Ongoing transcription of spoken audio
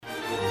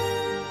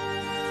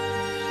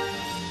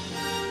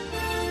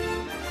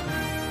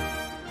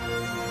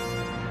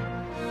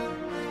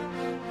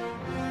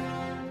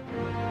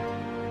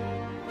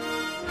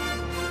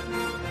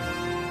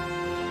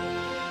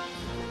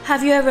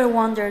Have you ever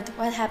wondered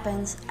what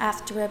happens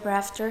after ever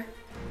after?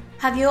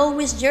 Have you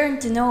always yearned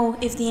to know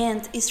if the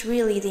end is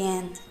really the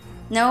end?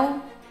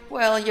 No?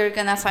 Well, you're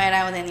gonna find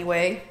out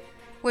anyway.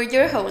 We're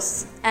your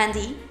hosts,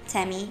 Andy,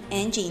 Tammy,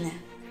 and Gina.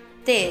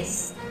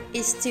 This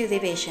is Two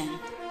Division.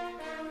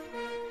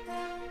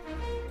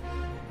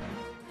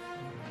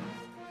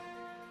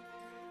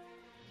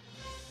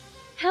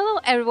 Hello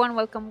everyone,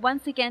 welcome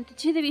once again to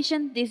Two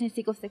Division Disney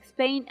Sequels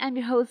Explained. I'm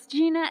your host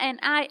Gina and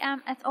I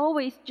am as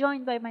always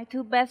joined by my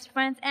two best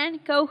friends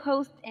and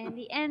co-hosts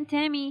Andy and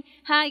Tammy.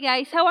 Hi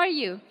guys, how are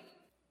you?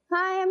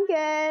 Hi,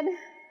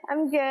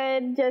 I'm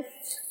good. Just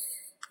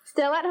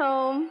still at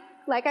home,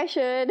 like I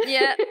should.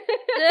 Yeah.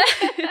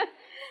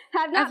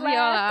 Have not As we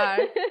all are.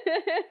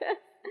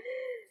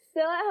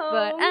 Still at home.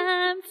 But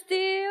I'm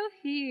still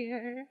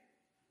here.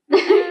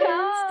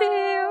 I'm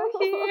still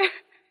here.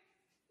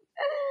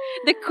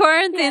 The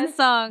quarantine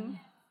song.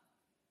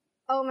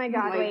 Oh my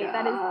god, wait,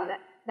 God.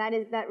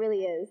 that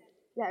really is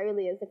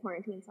the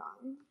quarantine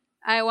song.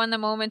 I want a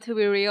moment to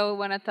be real,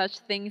 wanna touch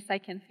things I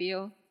can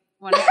feel.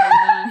 Wanna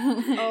hold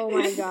on. Oh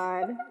my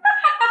god.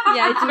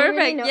 Yeah, it's Do you perfect,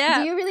 really know, yeah.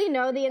 Do you really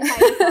know the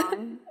entire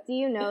song? Do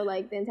you know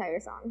the entire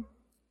song?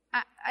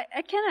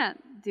 I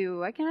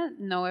cannot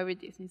know every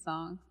Disney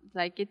song.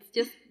 Like, it's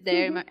just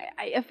there.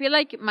 I feel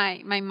like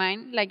my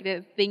mind, like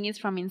the thing is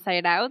from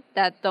Inside Out,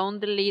 that don't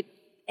delete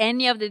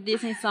any of the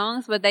Disney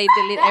songs, but they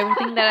delete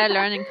everything that I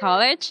learned in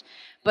college.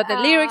 But the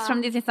lyrics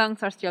from Disney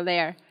songs are still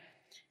there.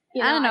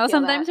 I don't know,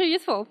 sometimes they're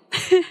useful.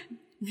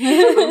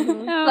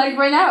 Like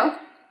right now.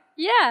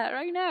 Yeah,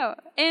 right now.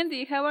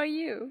 Andy, how are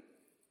you?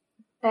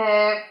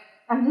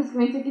 I'm just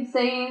going to keep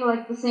saying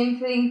like the same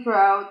thing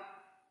throughout.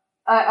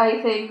 I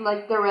think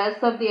like the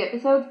rest of the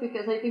episodes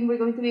because I think we're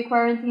going to be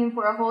quarantined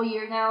for a whole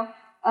year now.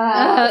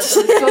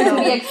 So it's going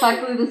to be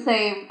exactly the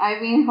same.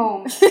 I've been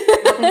home.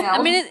 Nothing else.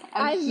 I mean,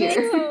 I've here.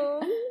 been home.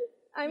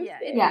 I'm Yeah.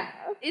 spinning. Yeah.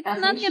 It's As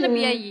not we gonna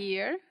be a should.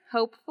 year,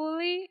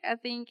 hopefully. I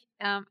think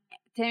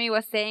Tammy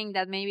was saying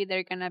that maybe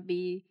they're gonna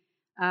be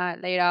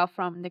laid off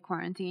from the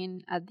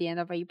quarantine at the end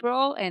of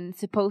April, and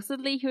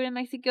supposedly here in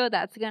Mexico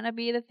that's gonna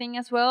be the thing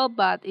as well,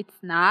 but it's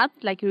not.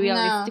 Like,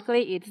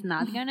 realistically, it's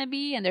not gonna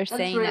be, and they're That's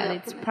saying really that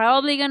it's optimistic.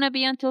 probably gonna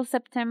be until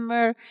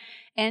September.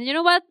 And you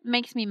know what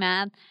makes me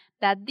mad?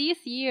 That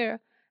this year,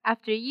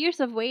 after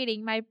years of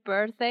waiting, my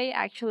birthday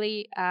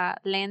actually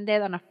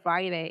landed on a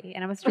Friday.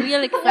 And I was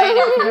really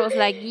excited because I was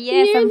like,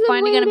 yes, I'm Years of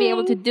finally going to be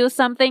able to waiting. do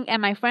something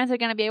and my friends are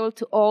going to be able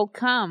to all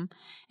come.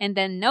 And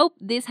then, nope,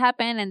 this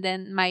happened. And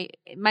then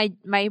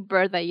my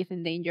birthday is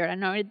in danger. I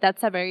know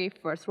that's a very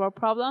first world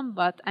problem,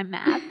 but I'm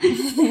mad.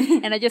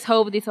 And I just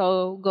hope this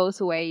all goes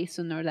away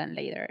sooner than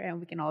later and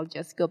we can all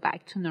just go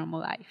back to normal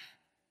life.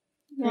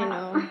 I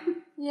know.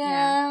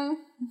 Yeah.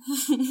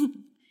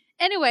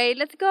 Anyway,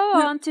 let's go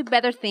on to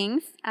better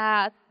things.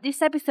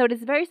 This episode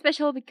is very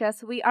special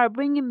because we are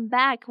bringing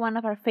back one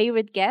of our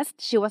favorite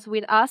guests. She was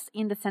with us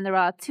in the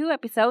Cinderella 2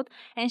 episode,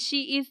 and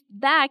she is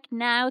back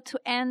now to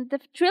end the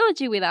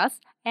trilogy with us.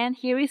 And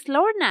here is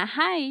Lorna.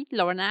 Hi,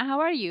 Lorna,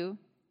 how are you?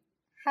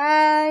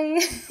 Hi,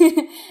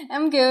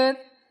 I'm good.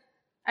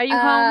 Are you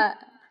home?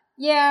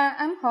 Yeah,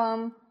 I'm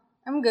home.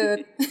 I'm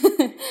good.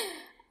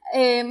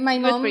 My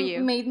Good mom for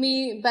you. made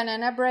me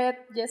banana bread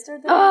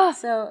yesterday, Oh!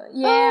 so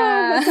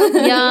yeah, that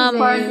sounds Yum.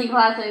 Quarantine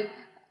classic.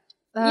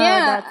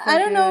 yeah. that's so I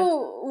don't good.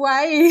 know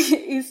why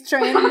it's I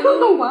trending don't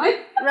know why.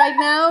 right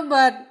now,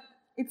 but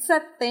it's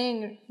a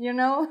thing, you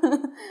know.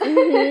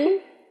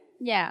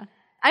 Yeah.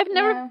 I've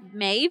never Yeah.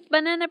 made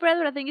banana bread,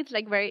 but I think it's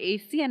like very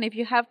easy. And if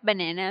you have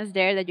bananas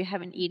there that you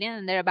haven't eaten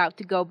and they're about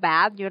to go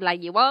bad, you're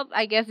like, well,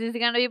 I guess this is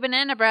gonna be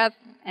banana bread,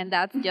 and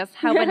that's just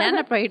how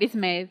banana bread is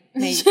made.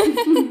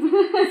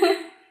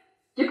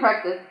 You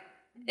cracked it.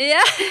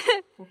 Yeah,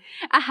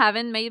 I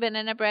haven't made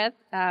banana bread,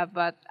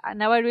 but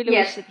now I really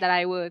Yes. wish that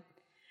I would.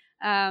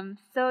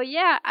 So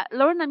yeah,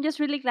 Lauren, I'm just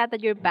really glad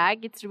that you're back.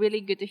 It's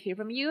really good to hear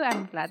from you.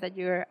 I'm glad that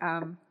you're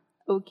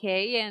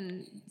okay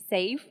and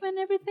safe and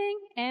everything.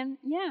 And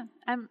yeah,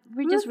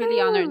 we're just really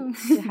honored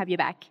to have you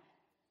back.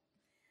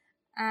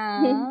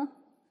 Aw,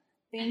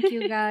 thank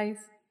you guys.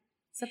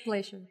 It's a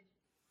pleasure.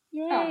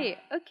 Yay!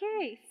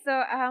 Okay,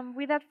 so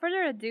without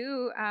further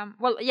ado,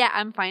 well, yeah,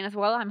 I'm fine as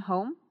well. I'm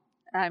home.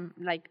 I'm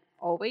like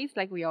always,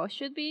 like we all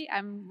should be.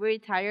 I'm really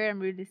tired. I'm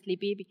really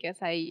sleepy because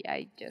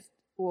I just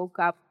woke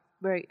up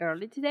very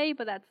early today.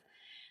 But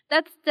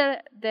that's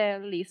the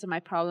least of my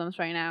problems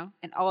right now,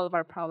 and all of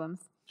our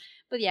problems.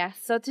 But yeah,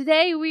 so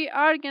today we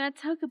are gonna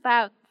talk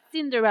about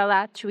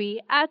Cinderella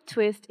 3: A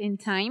Twist in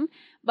Time.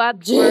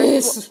 But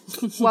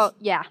first, well,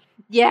 yeah,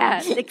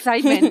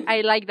 excitement.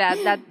 I like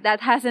that. That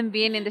hasn't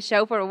been in the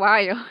show for a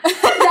while.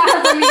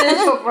 That hasn't been in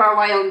the show for a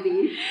while,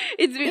 indeed.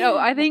 It's been,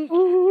 I think,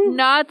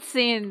 not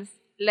since,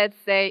 let's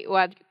say,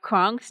 what,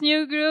 Kronk's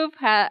new group.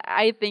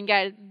 I think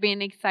I've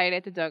been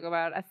excited to talk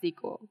about a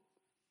sequel.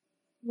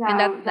 Yeah,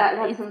 And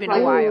that it's sounds been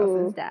like- a while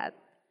Ooh. since that.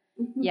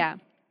 Yeah.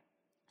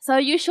 So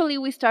usually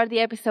we start the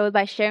episode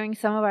by sharing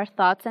some of our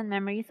thoughts and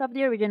memories of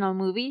the original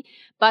movie,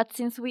 but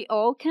since we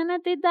all kind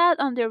of did that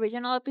on the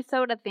original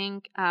episode, I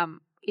think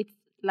it's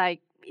like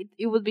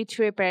it would be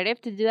too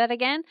repetitive to do that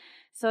again.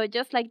 So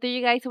just like, do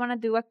you guys want to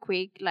do a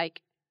quick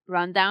like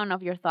rundown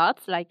of your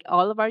thoughts, like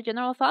all of our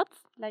general thoughts?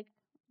 Like,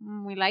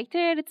 we liked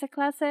it. It's a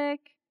classic.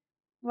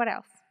 What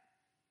else?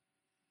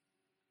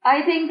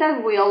 I think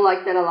that we all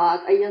liked it a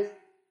lot.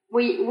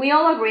 We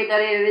all agree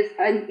that it is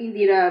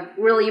indeed a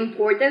really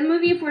important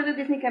movie for the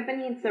Disney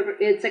company.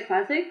 It's a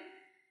classic,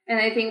 and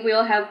I think we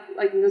all have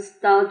like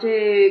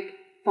nostalgic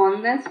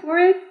fondness for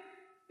it.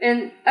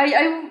 And I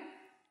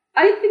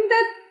think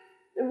that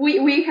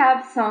we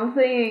have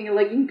something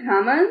like in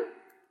common.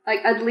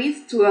 Like at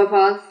least two of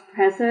us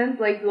present,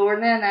 like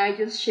Lorna and I,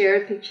 just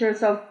shared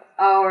pictures of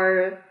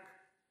our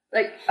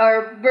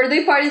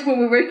birthday parties when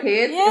we were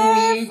kids,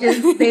 and we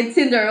just did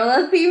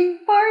Cinderella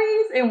themed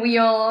parties, and we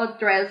all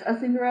dressed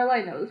as Cinderella,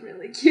 and it was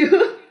really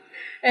cute.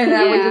 And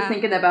I was just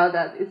thinking about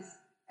that.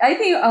 I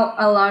think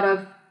a lot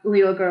of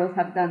little girls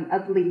have done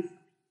at least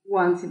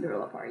one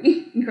Cinderella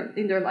party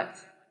in their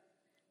lives.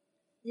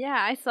 Yeah,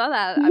 I saw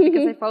that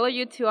because I follow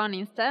you two on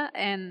Insta,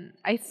 and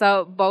I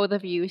saw both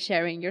of you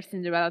sharing your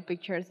Cinderella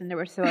pictures, and they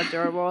were so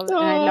adorable. And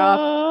I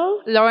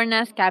love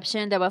Lorna's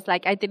caption that was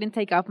like, "I didn't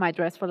take off my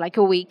dress for like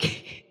a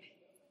week."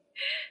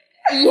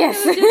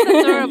 Yes. It was just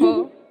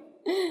adorable.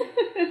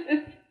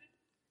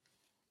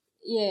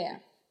 Yeah.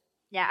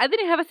 Yeah, I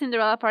didn't have a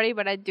Cinderella party,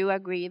 but I do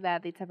agree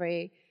that it's a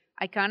very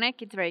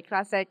iconic, it's very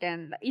classic,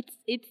 and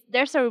it's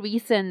there's a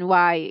reason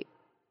why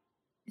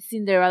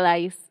Cinderella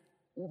is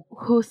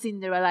who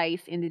Cinderella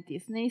is in the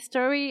Disney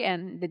story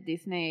and the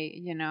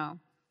Disney,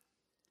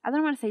 I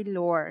don't want to say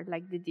lore,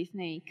 like the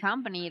Disney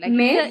company, like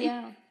Myth?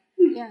 Yeah.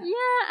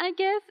 yeah, I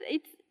guess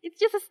it's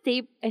just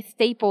a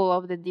staple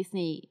of the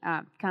Disney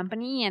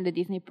company and the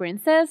Disney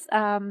princess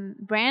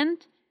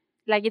brand.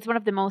 Like it's one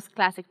of the most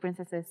classic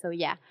princesses. So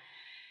yeah,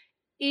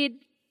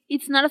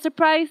 it's not a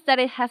surprise that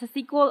it has a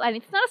sequel, and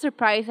it's not a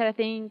surprise that I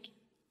think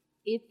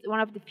it's one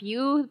of the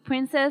few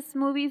princess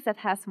movies that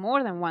has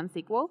more than one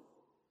sequel.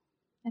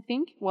 I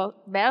think. Well,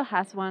 Belle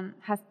has like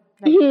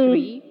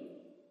three.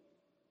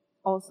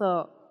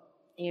 Also,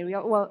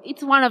 Ariel. Well,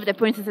 it's one of the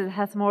princesses that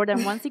has more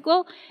than one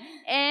sequel.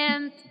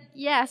 And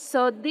yeah,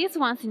 so this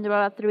one,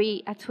 Cinderella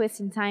 3, A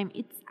Twist in Time,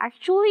 it's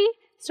actually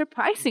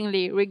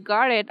surprisingly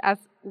regarded as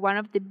one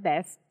of the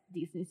best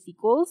Disney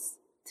sequels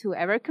to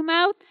ever come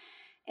out.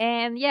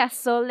 And yeah,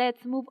 so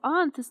let's move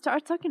on to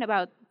start talking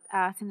about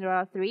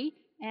Cinderella 3.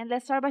 And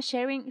let's start by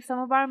sharing some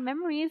of our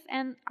memories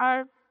and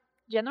our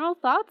general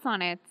thoughts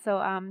on it. So,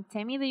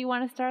 Tammy, do you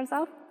want to start us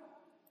off?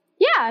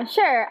 Yeah,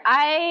 sure.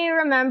 I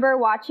remember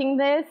watching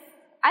this.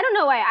 I don't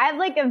know why. I have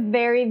like a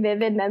very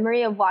vivid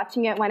memory of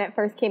watching it when it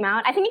first came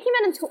out. I think it came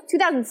out in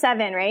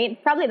 2007,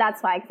 right? Probably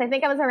that's why, because I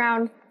think I was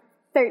around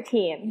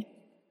 13.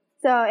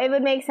 So it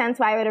would make sense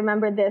why I would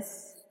remember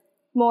this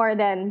more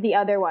than the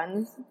other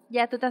ones.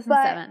 Yeah,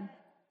 2007.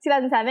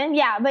 2007,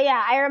 yeah, but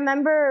yeah, I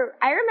remember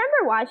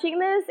watching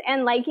this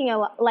and liking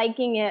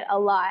it a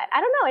lot. I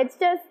don't know, it's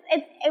just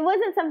it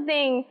wasn't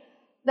something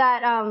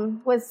that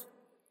was,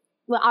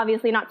 well,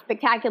 obviously not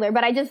spectacular,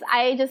 but I just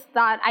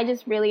thought I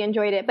just really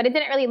enjoyed it, but it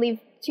didn't really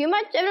leave too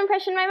much of an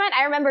impression in my mind.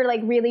 I remember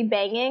like really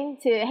banging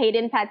to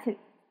Hayden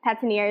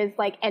Panettiere's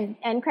like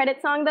end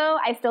credit song though.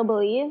 I Still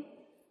Believe,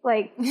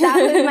 like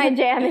that was my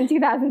jam in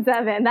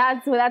 2007.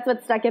 That's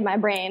what stuck in my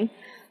brain.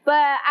 But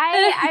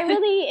I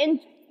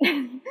really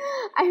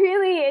I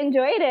really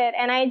enjoyed it,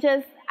 and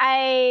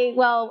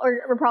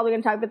we're probably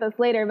going to talk about this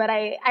later, but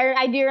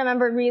I do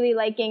remember really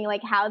liking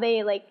like how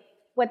they like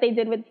what they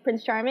did with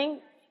Prince Charming.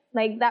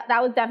 Like that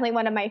was definitely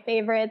one of my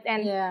favorites,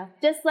 and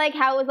just like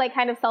how it was like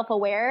kind of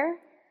self-aware,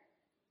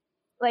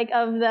 like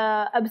of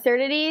the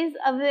absurdities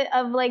of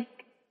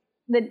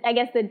I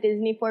guess the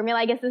Disney formula.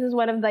 I guess this is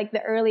one of like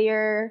the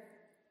earlier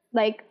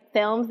like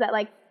films that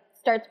like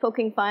starts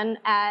poking fun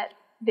at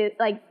the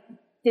like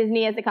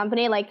Disney as a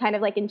company, like kind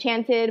of like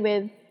Enchanted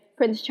with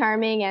Prince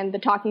Charming and the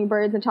talking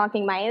birds and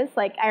talking mice.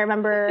 Like I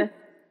remember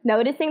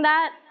noticing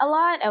that a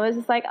lot. I was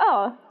just like,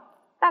 oh,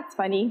 that's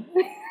funny.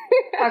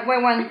 Like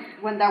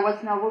when that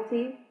was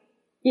novelty.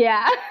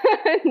 Yeah,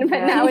 but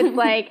now it's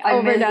like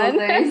overdone.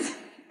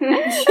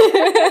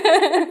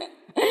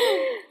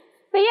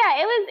 But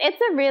yeah,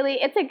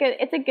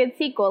 it's a good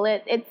sequel.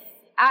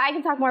 I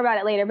can talk more about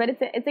it later, but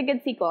it's a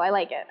good sequel. I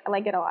like it. I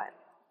like it a lot.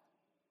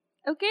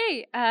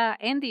 Okay,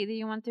 Andy, do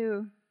you want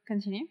to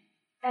continue?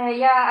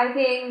 Yeah, I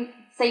think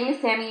same as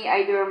Tammy.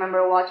 I do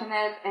remember watching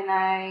it, and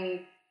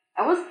I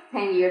was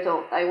 10 years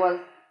old.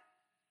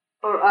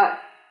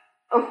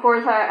 Of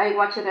course, I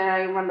watched it and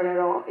I remember it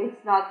all.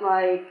 It's not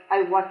like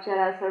I watched it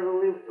as a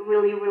really,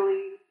 really,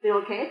 really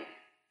little kid.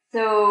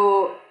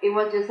 So it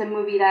was just a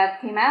movie that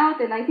came out,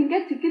 and I think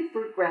I took it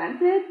for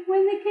granted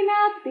when it came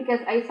out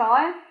because I saw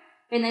it.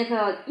 And I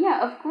thought, yeah,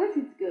 of course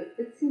it's good.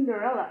 It's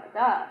Cinderella,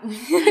 duh.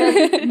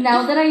 But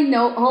now that I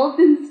know all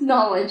this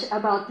knowledge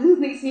about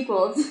Disney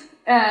sequels,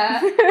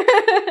 I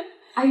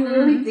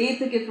really did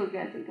take it for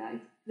granted, guys.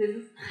 This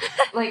is,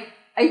 like,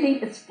 I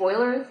think it's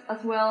spoilers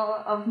as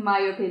well, of my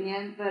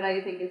opinion, but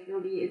I think it's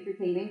really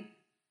entertaining.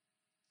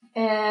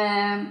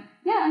 Yeah,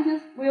 I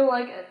just really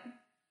like it.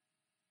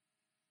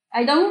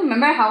 I don't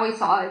remember how I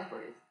saw it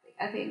first.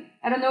 I think.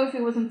 I don't know if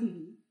it was on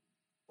TV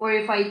or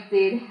if I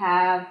did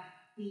have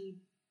the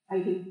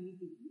I think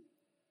DVD.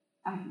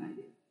 I have no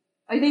idea.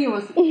 I think it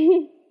was.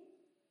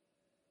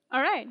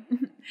 All right.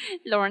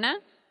 Lorna?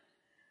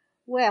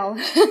 Well,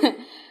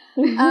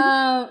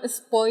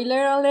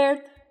 spoiler alert.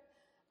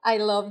 I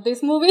love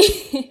this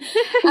movie.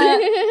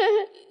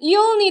 You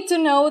all need to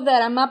know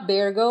that I'm a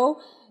Virgo.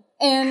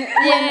 And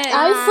when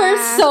I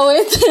first saw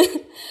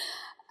it,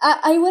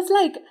 I was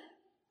like,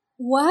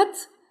 what?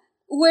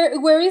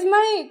 Where is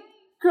my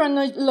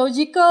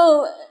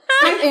chronological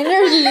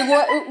energy?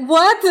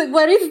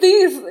 What is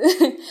this?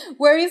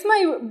 Where is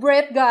my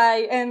breath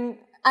guy? And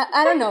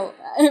I don't know.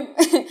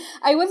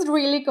 I was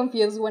really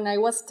confused when I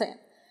was 10.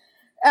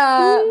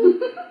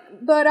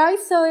 But I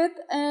saw it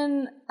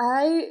and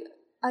I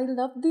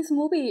love this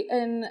movie.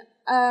 And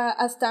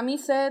as Tammy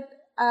said,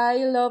 I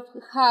love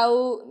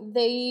how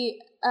they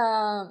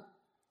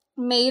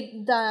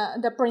made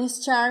the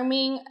Prince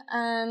Charming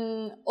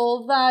and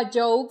all the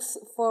jokes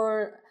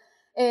for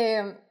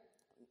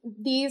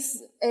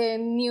this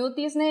new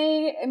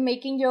Disney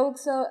making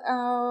jokes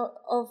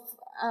of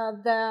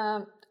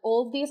the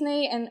old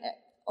Disney, and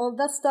all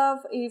that stuff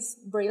is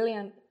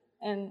brilliant.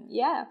 And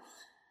yeah,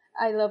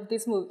 I love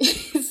this movie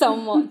so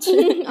much.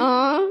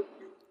 Aww.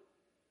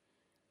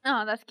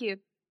 Oh, that's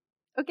cute.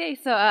 Okay,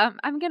 so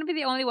I'm gonna be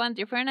the only one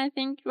different, I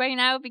think, right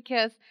now,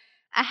 because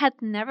I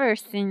had never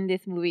seen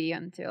this movie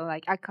until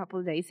like a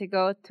couple days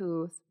ago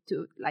to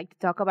like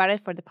talk about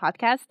it for the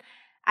podcast.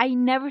 I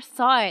never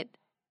saw it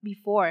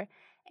before,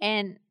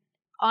 and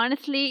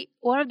honestly,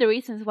 one of the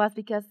reasons was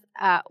because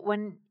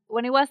when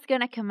it was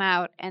gonna come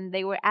out and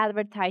they were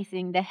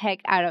advertising the heck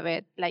out of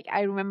it, like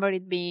I remember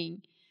it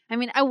being. I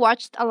mean, I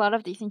watched a lot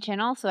of Disney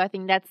Channel, so I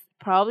think that's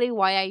probably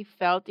why I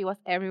felt it was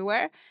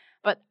everywhere.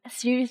 But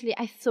seriously,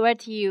 I swear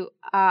to you,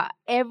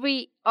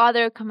 every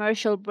other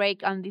commercial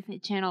break on Disney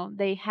Channel,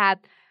 they had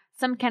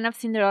some kind of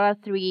Cinderella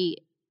 3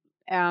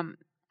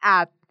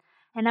 ad.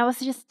 And I was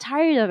just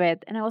tired of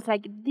it. And I was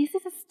like, this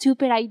is a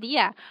stupid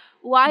idea.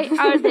 Why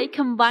are they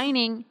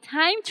combining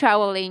time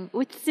traveling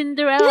with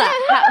Cinderella?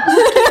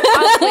 Who came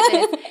up with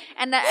it?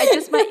 And I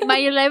just, my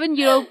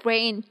 11-year-old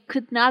brain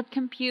could not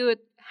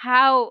compute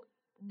how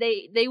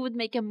they would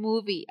make a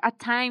movie, a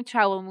time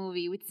travel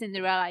movie with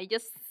Cinderella. It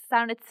just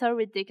sounded so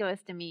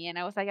ridiculous to me, and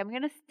I was like, I'm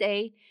gonna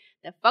stay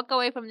the fuck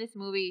away from this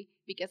movie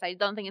because I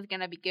don't think it's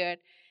gonna be good.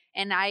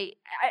 And I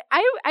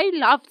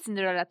loved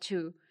Cinderella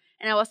 2,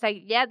 and I was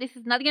like, yeah, this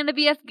is not gonna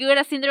be as good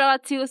as Cinderella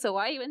 2, so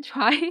why even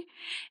try?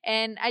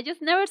 And I just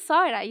never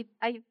saw it.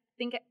 I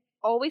think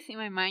always in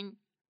my mind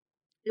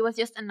it was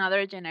just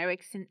another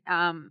generic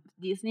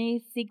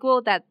Disney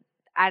sequel that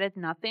added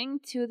nothing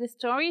to the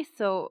story.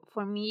 So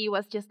for me, it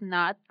was just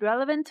not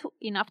relevant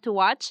enough to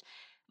watch.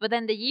 But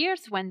then the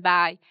years went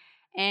by,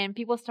 and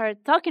people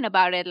started talking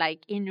about it,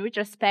 like in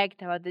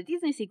retrospect, about the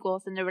Disney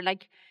sequels, and they were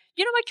like,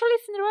 actually,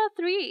 Cinderella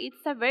 3,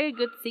 it's a very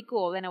good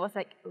sequel. And I was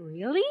like,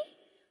 really?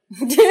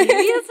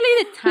 Seriously,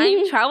 the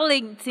time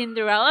traveling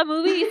Cinderella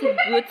movie is a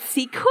good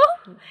sequel?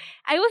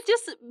 I was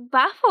just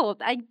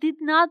baffled. I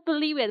did not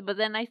believe it. But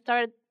then I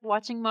started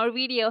watching more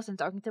videos and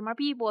talking to more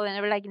people, and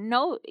they were like,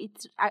 no,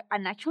 it's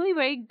an actually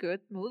very good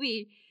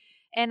movie.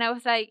 And I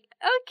was like,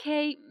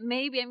 okay,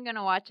 maybe I'm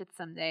gonna watch it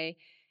someday.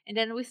 And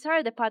then we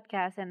started the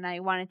podcast, and I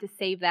wanted to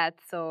save that,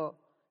 so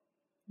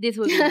this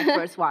would be my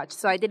first watch.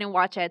 So I didn't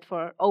watch it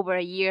for over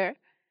a year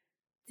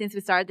since we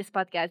started this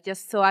podcast,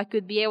 just so I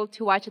could be able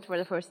to watch it for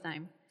the first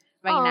time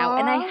right now.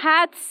 And I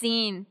had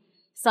seen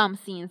some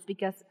scenes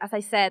because, as I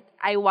said,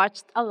 I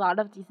watched a lot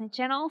of Disney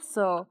Channel.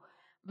 So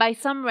by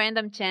some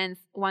random chance,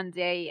 one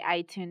day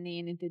I tuned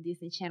in into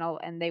Disney Channel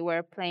and they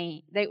were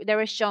playing, they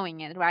were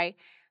showing it, right?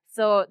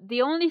 So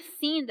the only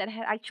scene that I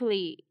had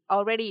actually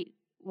already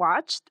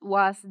watched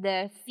was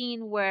the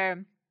scene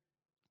where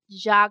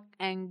Jacques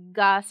and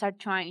Gus are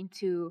trying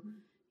to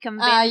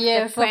convince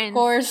yes, the prince of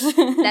course.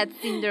 that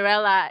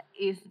Cinderella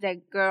is the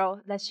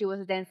girl that she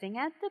was dancing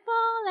at the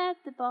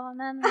ball,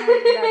 na, na, na,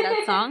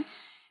 that song.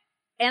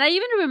 And I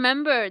even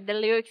remember the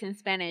lyrics in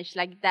Spanish.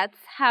 Like, that's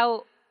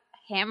how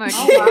hammered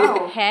in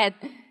my head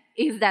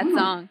is that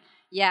song.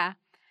 Yeah.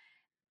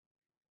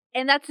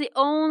 And that's the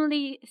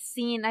only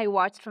scene I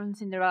watched from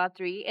Cinderella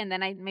 3. And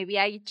then maybe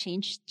I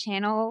changed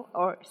channel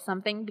or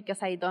something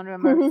because I don't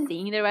remember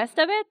seeing the rest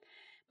of it.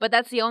 But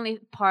that's the only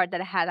part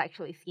that I had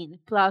actually seen,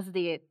 plus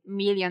the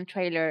million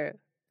trailer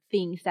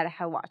things that I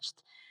have watched.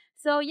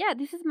 So yeah,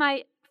 this is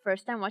my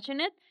first time watching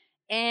it.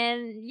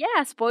 And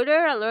yeah,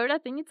 spoiler alert, I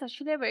think it's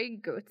actually a very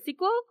good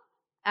sequel.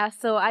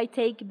 So I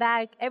take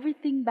back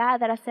everything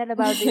bad that I said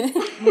about this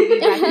movie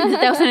back in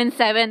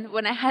 2007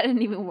 when I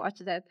hadn't even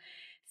watched that.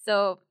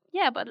 So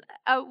yeah, but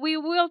we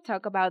will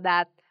talk about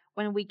that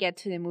when we get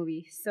to the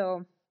movie.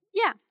 So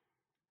yeah.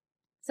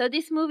 So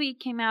this movie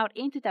came out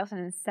in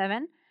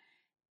 2007.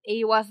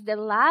 It was the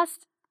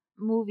last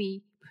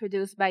movie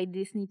produced by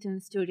Disney Toon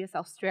Studios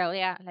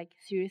Australia. Like,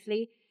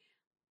 seriously.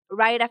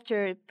 Right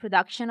after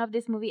production of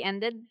this movie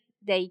ended,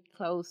 they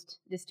closed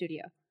the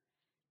studio.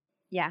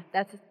 Yeah,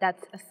 that's a sad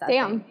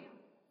Damn. thing.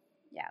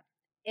 Yeah.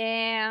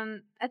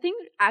 And I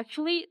think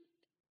actually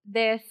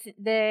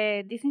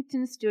the Disney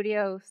Toon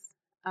Studios.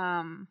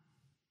 I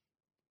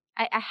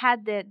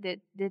had the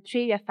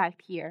trivia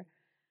fact here.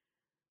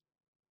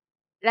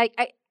 Like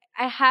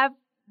I have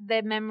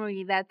the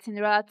memory that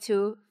Cinderella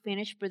 2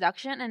 finished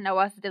production, and that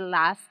was the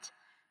last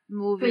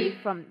movie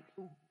from.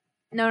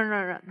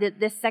 No.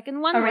 The second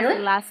one was really?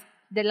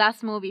 the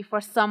last movie for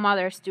some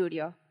other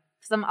studio,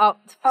 some of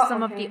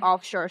the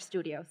offshore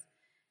studios.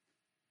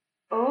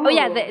 Oh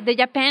yeah, the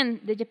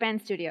Japan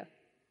studio.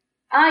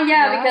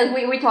 Yeah, because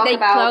we talked They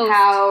about closed.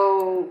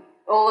 how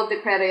all of the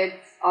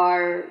credits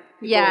are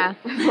people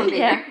from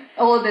there.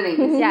 All of the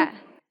names. Yeah.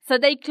 So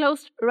they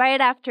closed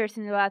right after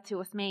Cinderella 2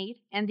 was made,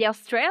 and the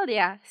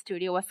Australia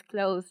studio was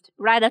closed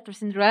right after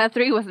Cinderella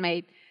 3 was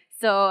made.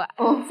 So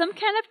some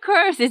kind of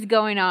curse is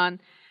going on.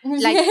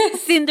 Like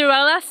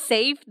Cinderella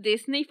saved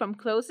Disney from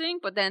closing,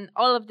 but then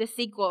all of the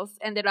sequels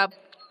ended up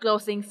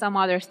closing some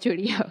other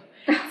studio.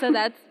 So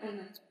that's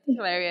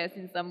hilarious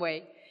in some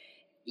way.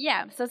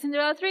 Yeah, so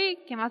Cinderella 3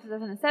 came out in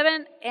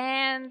 2007,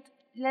 and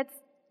let's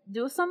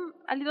do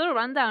a little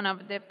rundown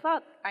of the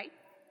plot, right?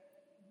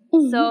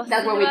 So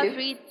That's what we Cinderella do.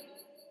 3,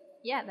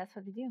 yeah, that's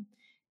what we do.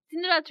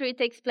 Cinderella 3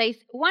 takes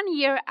place 1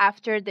 year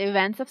after the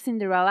events of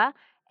Cinderella,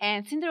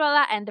 and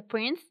Cinderella and the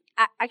prince,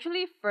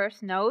 actually,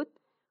 first note,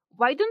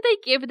 why don't they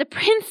give the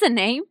prince a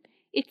name?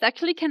 It's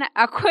actually kind of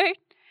awkward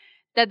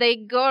that they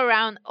go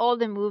around all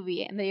the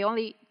movie and they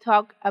only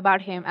talk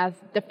about him as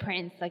the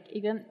prince, like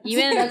even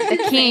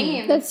the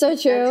king. That's so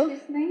true.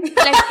 That's his name.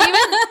 Like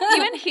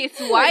even his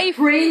wife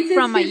Prince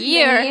from is a his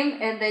year. name,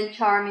 and then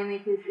Charming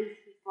is his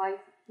wife.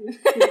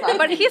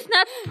 But he's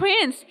not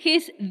prince.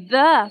 He's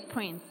the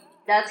prince.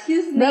 That's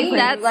his name.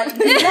 That's- Like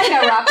he's like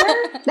a rapper.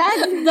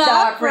 That's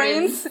The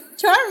Prince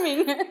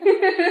Charming.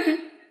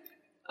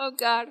 Oh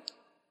God.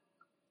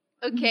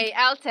 Okay,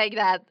 I'll take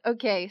that.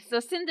 Okay, so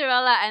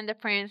Cinderella and the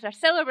prince are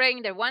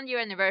celebrating their 1 year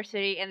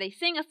anniversary, and they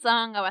sing a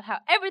song about how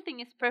everything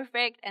is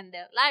perfect and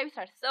their lives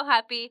are so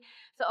happy.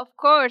 So of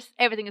course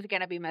everything is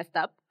gonna be messed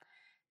up.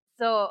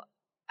 So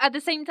at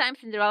the same time,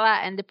 Cinderella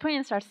and the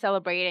prince are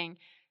celebrating.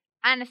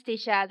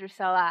 Anastasia,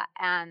 Drusilla,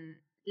 and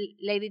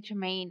Lady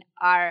Tremaine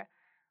are,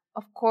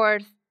 of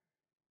course,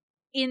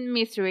 in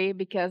misery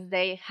because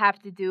they have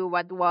to do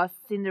what was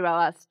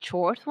Cinderella's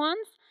chores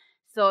once.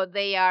 So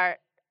they are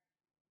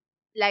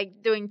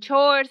like doing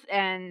chores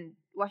and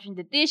washing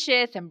the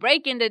dishes and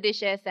breaking the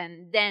dishes,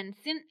 and then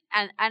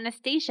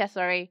Anastasia,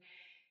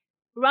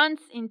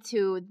 runs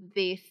into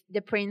the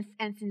prince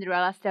and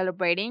Cinderella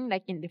celebrating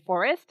like in the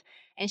forest,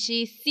 and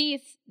she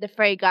sees the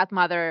fairy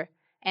godmother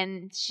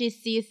and she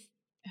sees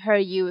her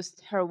use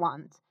her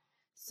wand.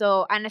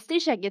 So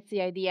Anastasia gets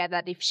the idea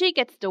that if she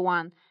gets the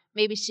wand,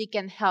 maybe she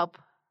can help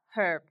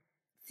her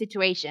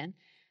situation.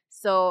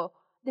 So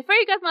the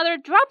fairy godmother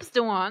drops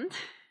the wand.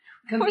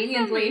 Conveniently.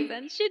 For some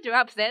reason, she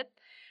drops it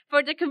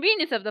for the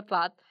convenience of the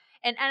plot,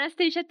 and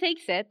Anastasia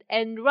takes it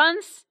and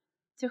runs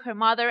to her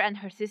mother and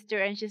her sister,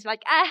 and she's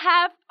like, I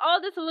have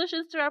all the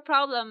solutions to our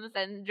problems,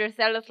 and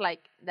Drusilla's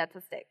like, that's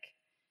a stick.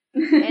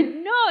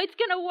 And no, it's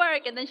gonna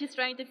work, and then she's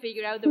trying to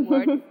figure out the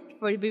word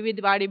for Bibi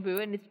Body Boo,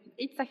 and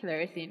it's a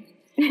hilarious scene.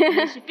 And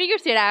then she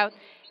figures it out,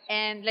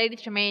 and Lady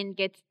Tremaine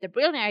gets the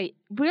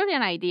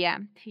brilliant idea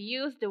to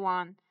use the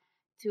wand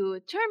to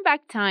turn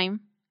back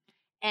time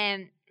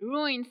and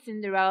ruin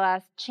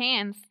Cinderella's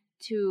chance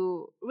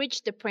to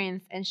reach the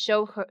prince and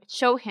show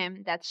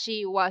him that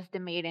she was the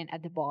maiden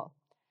at the ball.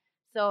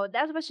 So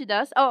that's what she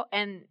does. Oh,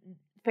 and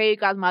fairy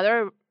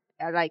godmother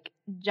like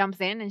jumps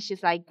in and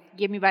she's like,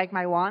 "Give me back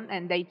my wand,"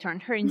 and they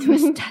turn her into a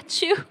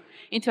statue,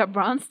 into a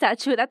bronze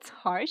statue. That's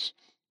harsh.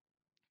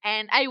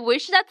 And I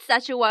wish that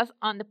statue was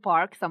on the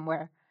park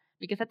somewhere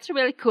because that's a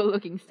really cool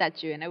looking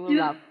statue, and I would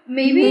love.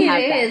 Maybe to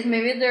have it that. is.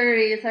 Maybe there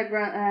is a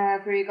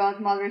fairy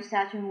godmother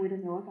statue and we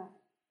don't know about.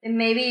 And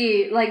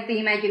maybe, like, the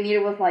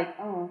Imagineer was like,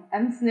 oh,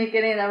 I'm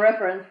sneaking in a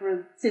reference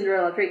for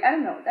Cinderella 3. I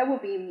don't know. That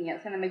would be me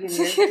as an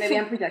Imagineer. Maybe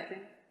I'm projecting.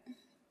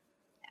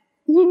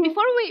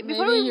 Before we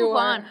Maybe you move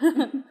are.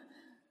 on,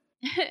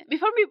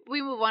 before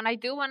we move on, I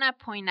do want to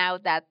point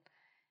out that,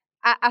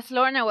 as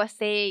Lorna was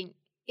saying,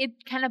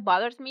 it kind of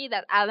bothers me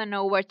that I don't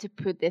know where to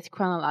put this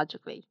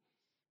chronologically.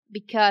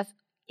 Because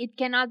it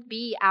cannot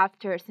be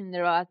after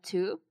Cinderella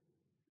 2,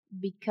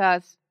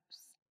 because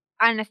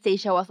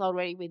Anastasia was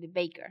already with the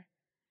baker.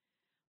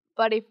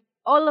 But if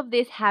all of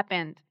this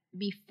happened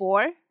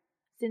before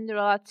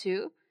Cinderella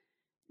 2,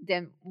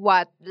 then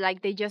what?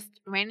 Like they just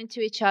ran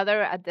into each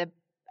other at the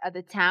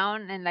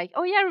town and like,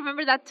 oh yeah,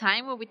 remember that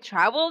time when we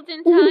traveled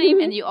in time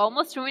and you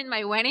almost ruined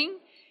my wedding?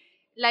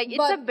 Like it's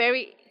But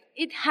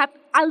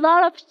a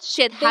lot of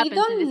shit They happens in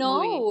don't this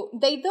know. movie.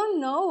 They don't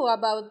know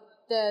about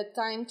the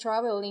time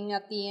traveling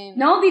at the end.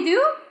 No, they do?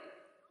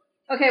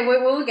 Okay,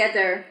 we'll get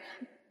there.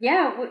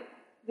 Yeah,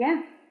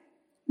 yeah.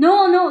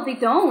 No, they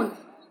don't.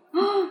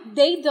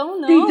 They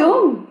don't know. They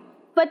don't.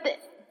 But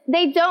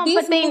they don't. This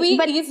but they, movie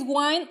but is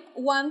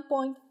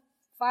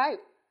 1.5.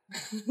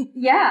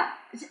 Yeah,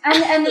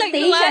 and Like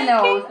the Anastasia Lion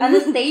knows.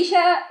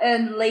 Anastasia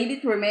and Lady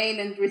Tremaine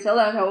and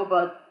Drusilla know,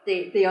 but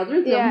the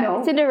others don't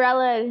know.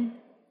 Cinderella.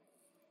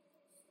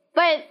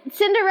 But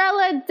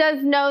Cinderella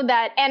does know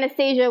that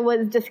Anastasia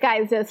was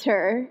disguised as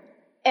her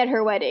at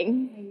her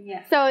wedding.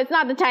 Yeah. So it's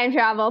not the time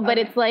travel, but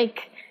it's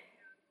like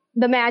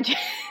the magic.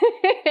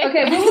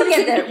 Okay, we will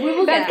get there. We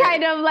will get That's there.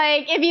 kind of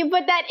like if you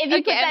put that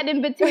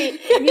in between,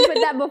 if you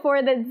put that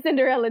before the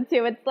Cinderella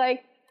too, it's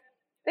like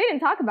they didn't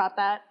talk about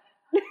that.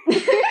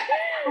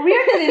 We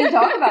really didn't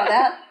talk about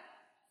that.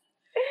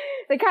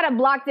 They kind of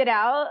blocked it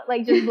out,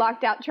 like just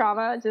blocked out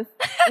trauma. Just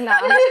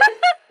not.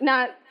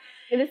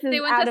 This is They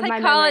went out to of a my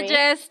memory.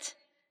 psychologist.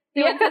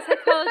 They went to a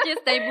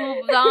psychologist. They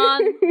moved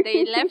on.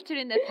 They left it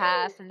in the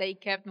past, and they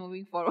kept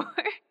moving forward.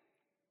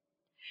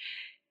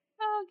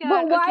 Oh God!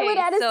 But why okay, would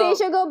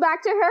Anastasia go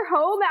back to her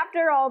home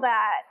after all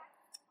that?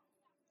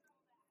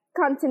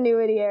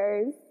 Continuity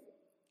errors.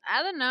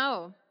 I don't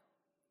know,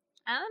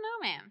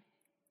 man.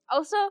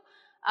 Also,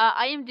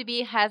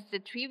 IMDb has the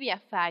trivia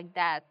fact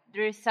that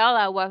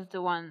Drizella was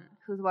the one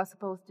who was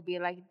supposed to be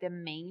like the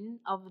main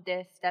of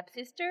the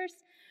stepsisters,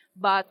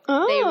 but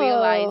they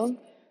realized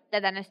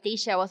that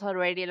Anastasia was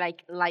already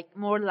like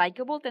more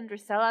likable than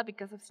Drizella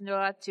because of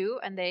Cinderella too,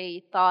 and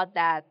they thought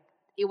that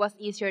it was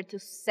easier to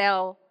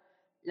sell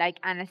like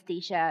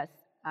Anastasia's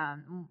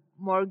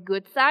more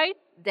good side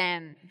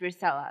than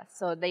Drizella,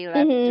 so they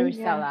left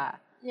Drizella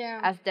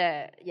as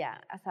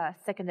as a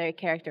secondary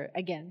character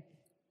again.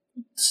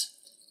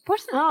 Poor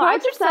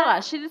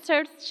Drizella, she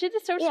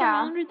deserves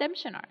her own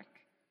redemption arc.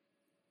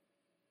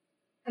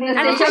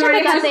 Anastasia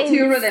already has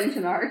 2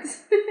 redemption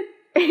arcs.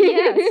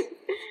 Yes.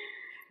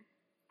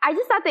 I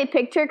just thought they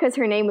picked her because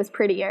her name was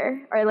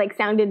prettier or like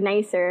sounded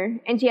nicer,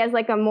 and she has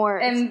like a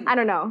more I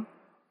don't know.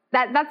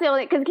 That's the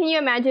only because can you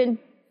imagine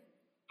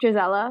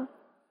Drizella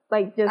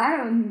like just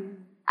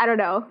I don't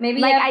know.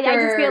 Maybe like after... I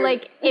just feel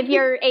like if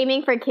you're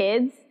aiming for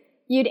kids,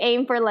 you'd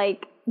aim for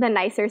like the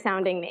nicer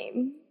sounding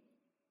name.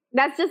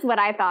 That's just what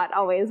I thought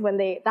always when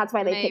that's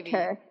why they picked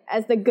her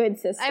as the good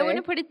sister. I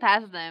wouldn't put it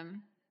past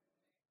them.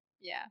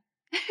 Yeah.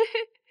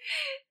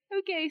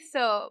 Okay,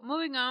 so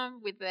moving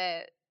on with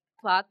the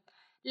plot.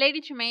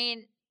 Lady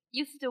Tremaine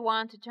uses the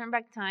wand to turn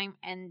back time,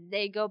 and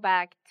they go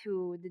back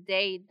to the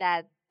day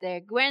that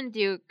the Grand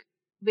Duke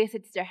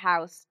visits their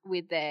house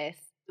with the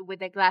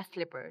glass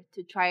slipper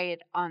to try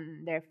it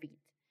on their feet.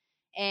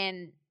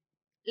 And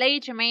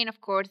Lady Tremaine,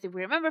 of course, if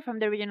we remember from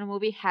the original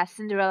movie, has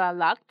Cinderella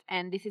locked,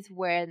 and this is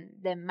where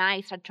the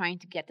mice are trying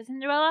to get to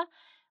Cinderella.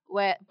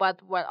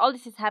 But while all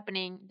this is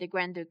happening, the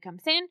Grand Duke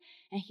comes in,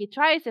 and he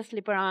tries the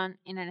slipper on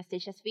in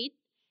Anastasia's feet,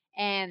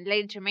 and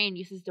Lady Tremaine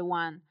uses the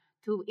wand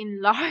to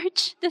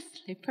enlarge the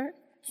slipper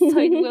so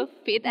it will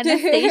fit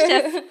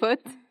Anastasia's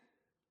foot.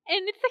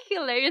 And it's a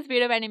hilarious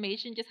bit of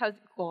animation, just how it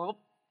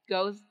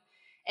goes.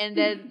 And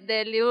then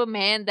the little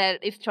man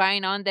that is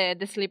trying on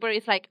the slipper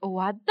is like,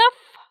 what the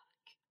fuck?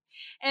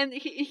 And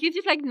he's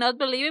just like not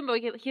believing, but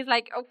he's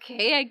like,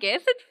 okay, I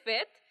guess it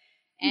fit.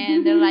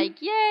 And they're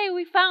like, yay,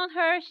 we found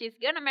her. She's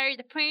gonna marry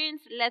the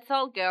prince. Let's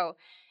all go.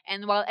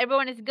 And while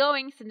everyone is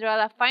going,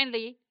 Cinderella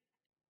finally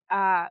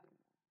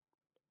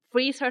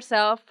frees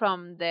herself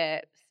from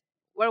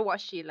where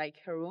was she? Like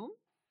her room?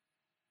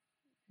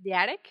 The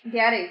attic? The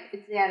attic.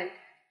 It's the attic.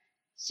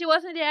 She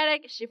was in the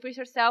attic. She frees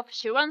herself.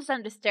 She runs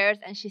down the stairs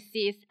and she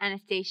sees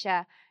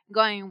Anastasia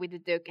going with the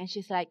Duke. And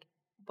she's like,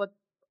 but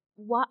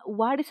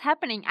what is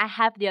happening? I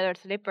have the other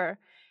slipper.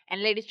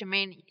 And Lady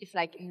Tremaine is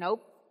like,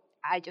 nope,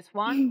 I just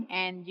won,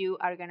 and you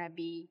are gonna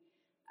be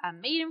a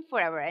maiden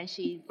forever. And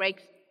she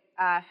breaks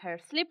her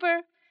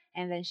slipper,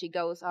 and then she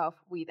goes off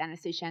with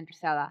Anastasia and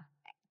Drizella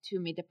to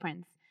meet the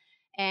prince.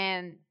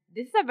 And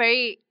this is a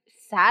very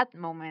sad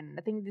moment.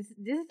 I think this is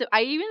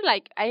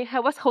I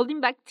was holding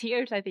back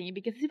tears, I think,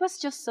 because it was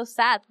just so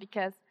sad.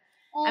 Because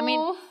I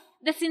mean,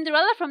 the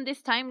Cinderella from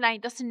this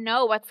timeline doesn't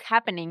know what's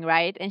happening,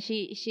 right? And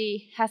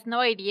she has no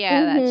idea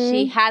that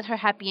she had her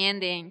happy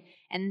ending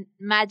and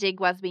magic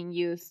was being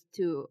used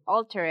to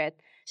alter it.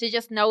 She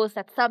just knows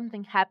that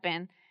something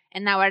happened,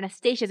 and now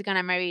Anastasia is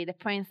gonna marry the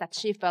prince that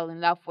she fell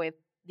in love with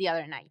the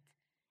other night.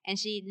 And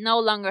she no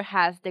longer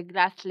has the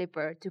glass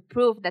slipper to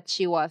prove that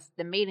she was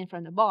the maiden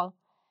from the ball.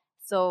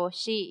 So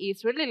she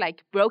is really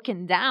like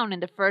broken down in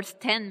the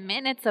first 10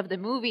 minutes of the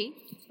movie.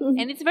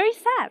 And it's very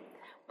sad.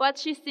 But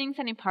she sings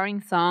an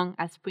empowering song,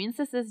 as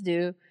princesses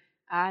do.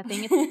 I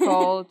think it's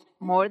called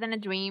More Than a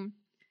Dream.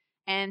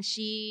 And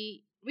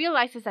she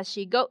realizes that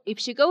if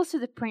she goes to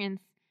the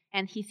prince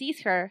and he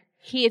sees her,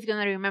 he is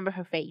going to remember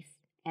her face.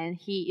 And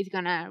he is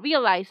going to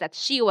realize that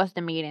she was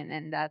the maiden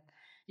and that,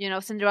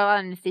 Cinderella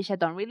and Anastasia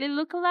don't really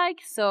look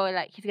alike. So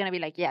like he's going to be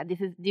like, yeah, this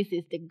is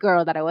the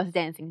girl that I was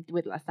dancing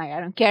with last night. I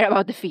don't care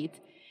about the feet.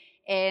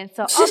 And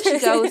so off she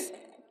goes to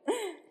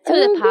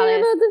the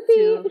palace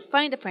to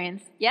find the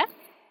prince. Yeah?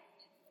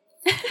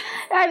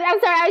 I'm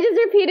sorry, I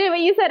just repeated what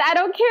you said. I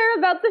don't care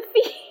about the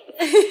feet.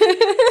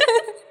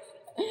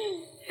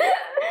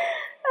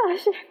 Oh,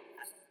 shit.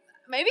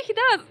 Maybe he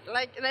does.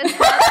 Like, that's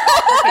not...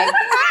 Okay.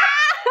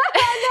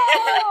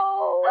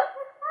 No!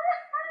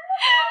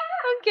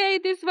 Okay,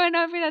 this went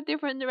off in a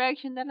different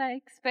direction than I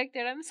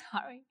expected. I'm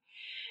sorry.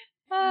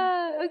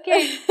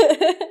 Okay.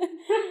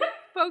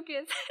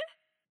 Focus.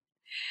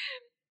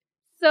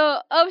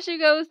 So off she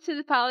goes to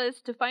the palace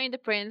to find the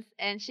prince,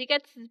 and she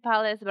gets to the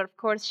palace, but of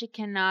course she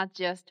cannot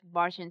just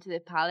barge into the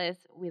palace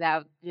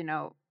without,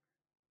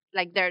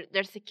 like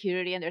there's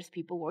security and there's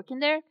people working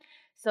there.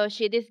 So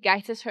she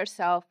disguises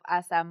herself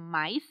as a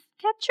mice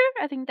catcher.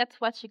 I think that's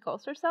what she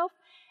calls herself.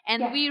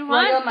 And Yeah, we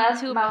Royal run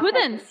Mouse to Mouse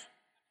Prudence. Catcher.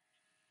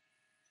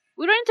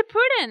 We run to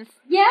Prudence.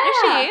 Yeah, There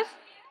she is.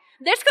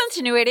 There's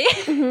continuity.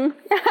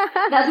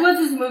 that's what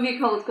this movie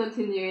calls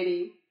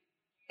continuity,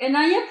 and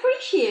I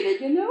appreciate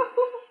it.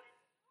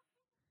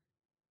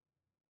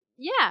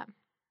 Yeah.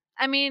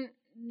 I mean,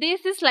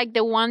 this is like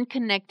the one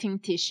connecting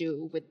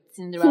tissue with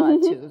Cinderella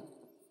too,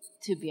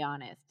 to be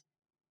honest.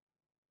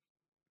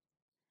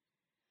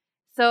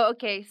 So,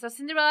 okay, so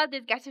Cinderella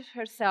disguises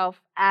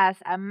herself as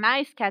a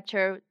mice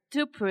catcher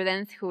to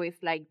Prudence, who is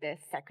like the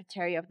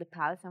secretary of the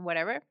palace and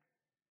whatever.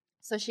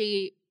 So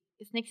she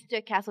sneaks into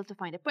a castle to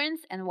find the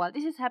prince, and while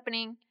this is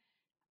happening,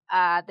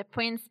 the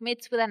prince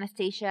meets with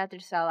Anastasia,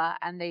 Drusilla,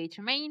 and Lady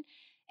Tremaine,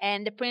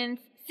 and the prince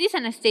sees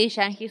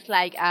Anastasia, and he's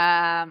like,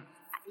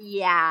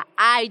 yeah,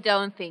 I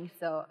don't think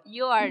so.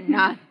 You are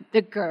not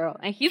the girl.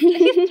 And he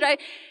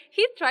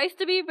tries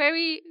to be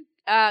very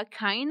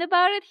kind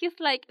about it. He's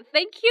like,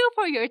 thank you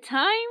for your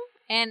time,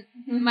 and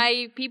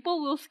my people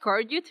will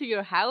escort you to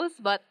your house,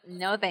 but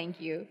no thank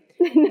you.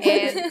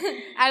 And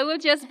I will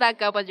just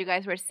back up what you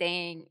guys were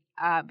saying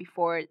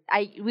before.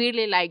 I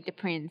really like the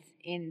prince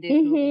in this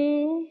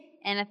movie.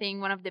 And I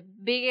think one of the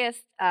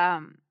biggest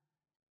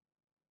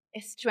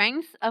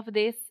strengths of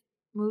this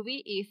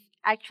movie is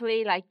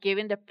actually like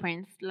giving the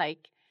prince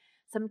like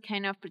some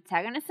kind of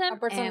protagonism, A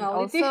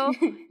personality. and also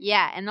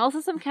and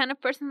also some kind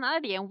of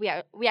personality, and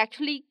we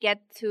actually get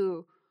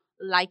to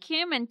like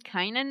him and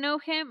kind of know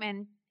him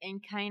and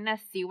kind of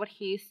see what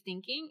he's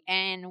thinking,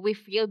 and we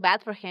feel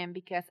bad for him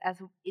because as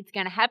it's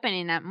gonna happen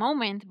in that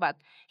moment, but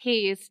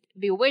he is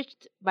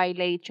bewitched by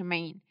Lady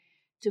Tremaine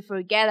to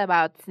forget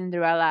about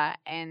Cinderella,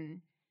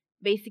 and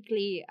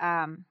basically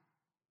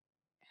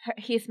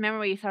his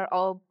memories are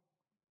all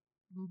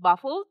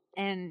baffled,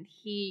 and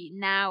he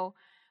now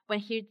when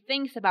he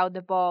thinks about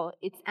the ball,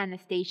 it's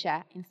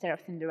Anastasia instead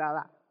of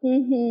Cinderella.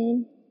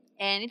 And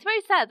it's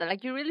very sad.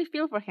 Like you really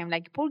feel for him.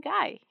 Like poor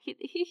guy.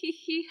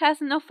 He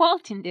has no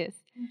fault in this.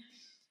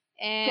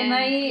 And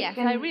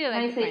I really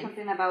like say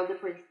something about the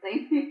prince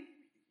thing?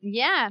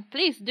 Yeah,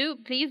 please do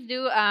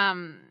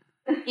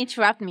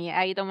interrupt me.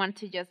 I don't want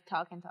to just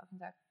talk and talk and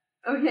talk.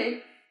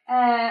 Okay.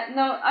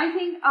 No, I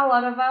think a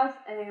lot of us,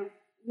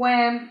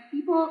 when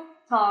people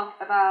talk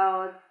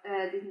about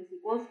Disney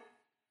sequels,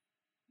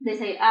 they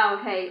say,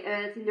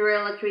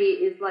 Cinderella 3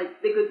 is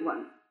like the good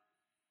one.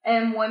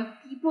 And when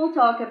people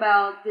talk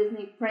about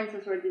Disney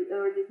princess or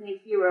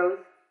Disney heroes,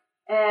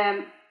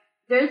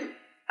 there's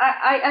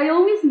I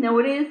always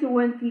notice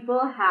when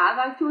people have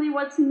actually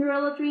watched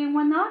Cinderella 3 and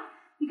whatnot,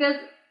 because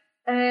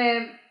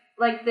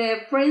like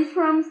the prince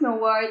from Snow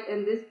White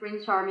and this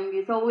Prince Charming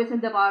is always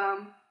at the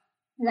bottom,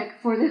 like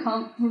for the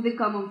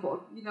common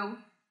folk,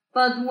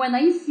 But when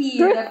I see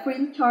that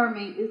Prince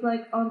Charming is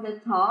like on the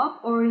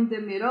top or in the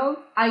middle,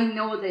 I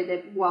know that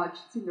they've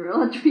watched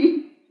Cinderella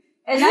 3.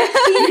 And I've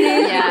seen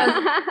this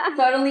because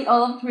suddenly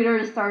all of Twitter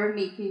and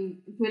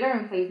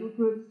Facebook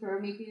groups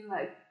started making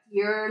like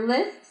tier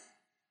lists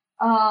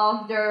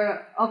of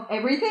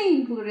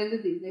everything, including the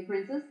Disney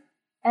princess.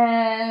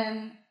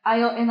 And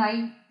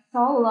I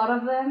saw a lot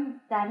of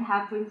them that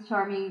have Prince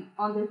Charming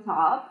on the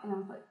top, and I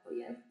was like, oh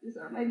yes, these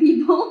are my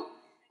people.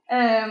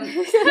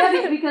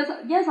 Because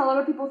yes, a lot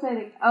of people say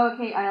like, oh,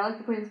 okay, I like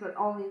the prince, but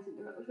only in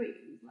Cinderella 3. And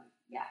it's like,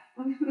 yeah.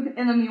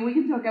 And I mean, we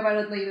can talk about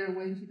it later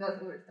when she does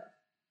other stuff.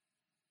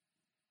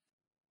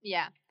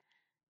 Yeah,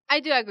 I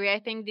do agree. I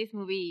think this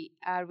movie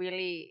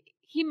really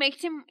he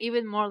makes him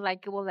even more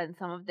likable than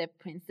some of the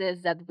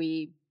princes that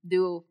we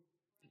do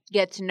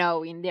get to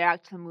know in their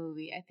actual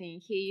movie. I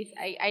think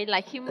I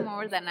like him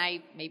more than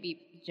maybe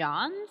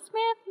John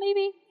Smith,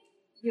 maybe.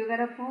 You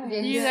got a point. Do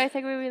you guys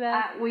agree with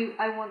that?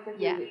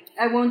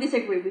 I won't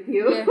disagree with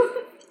you.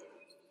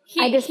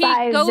 Yes. I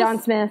despise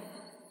John Smith.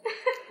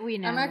 We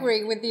know. I'm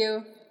agreeing with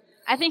you.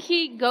 I think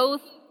he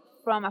goes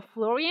from a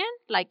Florian,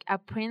 like a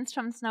prince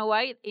from Snow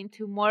White,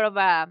 into more of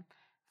a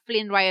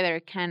Flynn Rider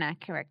kind of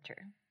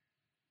character.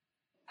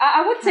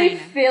 I would say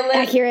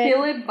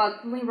Philip,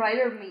 but Flynn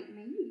Rider maybe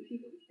if he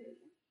goes there.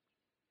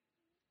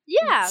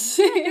 Yeah,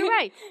 you're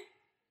right.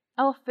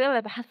 Oh,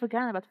 Philip. I had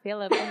forgotten about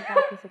Philip. Oh,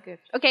 God, he's so good.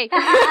 Okay.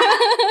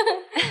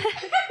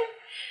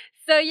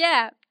 So,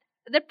 yeah,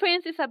 the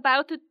prince is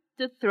about to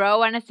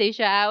throw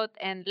Anastasia out,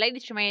 and Lady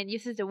Tremaine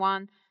uses the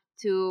wand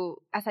to,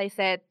 as I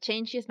said,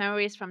 change his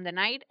memories from the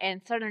night,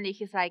 and suddenly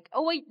he's like,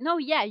 oh, wait, no,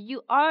 yeah,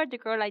 you are the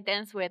girl I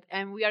dance with,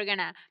 and we are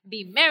gonna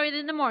be married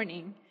in the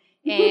morning.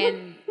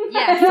 And,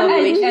 yeah, so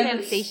basically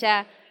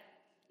Anastasia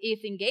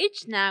is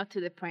engaged now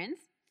to the prince,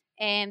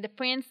 and the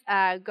prince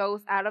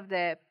goes out of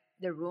the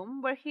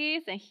room where he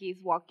is, and he's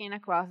walking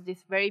across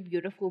this very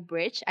beautiful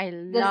bridge. I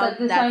love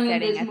that setting.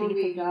 I think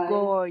it's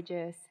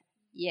gorgeous.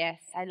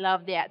 Yes, I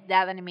love that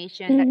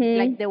animation.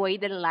 Like the way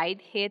the light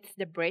hits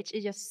the bridge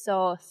is just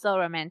so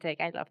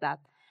romantic. I love that.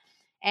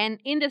 And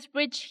in this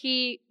bridge,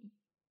 he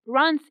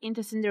runs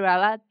into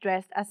Cinderella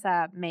dressed as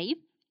a maid,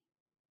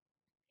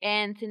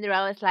 and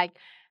Cinderella is like,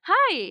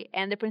 "Hi,"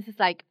 and the princess is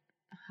like,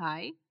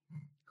 "Hi,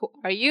 who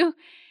are you?"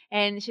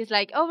 And she's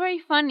like, "Oh, very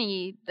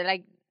funny.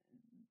 Like,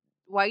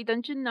 why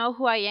don't you know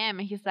who I am?"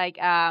 And he's like,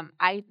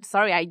 I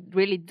sorry, I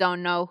really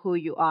don't know who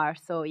you are.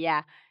 So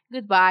yeah,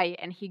 goodbye."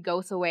 And he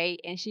goes away,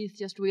 and she's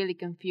just really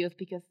confused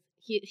because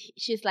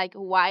she's like,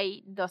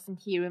 why doesn't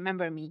he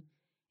remember me?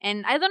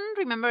 And I don't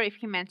remember if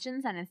he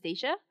mentions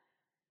Anastasia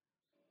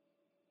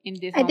in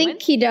this I moment.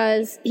 think he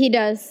does. He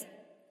does.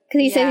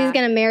 Because he says he's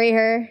going to marry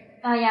her.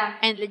 Oh, yeah.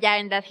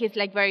 And that he's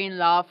like very in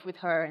love with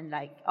her and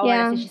like, oh,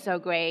 Yeah. Anastasia's so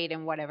great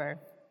and whatever.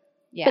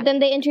 Yeah. But then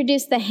they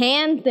introduced the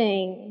hand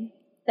thing.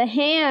 The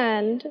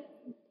hand.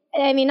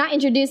 I mean, not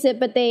introduce it,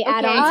 but they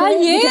add on to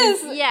it.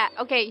 Yes. Yeah,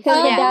 okay. Because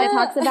So the yeah, dad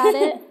talks about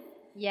it.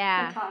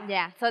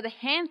 yeah. So the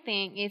hand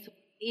thing is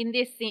in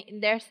this scene.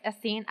 There's a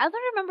scene. I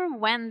don't remember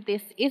when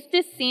this is.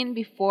 This scene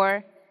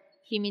before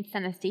he meets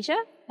Anastasia.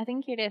 I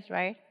think it is,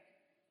 right?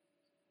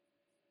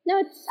 No,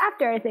 it's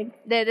after, I think.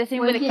 The scene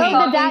When with the he's king.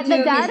 Oh, the talking dad to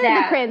or his the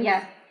dad. prince?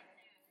 Yeah.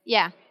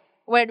 Yeah,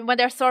 when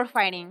they're sword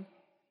fighting.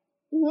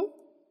 Mm-hmm.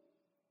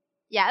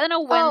 Yeah, I don't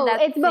know when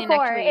that it's scene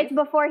before. actually It's is.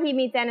 before he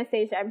meets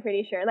Anastasia, I'm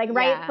pretty sure. Like,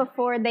 right Yeah.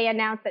 before they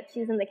announce that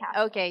she's in the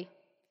castle.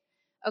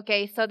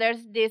 Okay, so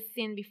there's this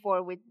scene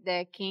before with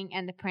the king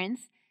and the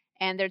prince,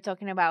 and they're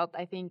talking about,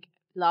 I think,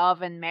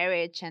 love and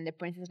marriage, and the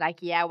prince is like,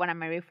 yeah, I want to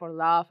marry for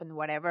love and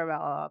whatever, blah,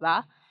 blah,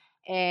 blah.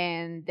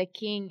 And the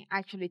king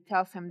actually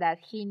tells him that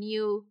he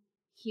knew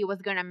he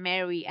was going to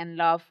marry and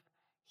love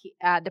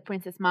the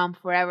princess mom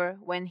forever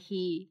when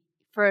he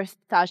first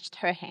touched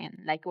her hand.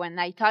 Like, when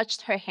I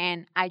touched her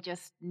hand, I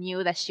just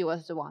knew that she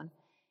was the one.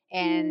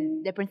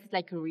 And the prince is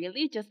like,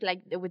 really? Just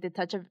like with the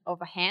touch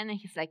of a hand? And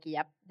he's like,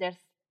 yep,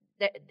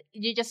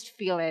 you just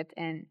feel it,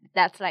 and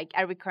that's like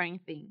a recurring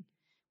thing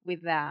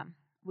with the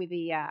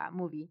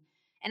movie.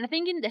 And I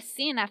think in the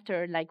scene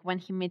after, like when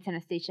he meets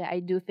Anastasia, I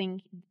do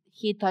think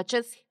he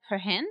touches her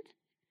hand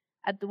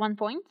at one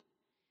point,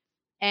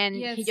 and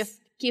he just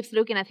keeps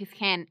looking at his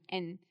hand,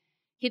 and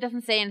he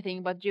doesn't say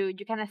anything, but you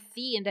kind of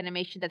see in the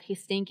animation that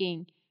he's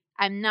thinking,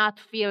 I'm not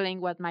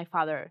feeling what my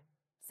father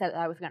said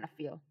I was gonna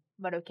feel,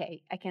 but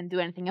okay, I can't do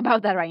anything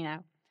about that right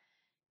now.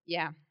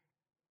 Yeah.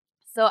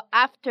 So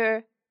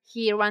after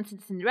he runs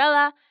into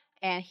Cinderella,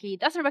 and he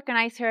doesn't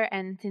recognize her,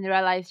 and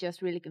Cinderella is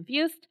just really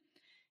confused.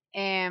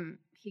 And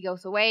he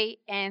goes away,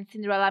 and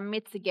Cinderella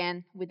meets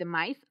again with the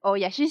mice. Oh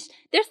yeah, there's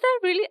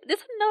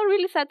another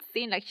really sad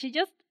scene. Like, she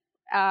just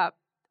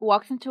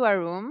walks into a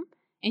room,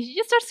 and she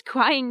just starts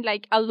crying,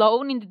 like,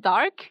 alone in the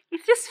dark.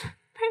 It's just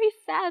very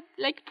sad.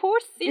 Like, poor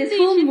Cindy. This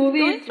whole she's movie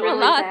going is through a really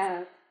lot.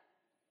 sad.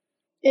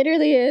 It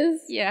really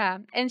is. Yeah,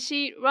 and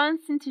she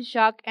runs into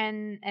Shock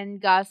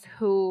and Gus,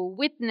 who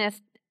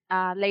witnessed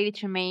Lady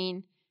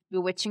Tremaine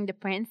bewitching the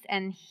prince,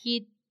 and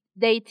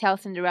they tell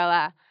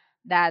Cinderella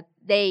that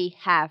they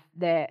have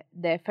the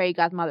fairy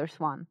godmother's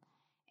wand,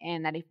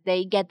 and that if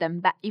they get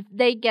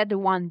the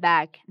wand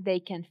back, they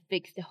can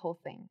fix the whole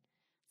thing.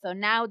 So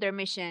now their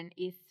mission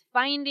is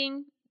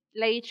finding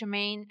Lady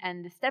Tremaine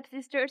and the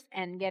stepsisters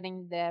and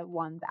getting the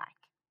wand back.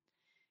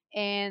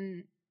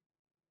 And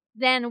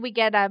then we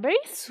get a very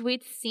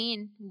sweet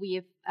scene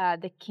with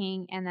the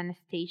king and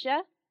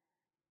Anastasia.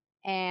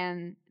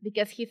 And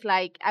because he's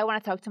like, I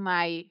want to talk to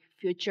my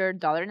future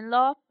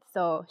daughter-in-law.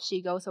 So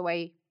she goes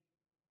away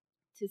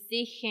to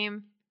see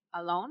him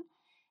alone.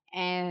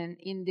 And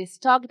in this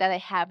talk that I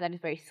have that is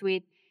very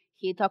sweet,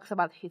 he talks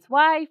about his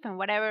wife and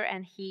whatever.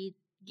 And he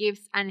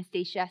gives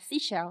Anastasia a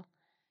seashell.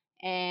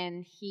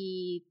 And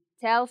he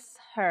tells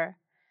her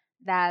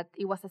that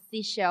it was a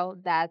seashell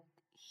that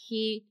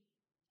he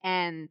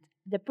and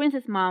the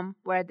princess mom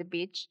were at the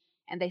beach,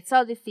 and they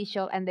saw this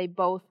seashell, and they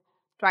both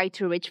tried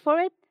to reach for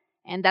it,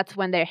 and that's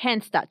when their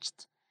hands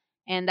touched,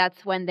 and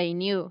that's when they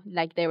knew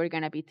like they were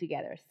gonna be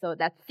together. So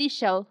that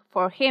seashell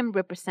for him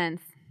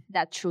represents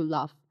that true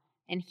love,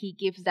 and he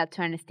gives that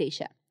to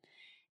Anastasia.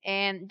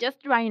 And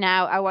just right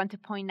now, I want to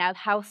point out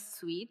how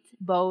sweet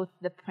both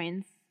the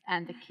prince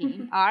and the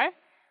king are.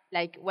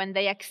 Like, when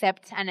they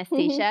accept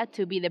Anastasia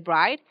to be the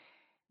bride,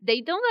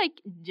 they don't like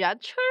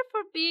judge her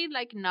for being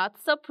like not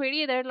so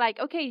pretty. They're like,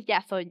 okay,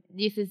 yeah, so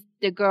this is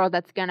the girl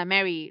that's gonna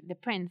marry the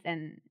prince,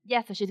 and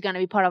yeah, so she's gonna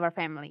be part of our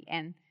family.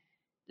 And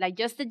like,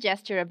 just the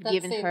gesture of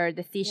giving her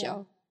the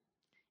seashell,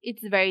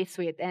 it's very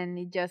sweet, and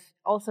it just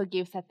also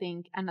gives, I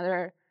think,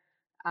 another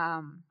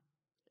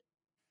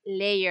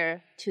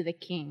layer to the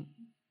king.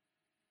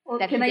 Well,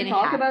 can I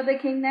talk about the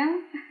king now?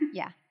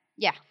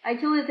 Yeah. I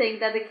actually think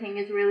that the king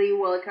is really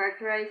well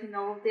characterized in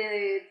all of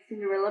the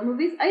Cinderella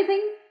movies. I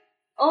think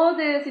all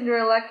the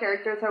Cinderella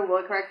characters are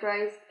well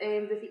characterized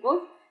in the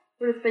sequels,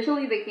 but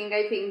especially the king.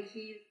 I think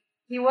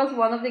he was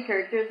one of the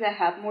characters that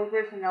had more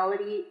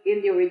personality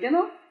in the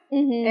original,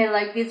 and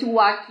like this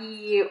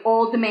wacky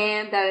old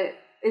man that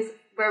is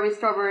very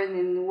stubborn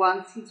and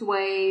wants his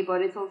way,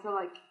 but it's also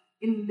like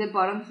in the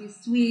bottom he's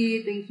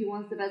sweet and he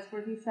wants the best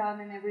for his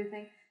son and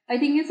everything. I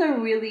think it's a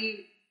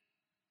really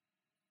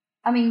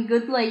I mean,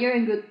 good layer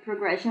and good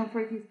progression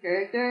for his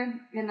character,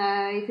 and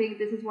I think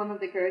this is one of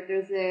the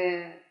characters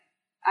that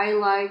I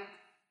liked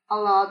a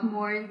lot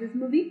more in this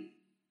movie,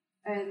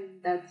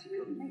 and that's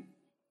really nice.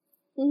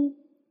 Mm.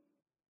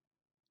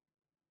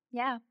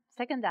 Yeah,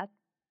 second that.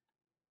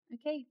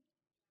 Okay.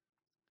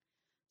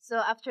 So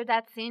after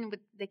that scene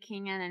with the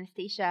king and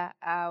Anastasia,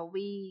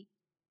 we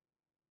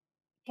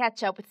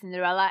catch up with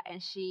Cinderella,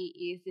 and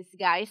she is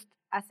disguised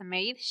as a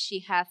maid. She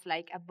has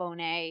like a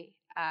bonnet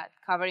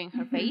covering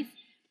her face.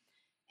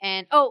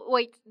 And oh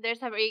wait,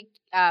 there's a very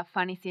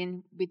funny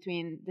scene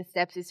between the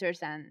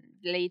stepsisters and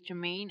Lady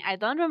Tremaine. I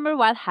don't remember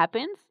what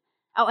happens.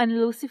 Oh, and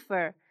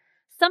Lucifer.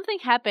 Something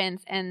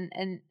happens, and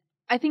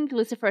I think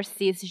Lucifer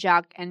sees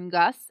Jacques and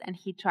Gus, and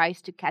he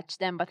tries to catch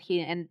them, but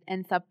he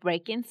ends up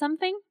breaking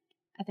something.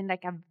 I think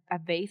like a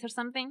vase or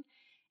something.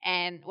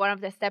 And one of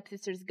the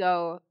stepsisters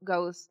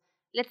goes,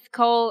 let's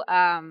call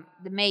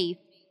the maid.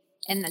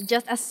 And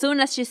just as soon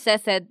as she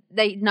says it,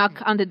 they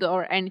knock on the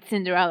door, and it's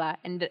Cinderella.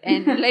 And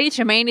Lady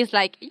Tremaine is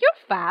like, "You're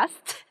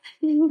fast."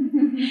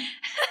 And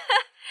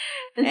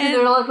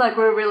Cinderella's like,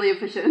 we're really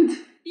efficient.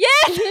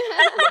 Yes,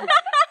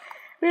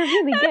 We're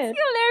really that's good.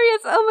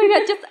 hilarious. Oh my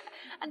god! Just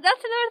and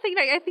that's another thing.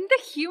 Like I think the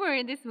humor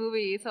in this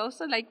movie is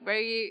also like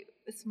very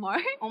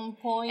smart, On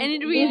point. and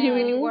it really yeah.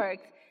 really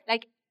works.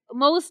 Like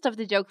most of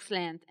the jokes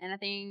land, and I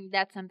think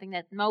that's something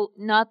that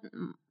not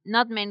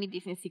many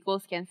Disney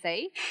sequels can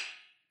say.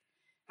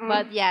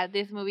 But yeah,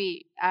 this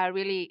movie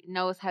really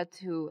knows how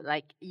to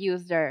like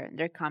use their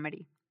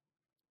comedy.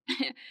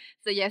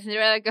 So yeah,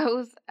 Cinderella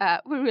goes,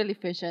 we're really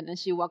efficient, and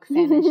she walks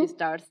in and she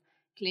starts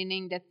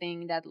cleaning the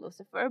thing that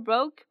Lucifer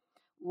broke.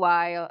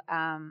 While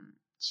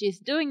she's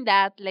doing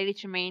that, Lady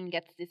Tremaine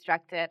gets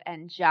distracted,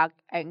 and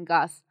Jacques and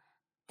Gus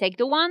take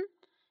the one,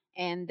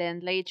 and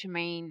then Lady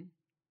Tremaine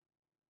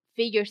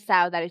figures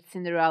out that it's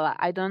Cinderella.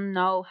 I don't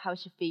know how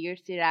she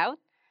figures it out,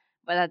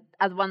 but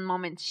at one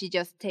moment she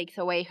just takes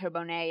away her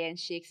bonnet and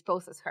she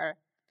exposes her.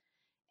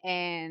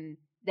 And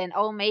then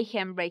all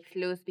mayhem breaks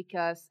loose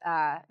because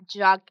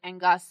Jacques and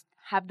Gus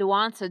have the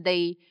wand, so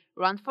they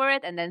run for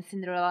it, and then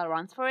Cinderella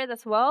runs for it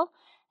as well.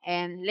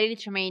 And Lady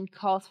Tremaine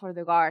calls for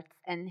the guards,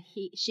 and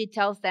she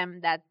tells them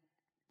that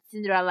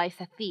Cinderella is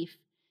a thief.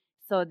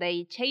 So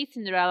they chase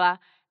Cinderella.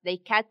 They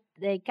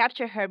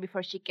capture her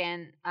before she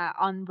can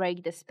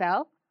unbreak the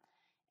spell,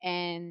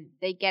 and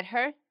they get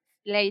her.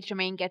 Lady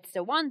Tremaine gets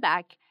the wand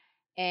back,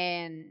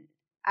 and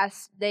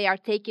as they are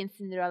taking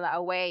Cinderella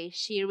away,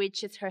 she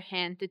reaches her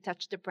hand to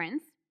touch the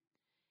prince,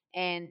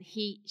 and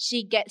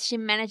she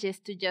manages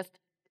to just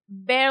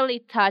barely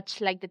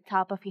touch like the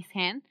top of his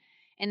hand,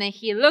 and then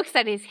he looks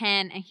at his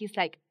hand and he's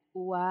like,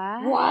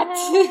 "What?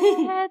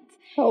 What?"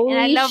 Holy And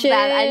I love shit.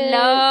 that.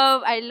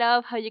 I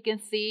love how you can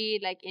see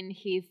like in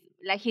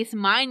his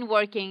mind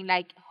working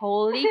like,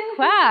 holy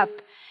crap.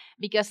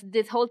 Because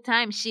this whole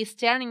time she's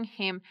telling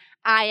him,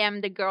 I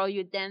am the girl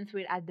you danced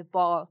with at the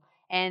ball.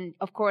 And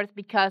of course,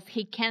 because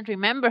he can't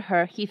remember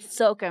her, he's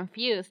so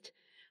confused.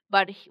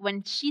 But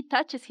when she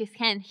touches his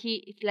hand,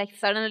 he like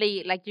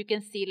suddenly like you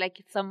can see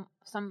like some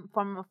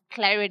form of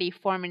clarity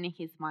forming in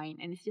his mind,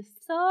 and it's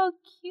just so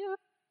cute.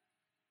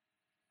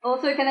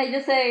 Also, can I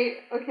just say,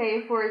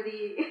 okay, for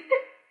the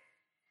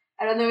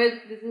I don't know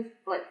if this is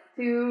like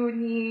too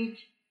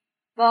niche,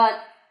 but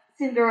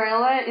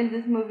Cinderella in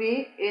this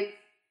movie, it's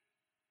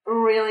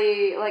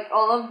really like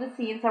all of the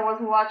scenes I was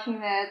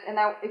watching it, and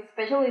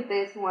especially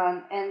this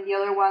one and the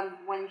other one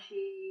when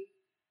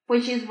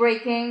she's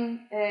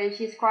breaking,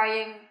 she's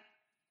crying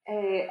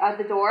at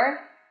the door,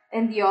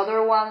 and the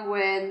other one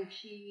when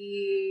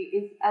she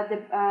is at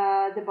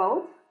the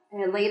boat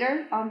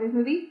later on this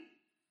movie.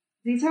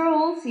 These are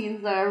all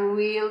scenes that are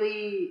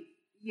really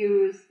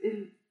used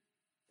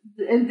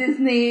in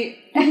Disney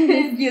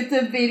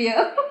YouTube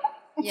video.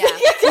 Yeah,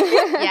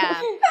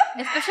 yeah.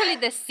 Especially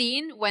the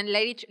scene when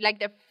like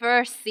the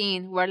first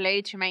scene where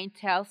Lady Tremaine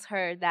tells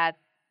her that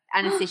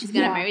Anastasia's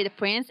gonna marry the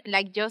prince,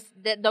 like just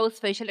those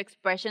facial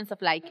expressions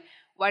of like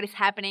what is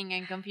happening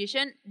and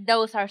confusion.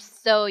 Those are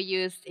so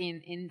used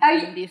in these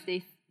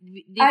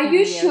Are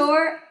you videos.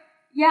 sure?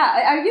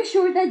 Yeah, are you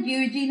sure that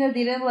you, Gina,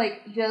 didn't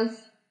like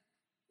just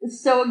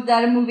soak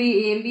that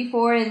movie in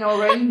before and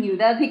already knew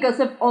that because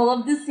of all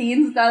of the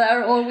scenes that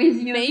are always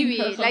used Maybe,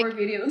 in crossover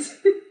videos?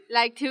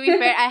 Like, to be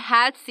fair, I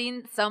had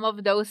seen some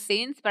of those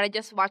scenes, but I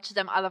just watched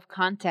them out of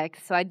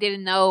context, so I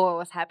didn't know what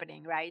was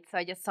happening, right? So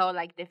I just saw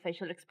like the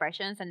facial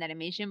expressions and the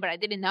animation, but I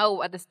didn't know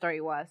what the story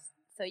was.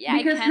 So yeah,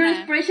 because her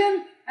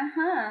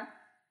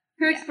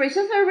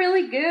expressions are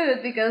really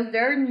good because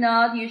they're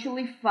not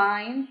usually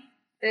fine.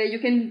 You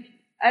can,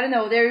 I don't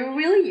know, they're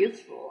really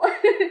useful.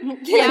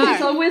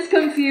 She's always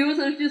confused,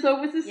 or she's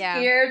always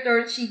scared,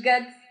 or she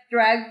gets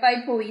dragged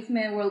by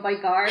policemen or by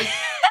guards.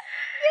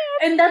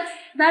 And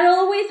that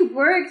always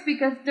works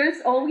because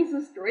there's always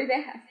a story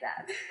that has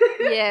that.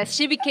 Yes,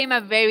 she became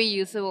a very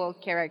usable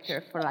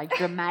character for like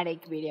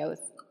dramatic videos.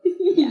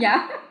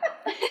 Yeah.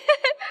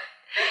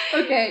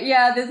 Okay,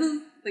 yeah, this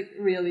is like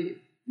really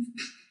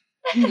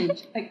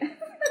niche. Like,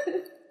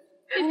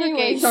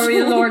 Okay,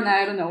 sorry, Lorna,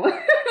 I don't know.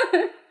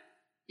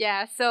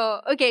 Yeah,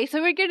 so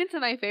we're getting to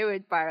my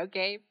favorite part,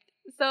 okay?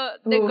 So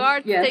the Oof,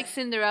 guards yes. take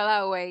Cinderella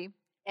away,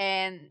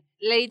 and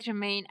Lady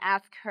Tremaine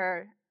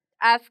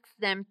asks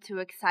them to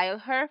exile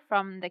her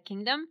from the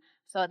kingdom.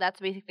 So that's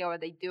basically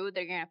what they do.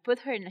 They're gonna put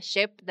her in a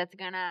ship that's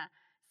gonna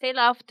sail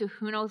off to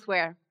who knows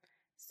where.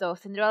 So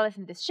Cinderella's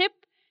in this ship,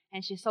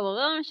 and she's all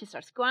alone. She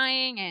starts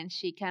crying, and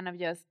she kind of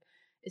just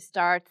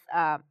starts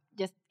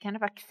just kind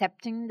of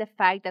accepting the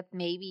fact that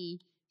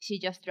maybe she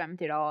just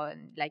dreamt it all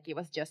and like it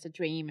was just a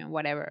dream and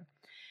whatever.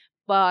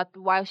 But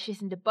while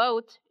she's in the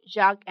boat,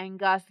 Jacques and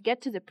Gus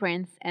get to the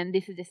prince, and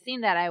this is the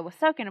scene that I was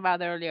talking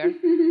about earlier,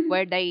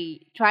 where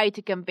they try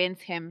to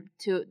convince him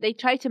they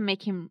try to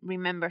make him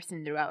remember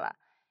Cinderella,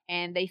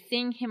 and they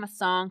sing him a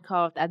song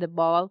called "At the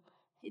Ball."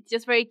 It's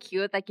just very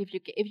cute. Like if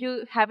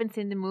you haven't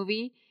seen the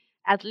movie,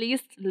 at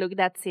least look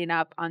that scene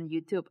up on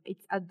YouTube.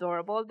 It's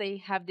adorable. They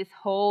have this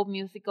whole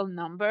musical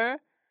number,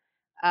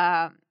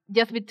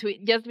 just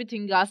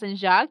between Gus and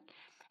Jacques,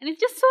 and it's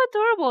just so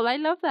adorable. I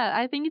love that.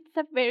 I think it's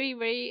a very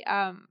very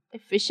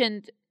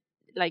efficient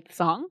like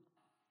song,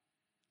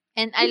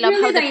 and I It's love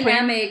really how the prince.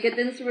 dynamic.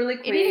 It's really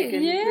quick is,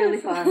 and it's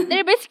really fun.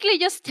 They're basically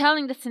just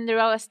telling the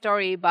Cinderella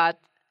story, but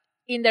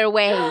in their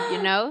way,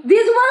 you know.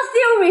 This was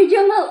the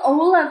original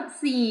Olaf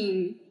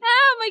scene.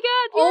 Oh my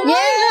god! Oh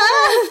my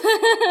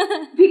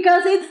god!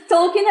 Because it's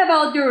talking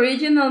about the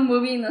original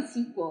movie in a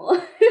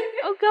sequel.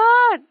 Oh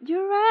god,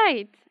 you're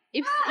right.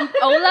 If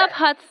Olaf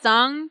had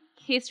sung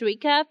his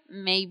recap,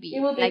 maybe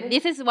It would be like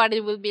this is what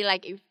it would be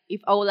like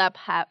if Olaf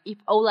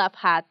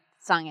had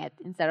sung it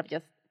instead of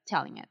just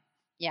telling it.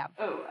 Yeah,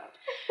 Oh, wow.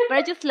 but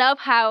I just love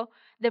how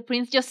the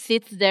prince just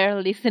sits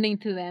there listening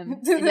to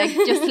them, like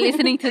just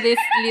listening to this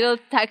little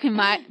talking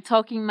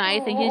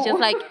mice, and he's just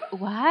like,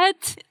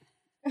 "What?"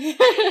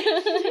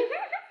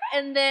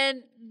 And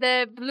then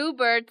the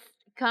bluebirds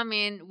come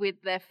in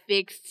with the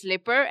fixed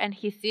slipper, and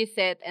he sees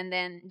it, and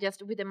then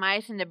just with the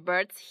mice and the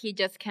birds, he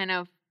just kind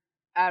of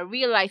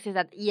realizes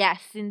that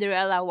yes,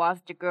 Cinderella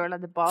was the girl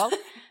at the ball.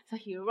 So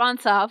he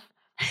runs off.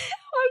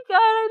 Oh my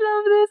god, I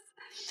love this.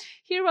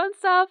 He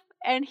runs off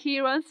and he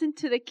runs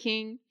into the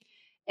king,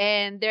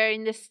 and they're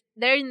in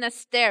the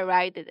stair,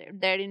 right?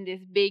 They're in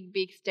these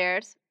big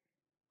stairs.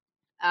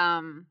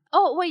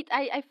 Oh wait,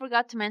 I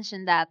forgot to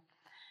mention that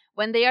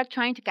when they are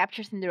trying to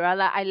capture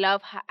Cinderella,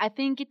 I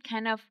think it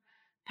kind of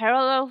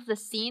parallels the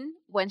scene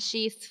when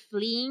she's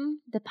fleeing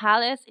the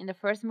palace in the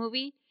first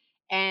movie,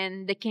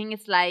 and the king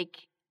is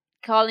like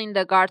calling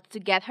the guards to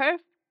get her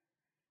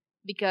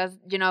because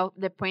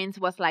the prince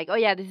was like, "Oh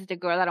yeah, this is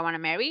the girl that I want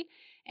to marry,"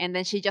 and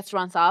then she just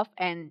runs off,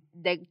 and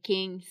the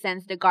king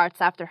sends the guards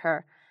after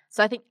her.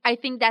 So I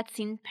think that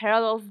scene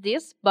parallels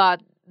this,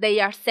 but they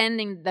are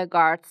sending the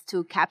guards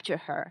to capture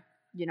her,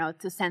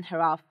 to send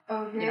her off.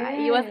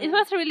 Okay. It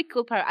was a really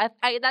cool part.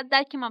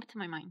 That came up to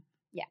my mind.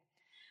 Yeah.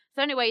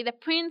 So anyway, the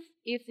prince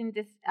is in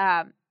this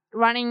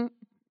running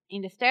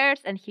in the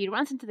stairs, and he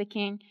runs into the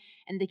king,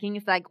 and the king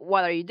is like,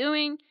 "What are you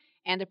doing?"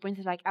 And the prince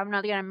is like, "I'm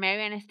not gonna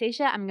marry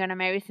Anastasia. I'm gonna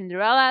marry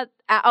Cinderella."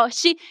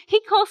 He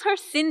calls her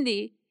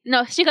Cindy.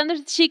 No, she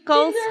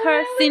calls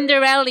her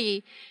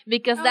Cinderella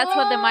because that's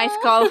what the mice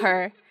call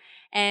her.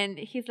 And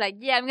he's like,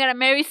 "Yeah, I'm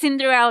gonna marry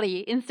Cinderella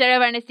instead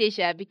of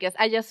Anastasia because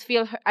I just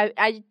feel her.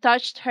 I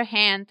touched her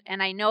hand,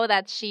 and I know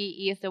that she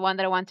is the one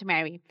that I want to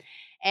marry."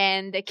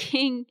 And the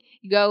king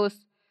goes,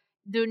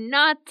 "Do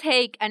not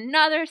take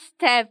another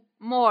step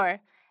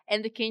more."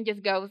 And the king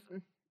just goes,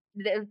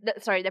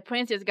 the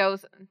prince just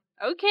goes,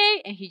 "Okay,"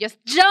 and he just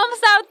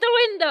jumps out the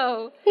window.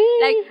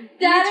 Like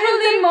That is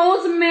the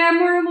most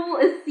memorable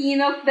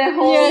scene of the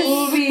whole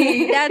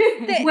movie.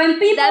 When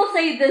people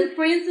say the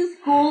prince is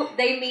cool,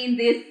 they mean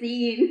this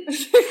scene.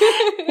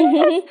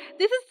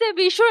 This is the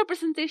visual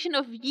representation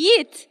of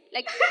yeet.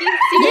 Like he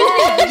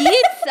seriously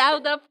yeets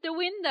out of the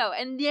window,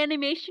 and the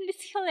animation is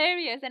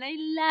hilarious, and I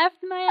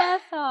laughed my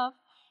ass off.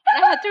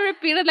 And I had to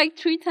repeat it like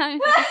 3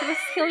 times because it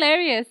was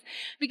hilarious.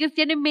 Because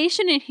the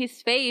animation in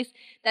his face,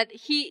 that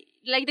he,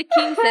 like the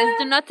king says,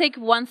 "Do not take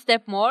one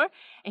step more,"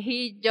 and he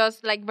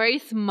just like very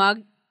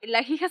smug,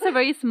 like he has a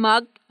very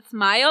smug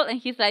smile, and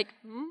he's like,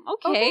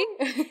 "Okay,"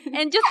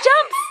 and just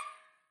jumps.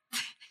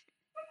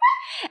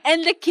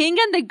 And the king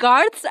and the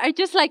guards are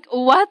just like,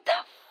 "What the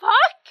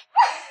fuck?"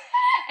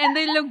 And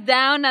they look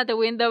down at the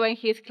window, and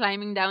he's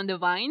climbing down the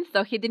vine,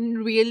 so he didn't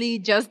really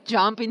just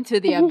jump into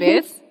the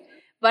abyss.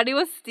 But it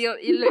was still,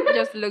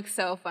 just looks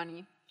so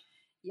funny.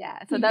 Yeah,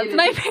 so that's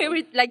my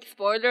favorite, like,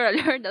 spoiler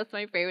alert, that's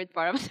my favorite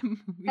part of the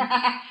movie.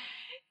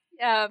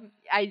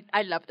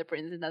 I love the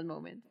prince in that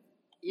moment.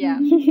 Yeah.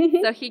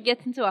 So he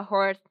gets into a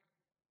horse,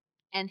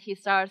 and he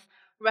starts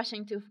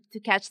rushing to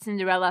catch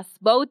Cinderella's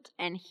boat,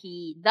 and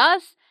he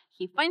does.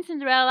 He finds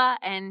Cinderella,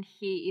 and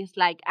he is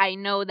like, "I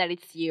know that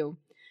it's you."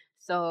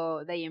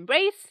 So they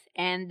embrace,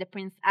 and the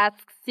prince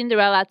asks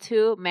Cinderella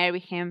to marry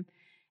him.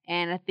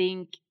 And I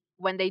think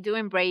when they do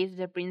embrace,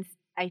 the prince,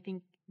 I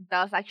think,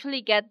 does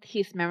actually get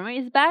his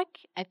memories back.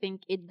 I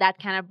think that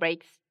kind of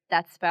breaks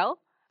that spell.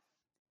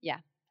 Yeah,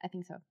 I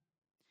think so.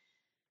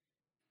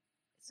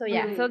 So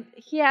yeah, so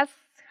he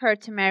asks her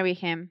to marry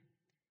him,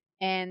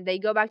 And they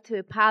go back to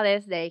the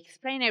palace. They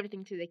explain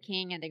everything to the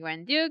king and the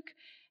Grand Duke,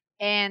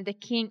 and the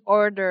king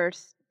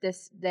orders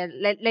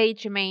Lady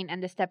Tremaine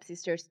and the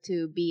stepsisters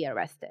to be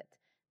arrested.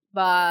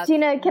 But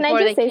Gina, can I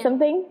just say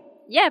something?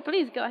 Yeah,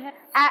 please go ahead.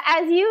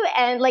 As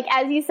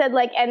you said,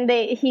 and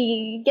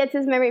he gets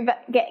his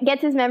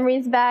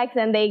memories back,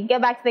 and they go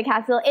back to the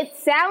castle. It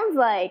sounds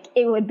like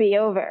it would be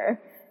over,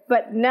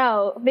 but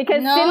no,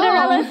 because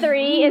Cinderella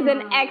 3 is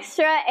an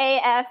extra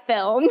AF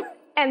film,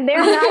 and they're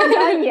not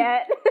done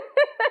yet.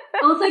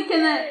 Also,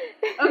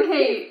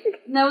 okay,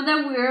 now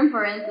that we're in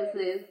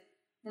parentheses,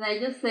 can I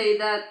just say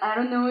that I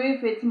don't know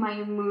if it's my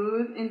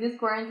mood in this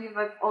quarantine,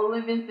 but I've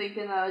only been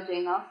thinking about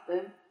Jane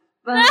Austen.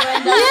 But when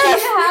that thing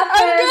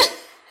happened,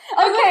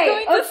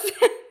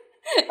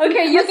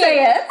 okay, you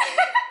say it.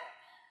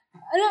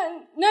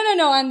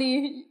 No,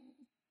 Andy.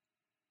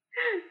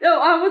 No,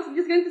 I was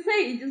just going to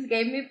say, it just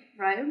gave me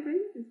Pride and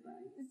Prejudice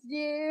vibes.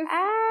 Yes.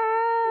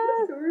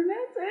 So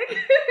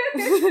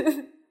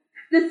romantic.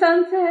 The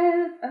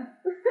sunset.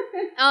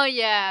 Oh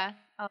yeah.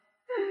 Oh.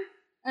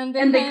 And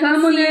the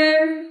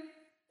commoner.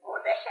 Oh,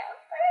 the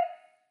hellfire.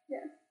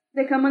 Yes.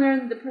 The commoner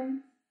and the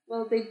prince.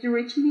 Well, the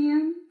rich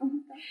man. Oh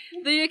my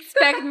God. Do you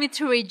expect me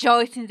to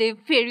rejoice in the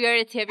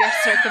inferiority of your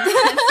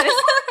circumstances?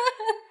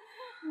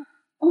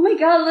 Oh my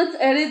God, let's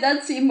edit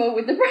that scene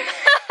with the prince.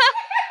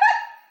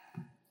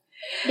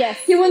 Yes.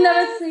 He will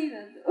never say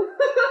that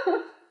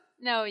though.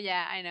 No,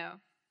 yeah, I know.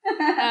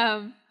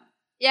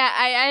 Yeah,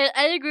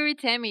 I agree with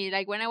Tammy.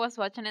 Like, when I was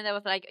watching it, I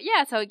was like,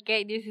 yeah, so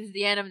okay, this is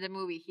the end of the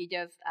movie. He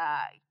just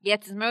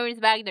gets his memories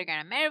back, they're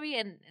gonna marry,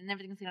 and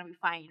everything's gonna be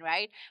fine,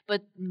 right?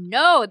 But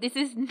no, this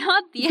is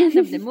not the end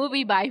of the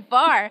movie by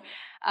far.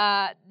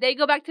 They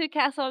go back to the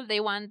castle. They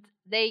want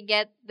to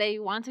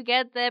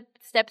get the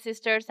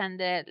stepsisters and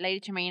the Lady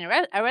Tremaine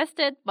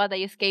arrested, but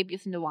they escape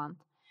using the wand.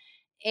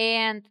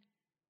 And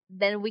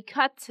then we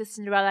cut to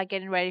Cinderella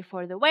getting ready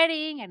for the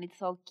wedding, and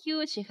it's all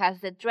cute. She has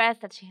the dress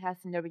that she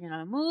has in the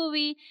original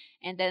movie,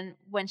 and then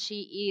when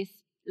she is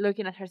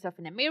looking at herself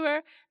in the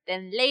mirror,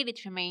 then Lady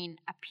Tremaine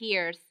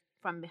appears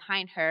from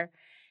behind her,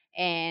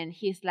 and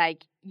he's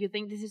like, "You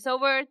think this is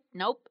over?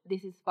 Nope,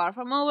 this is far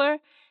from over."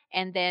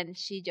 And then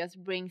she just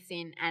brings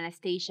in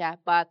Anastasia,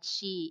 but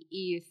she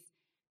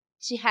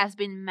has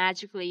been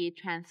magically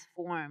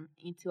transformed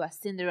into a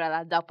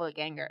Cinderella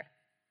doppelganger.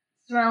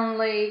 Swan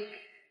Lake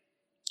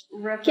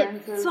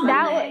references.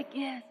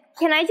 Yes.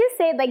 Can I just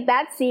say,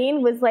 that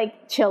scene was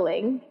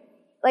chilling.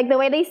 The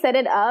way they set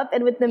it up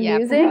and with the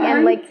music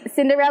and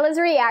Cinderella's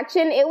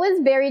reaction, it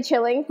was very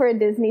chilling for a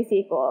Disney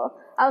sequel.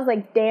 I was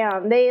like,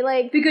 damn, they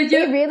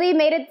really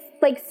made it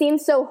seem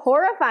so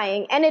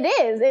horrifying, and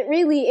it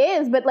really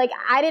is. But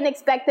I didn't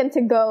expect them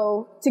to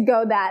go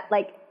that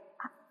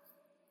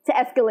to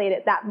escalate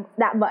it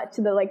that much,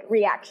 to the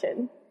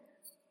reaction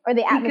or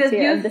the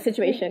atmosphere of the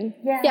situation.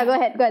 Yeah, go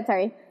ahead,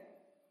 sorry.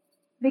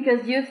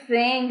 Because you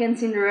think, and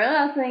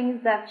Cinderella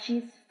thinks that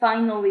she's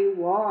finally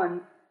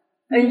won.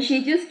 And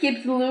she just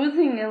keeps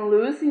losing and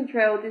losing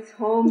throughout this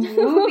whole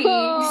movie.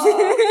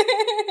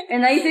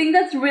 And I think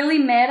that's really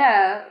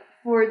meta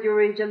for the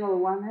original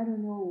one. I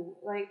don't know.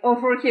 Or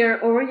for her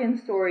origin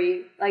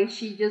story.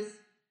 She just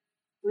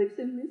lives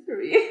in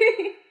misery.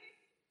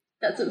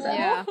 That's so sad.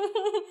 Yeah.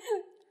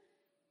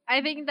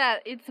 I think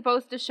that it's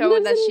supposed to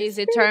show that she's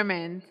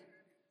determined.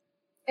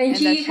 And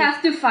she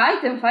has to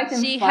fight and fight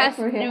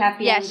for her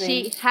happy ending. Yeah,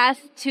 she has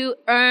to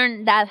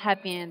earn that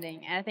happy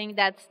ending. And I think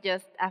that's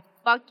just a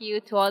fuck you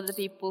to all the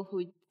people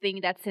who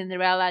think that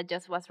Cinderella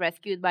just was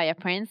rescued by a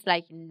prince.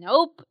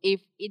 Nope.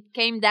 If it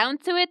came down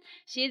to it,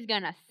 she's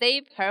gonna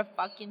save her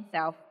fucking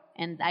self.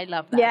 And I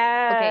love that.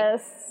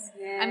 Yes.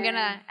 Okay.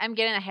 Yeah. I'm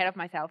getting ahead of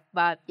myself,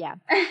 but yeah.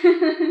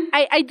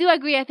 I do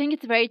agree. I think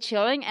it's very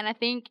chilling, and I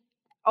think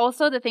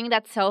also the thing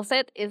that sells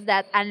it is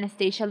that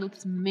Anastasia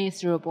looks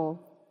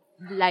miserable.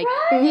 As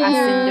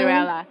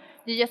Cinderella.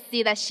 You just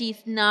see that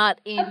she's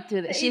not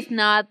into this. She's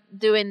not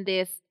doing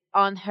this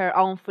on her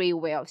own free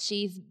will.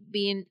 She's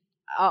being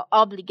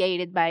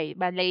obligated by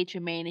Lady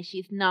Tremaine, and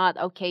she's not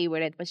okay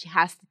with it, but she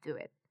has to do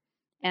it.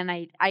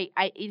 And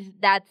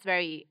that's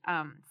very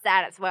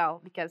sad as well,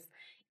 because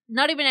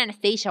not even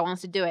Anastasia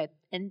wants to do it,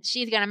 and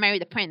she's gonna marry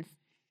the prince,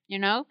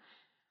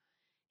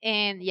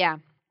 And yeah,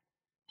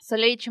 so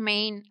Lady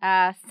Tremaine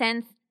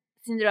sends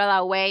Cinderella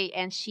away,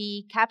 and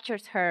she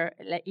captures her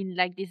in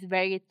this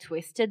very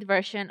twisted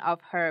version of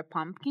her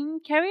pumpkin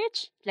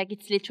carriage.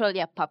 It's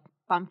literally a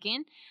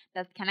pumpkin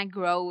that kind of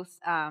grows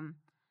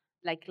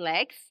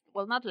legs.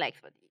 Well, not legs,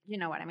 but you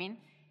know what I mean.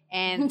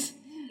 And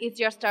it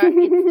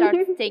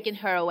starts taking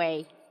her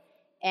away,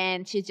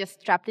 and she's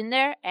just trapped in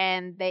there.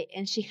 And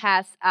she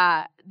has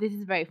this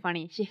is very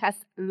funny. She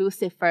has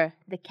Lucifer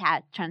the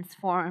cat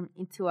transformed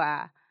into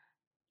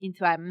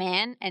a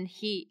man, and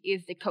he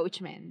is the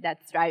coachman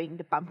that's driving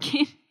the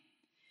pumpkin.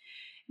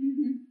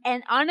 Mm-hmm.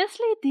 And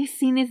honestly, this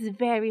scene is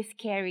very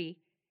scary.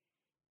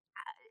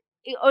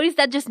 Or is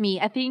that just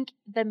me? I think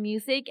the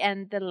music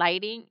and the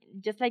lighting,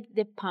 just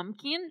the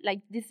pumpkin,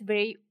 this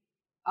very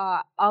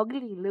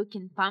ugly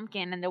looking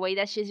pumpkin, and the way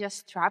that she's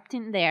just trapped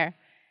in there,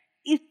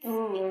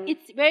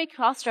 it's very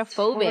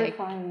claustrophobic.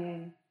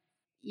 Horrifying.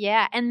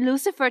 Yeah, and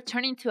Lucifer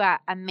turning into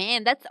a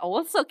man, that's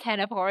also kind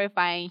of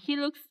horrifying. He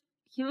looks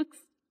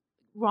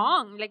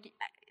wrong. Like,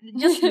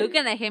 just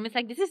looking at him, it's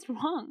like, this is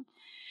wrong.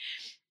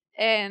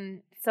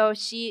 And so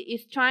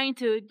she's trying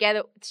to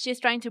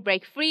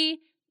break free.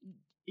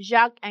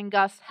 Jacques and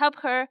Gus help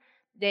her.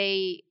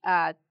 They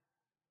how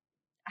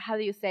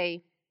do you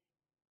say?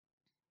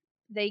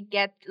 They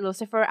get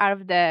Lucifer out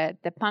of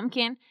the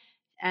pumpkin,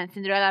 and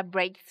Cinderella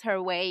breaks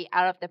her way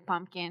out of the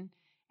pumpkin,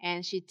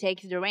 and she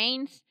takes the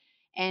reins,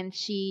 and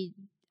she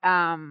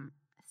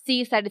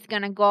sees that it's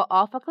gonna go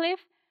off a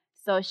cliff,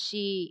 so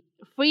she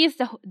frees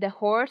the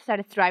horse that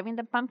is driving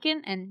the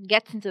pumpkin and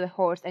gets into the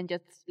horse and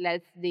just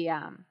lets the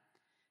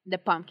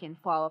pumpkin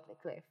fall off the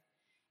cliff.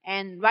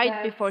 And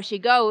right before she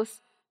goes,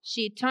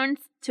 she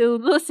turns to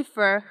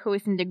Lucifer, who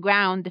is in the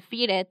ground,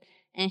 defeated,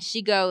 and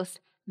she goes,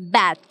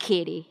 "Bad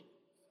kitty."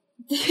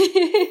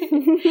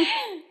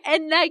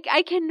 And like,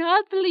 I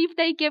cannot believe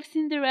they give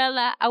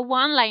Cinderella a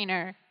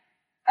one-liner.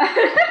 And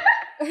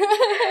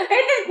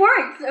it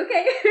works,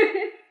 okay?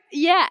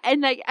 Yeah,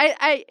 and like,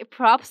 I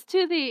props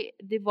to the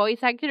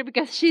voice actor,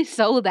 because she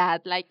saw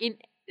that. Like,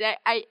 it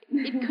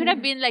could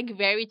have been like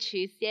very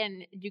cheesy,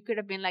 and you could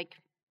have been like,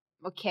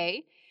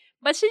 okay,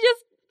 but you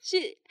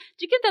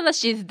can tell that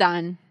she's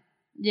done.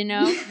 You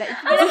know, that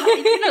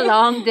it's been a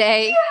long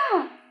day.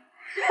 Yeah.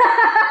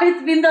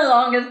 It's been the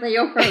longest day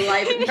of her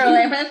life. Her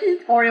life has been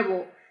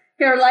horrible.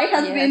 Her life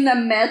has been a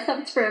mess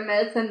after a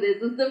mess, and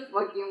this is the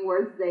fucking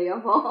worst day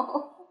of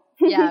all.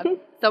 Yeah.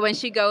 So when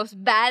she goes,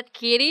 "Bad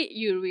kitty,"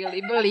 you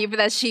really believe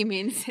that she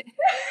means it.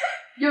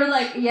 You're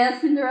like,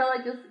 yes,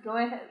 Cinderella, just go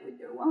ahead with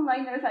your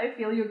one-liners. I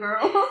feel you,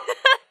 girl.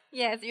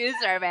 Yes, you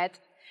deserve it.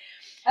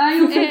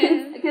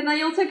 Can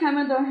I also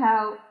comment on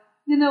how,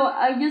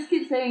 I just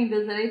keep saying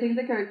this, that I think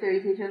the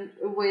characterization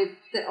with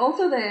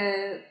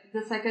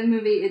the second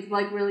movie is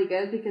like really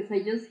good, because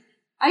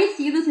I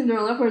see the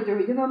Cinderella for the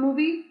original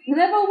movie,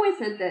 and I've always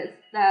said this,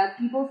 that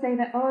people say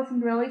that, oh,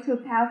 Cinderella is so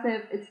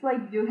passive. It's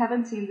like you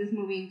haven't seen this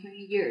movie in 20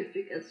 years,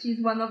 because she's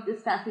one of the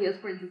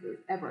sassiest princesses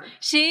ever.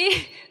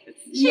 She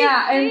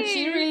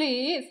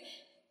really is.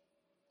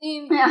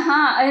 In in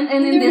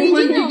the this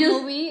one, original you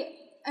just movie,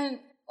 and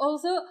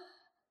also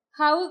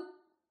how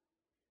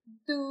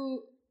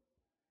do,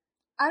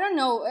 I don't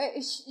know,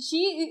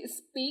 she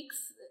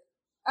speaks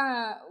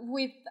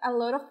with a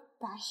lot of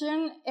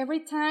passion every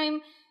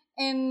time,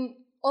 and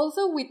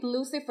also with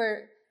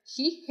Lucifer,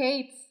 she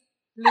hates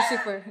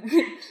Lucifer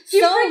she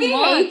so freaking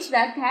much. hates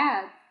that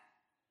cat.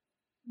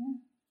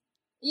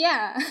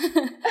 Yeah.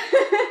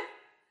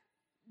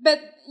 But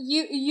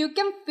you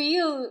can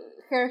feel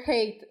her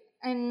hate,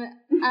 and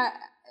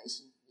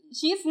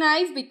she's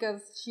nice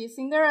because she's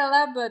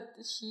Cinderella, but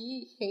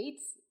she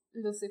hates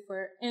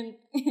Lucifer. And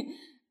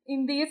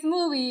in this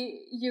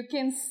movie, you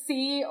can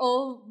see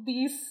all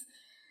this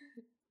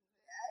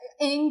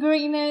anger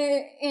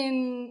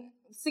in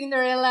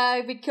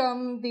Cinderella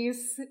become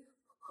this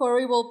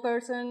horrible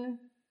person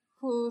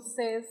who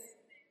says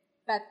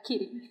 "bad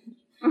kitty."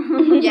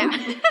 Yeah.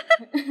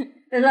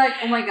 They're like,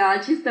 oh my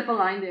god, she stepped a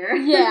line there.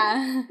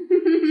 Yeah,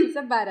 she's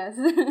a badass.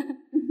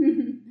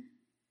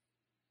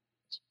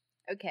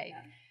 Okay.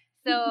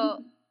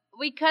 So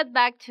we cut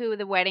back to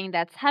the wedding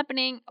that's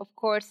happening. Of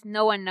course,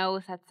 no one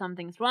knows that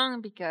something's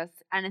wrong, because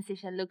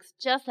Anastasia looks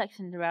just like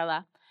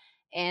Cinderella.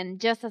 And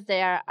just as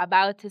they are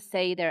about to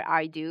say their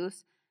I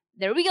do's,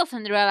 the real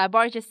Cinderella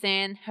barges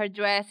in. Her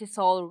dress is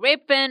all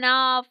ripping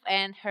off,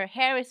 and her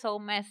hair is all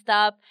messed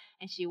up.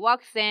 And she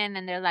walks in,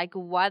 and they're like,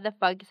 "What the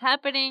fuck is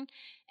happening?"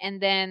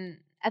 And then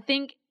I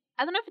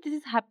don't know if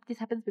this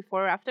happens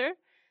before or after,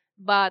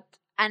 but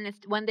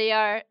when they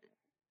are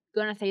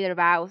gonna say their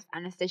vows,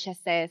 Anastasia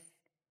says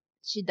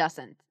she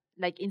doesn't.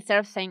 Like, instead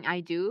of saying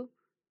 "I do,"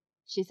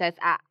 she says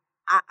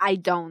I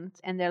don't.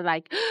 And they're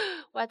like,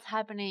 what's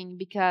happening?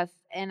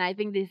 And I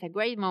think this is a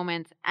great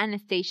moment.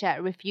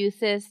 Anastasia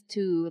refuses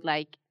to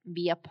like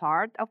be a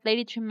part of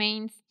Lady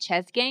Tremaine's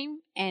chess game,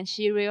 and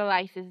she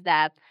realizes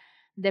that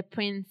the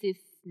prince is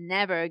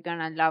never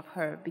gonna love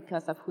her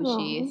because of who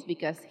she is,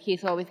 because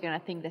he's always gonna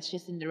think that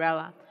she's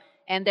Cinderella.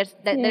 And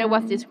there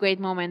was this great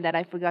moment that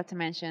I forgot to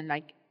mention,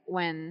 like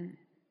when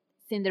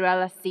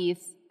Cinderella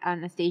sees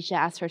Anastasia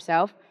as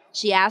herself,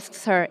 she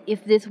asks her,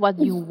 "Is this what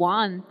you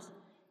want?"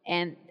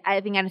 And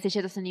I think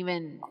Anastasia doesn't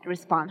even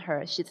respond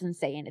her. She doesn't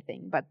say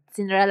anything. But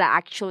Cinderella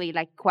actually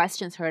like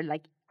questions her,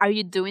 like, "Are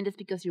you doing this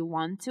because you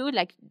want to?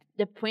 Like,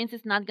 the prince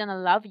is not gonna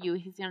love you.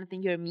 He's gonna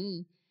think you're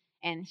me."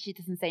 And she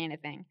doesn't say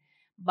anything.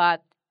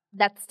 But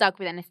that stuck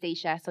with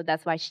Anastasia, so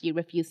that's why she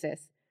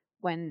refuses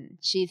when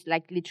she's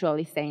like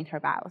literally saying her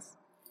vows.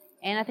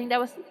 And I think that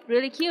was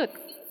really cute.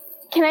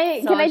 Can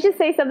I just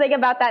say something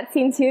about that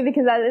scene too,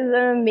 because that is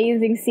an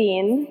amazing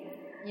scene.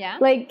 Yeah.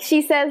 Like,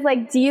 she says,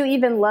 like, "Do you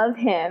even love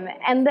him?"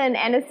 And then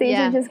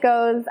Anastasia just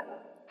goes,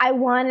 I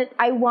want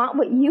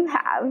what you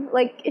have.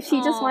 Like,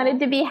 she just wanted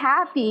to be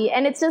happy.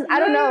 And it's just, I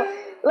don't know,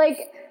 like,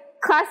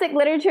 classic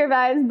literature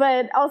vibes,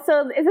 but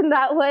also isn't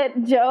that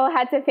what Joe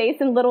had to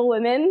face in Little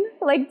Women?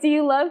 Like, do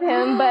you love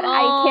him? But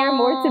I care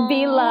more to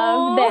be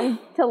loved than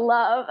to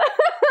love.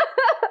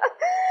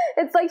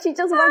 It's like she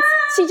just wants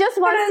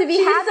to be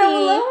happy.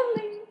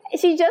 So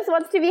she just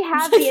wants to be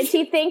happy, and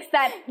she thinks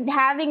that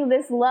having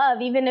this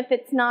love, even if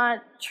it's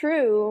not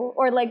true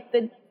or like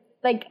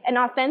an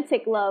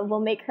authentic love, will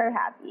make her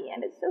happy.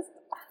 And it's just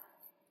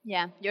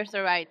Yeah, you're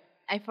so right.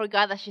 I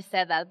forgot that she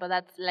said that, but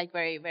that's like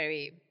very,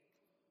 very.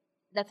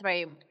 That's a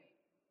very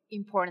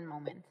important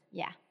moment.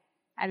 Yeah,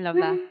 I love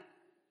that.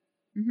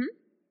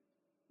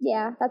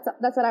 yeah,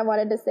 that's what I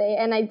wanted to say,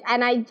 and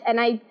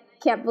I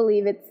can't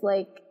believe it's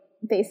like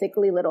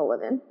basically Little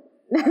Women.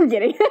 I'm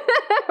kidding,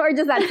 or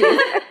just that too.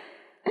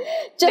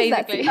 Just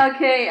Basically. that too.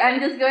 Okay, I'm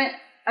just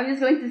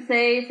going to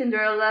say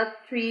Cinderella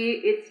 3.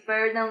 It's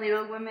better than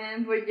Little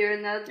Women, but you're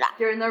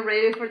not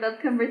ready for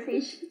that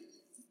conversation.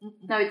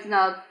 No, it's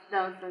not.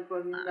 No, don't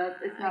quote me on that.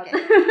 It's not.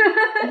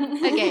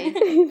 Okay,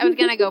 I was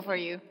gonna go for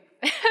you.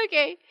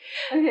 Okay.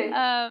 Okay.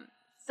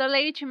 So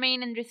Lady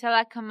Tremaine and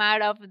Drizella come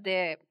out of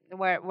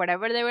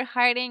wherever they were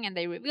hiding, and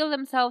they reveal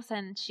themselves.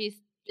 And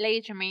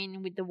Lady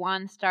Tremaine with the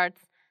wand starts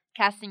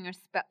casting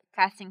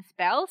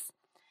spells.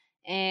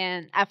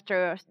 And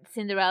after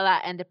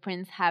Cinderella and the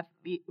prince have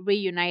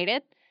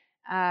reunited,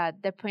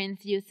 the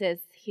prince uses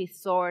his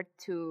sword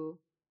to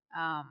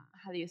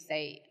how do you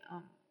say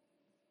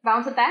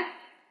Bounce attack?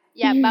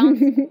 yeah,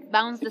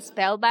 bounce the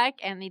spell back,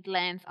 and it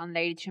lands on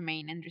Lady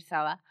Tremaine and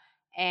Drizella,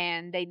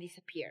 and they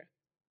disappear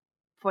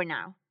for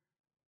now.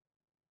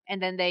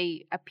 And then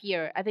they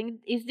appear. I think,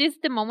 is this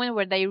the moment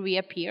where they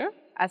reappear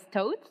as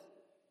toads?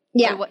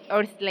 Yeah.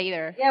 Or it's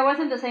later? Yeah, it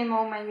wasn't the same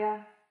moment,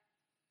 yeah.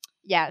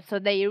 Yeah, so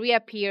they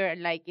reappear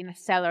like in a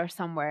cellar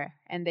somewhere,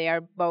 and they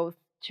are both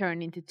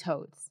turned into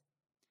toads.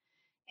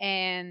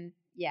 And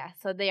yeah,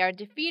 so they are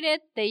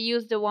defeated. They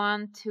use the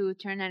wand to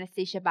turn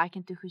Anastasia back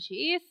into who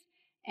she is,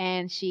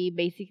 and she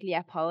basically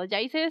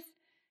apologizes.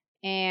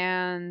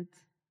 And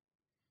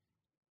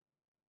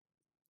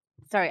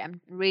sorry,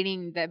 I'm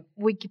reading the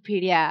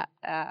Wikipedia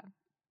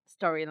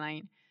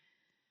storyline.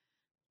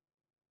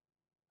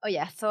 Oh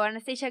yeah, so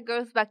Anastasia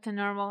goes back to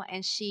normal,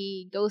 and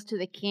she goes to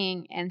the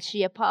king, and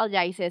she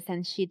apologizes,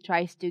 and she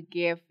tries to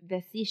give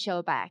the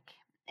seashell back,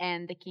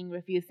 and the king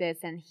refuses,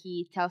 and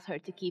he tells her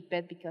to keep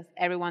it because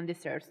everyone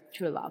deserves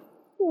true love.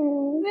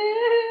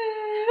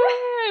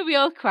 We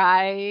all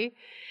cry.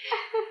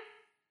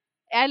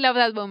 I love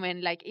that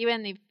moment. Like,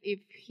 even if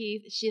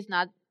she's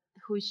not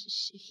who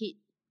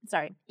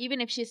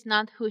even if she's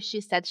not who she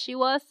said she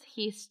was,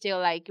 he still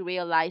like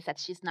realized that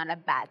she's not a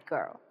bad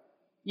girl.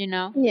 You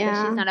know? Yeah.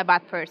 That she's not a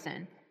bad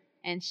person.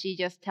 And she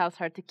just tells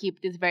her to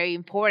keep this very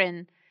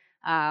important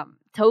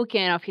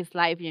token of his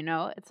life, you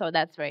know? So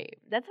that's very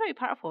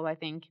powerful, I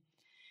think.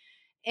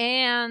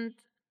 And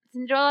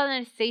Cinderella and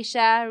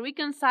Anastasia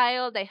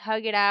reconcile, they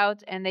hug it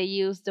out, and they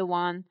use the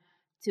wand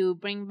to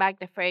bring back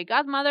the fairy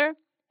godmother.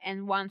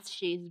 And once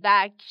she's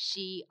back,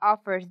 she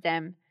offers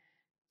them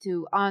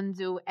to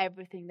undo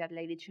everything that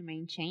Lady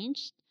Tremaine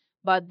changed.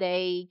 But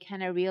they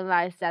kind of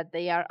realize that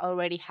they are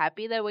already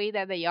happy the way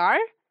that they are.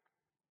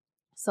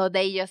 So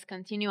they just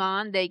continue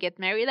on. They get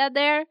married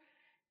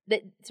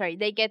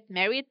they get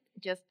married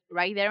just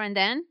right there and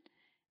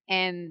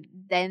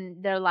then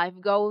their life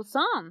goes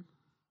on,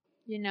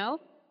 you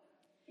know.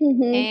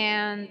 Mm-hmm.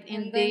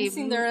 And then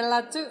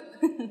Cinderella too.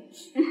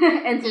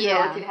 And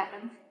Cinderella 2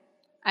 happens.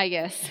 I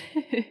guess.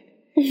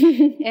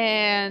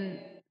 And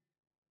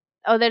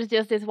there's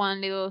just this one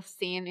little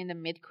scene in the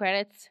mid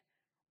credits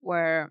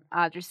where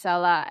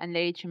Drizella and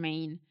Lady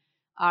Tremaine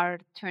are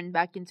turned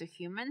back into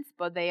humans,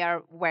 but they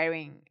are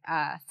wearing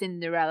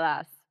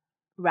Cinderella's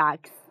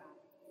rags.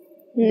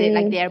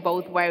 They are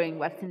both wearing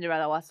what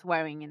Cinderella was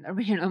wearing in the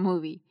original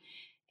movie,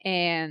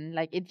 and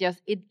like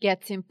it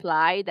gets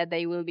implied that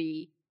they will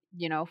be,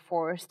 you know,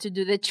 forced to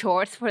do the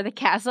chores for the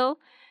castle,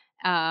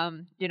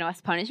 you know,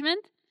 as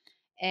punishment.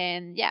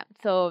 And yeah,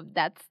 so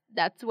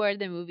that's where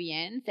the movie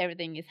ends.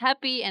 Everything is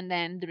happy, and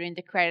then during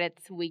the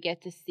credits we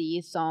get to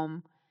see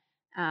some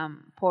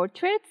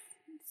portraits,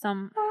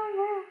 some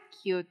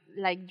cute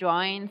like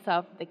drawings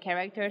of the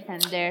characters,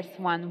 and there's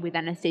one with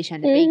Anastasia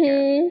and the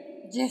baker.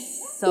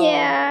 Yes. So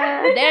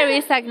there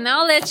is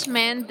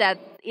acknowledgement that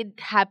it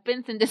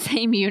happens in the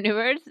same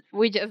universe.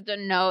 We just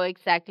don't know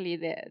exactly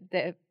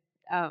the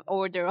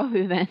order of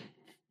events.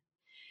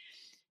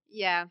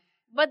 Yeah,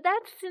 but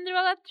that's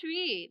Cinderella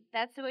 3.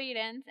 That's the way it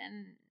ends,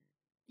 and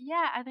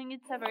yeah, I think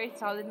it's a very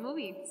solid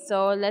movie.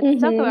 So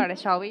let's talk about it,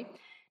 shall we?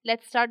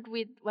 Let's start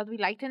with what we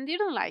liked and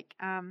didn't like.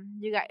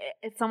 You guys,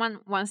 if someone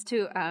wants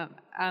to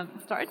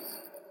start,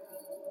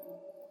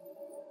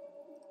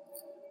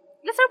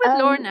 let's start with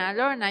Lorna.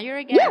 Lorna, you're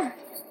a guest. Yeah.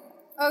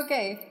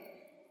 Okay.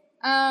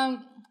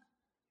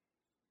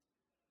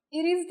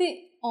 It is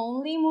the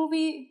only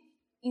movie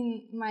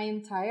in my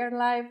entire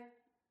life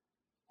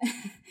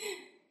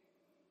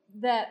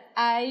that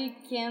I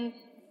can't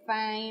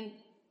find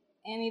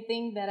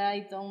anything that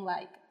I don't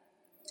like.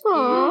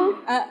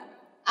 Aww.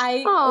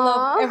 I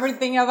love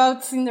everything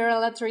about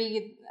Cinderella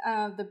 3,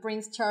 the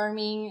Prince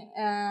Charming,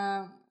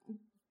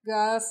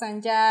 Gus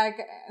and Jack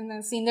and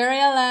then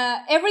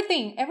Cinderella,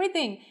 everything.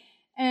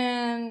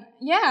 And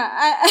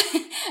yeah,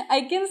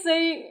 I can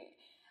say,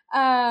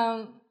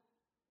 yeah,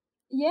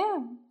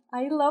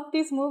 I love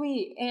this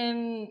movie,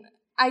 and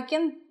I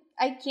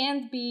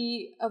can't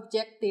be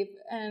objective,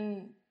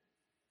 and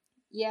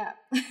yeah,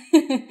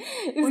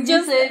 it's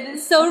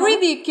just so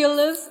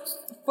ridiculous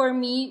for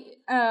me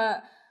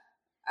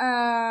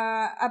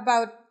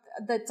about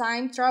the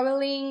time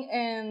traveling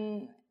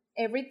and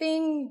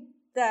everything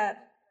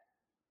that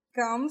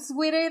comes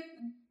with it.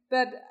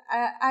 But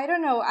I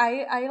don't know,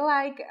 I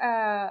like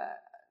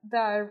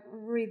the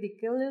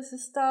ridiculous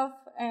stuff,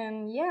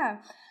 and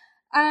yeah,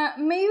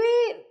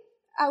 maybe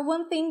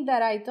one thing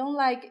that I don't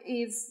like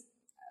is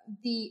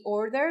the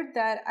order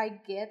that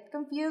I get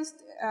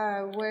confused.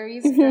 Where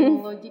is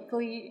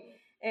chronologically?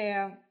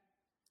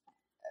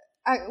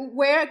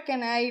 Where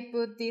can I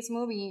put this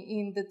movie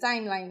in the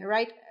timeline,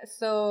 right?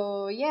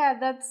 So yeah,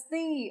 that's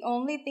the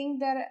only thing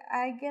that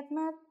I get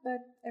mad,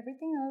 but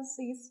everything else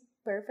is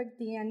perfect.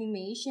 The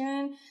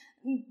animation,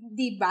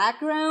 the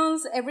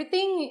backgrounds,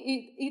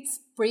 everything, it's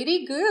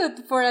pretty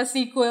good for a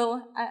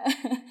sequel.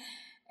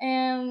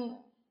 And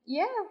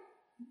yeah.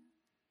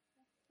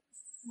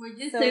 Would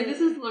you say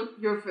this is like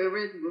your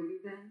favorite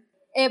movie then?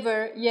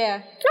 Ever,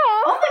 yeah.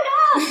 Oh my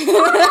god!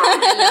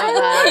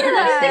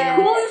 That's the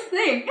coolest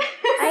thing.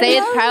 Say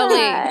it proudly.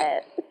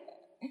 That.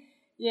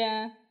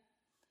 Yeah.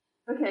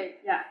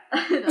 Okay, yeah.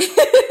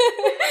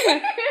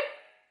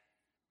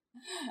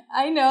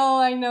 I know.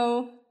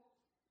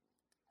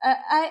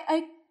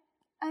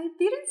 I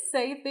didn't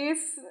say this,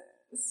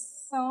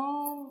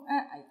 so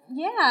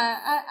yeah.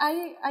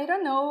 I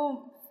don't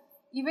know.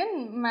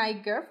 Even my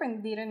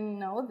girlfriend didn't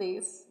know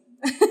this.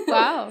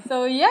 Wow.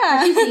 So yeah.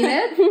 Have you seen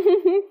it?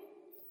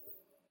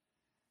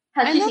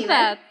 Has I she love seen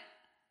that. it?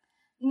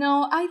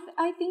 No, I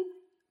think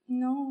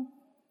no.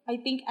 I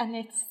think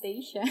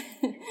Anastasia.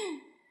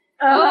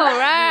 Oh,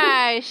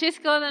 right. She's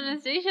called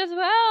Anastasia as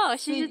well.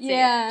 She should see it.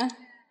 Yeah.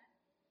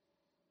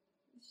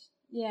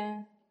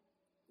 Yeah.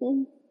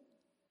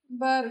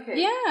 But Okay.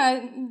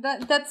 yeah,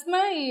 that's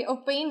my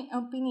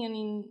opinion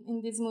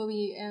in this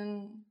movie,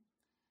 and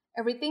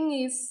everything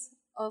is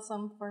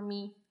awesome for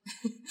me.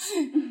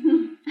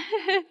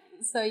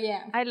 So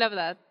yeah. I love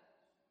that.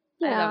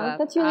 I love Yeah, that.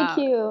 that's really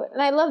cute.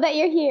 And I love that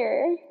you're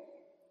here.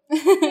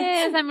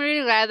 Yes, I'm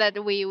really glad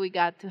that we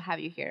got to have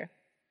you here.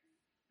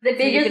 The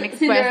So you can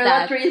biggest express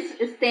Cinderella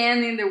that.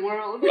 stand in the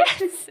world.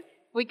 Yes.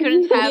 We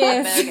couldn't have a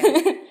better guest.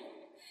 Yes.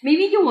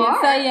 Maybe you Yes,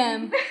 are. I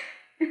am.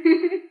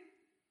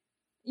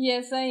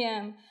 Yes, I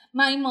am.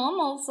 My mom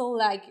also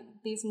liked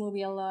this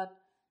movie a lot.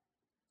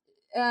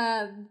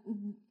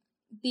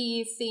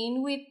 The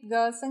scene with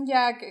Gus and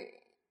Jack,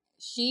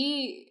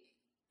 she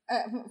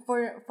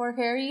for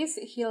her is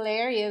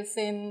hilarious,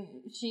 and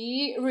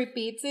she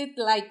repeats it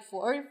like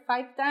 4 or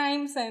 5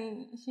 times,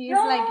 and she's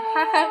like,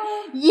 haha,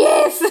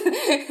 yes.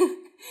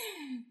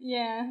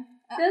 Yeah.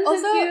 That's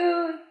Also, so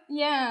cute.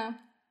 yeah.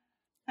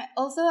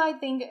 Also, I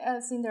think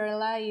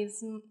Cinderella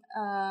is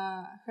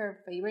her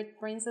favorite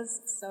princess,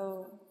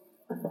 so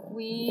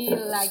we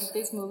like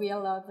this movie a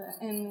lot.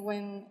 And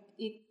when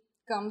it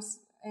comes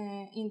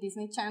in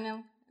Disney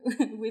Channel,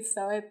 we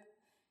saw it.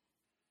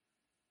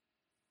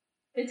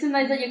 It's so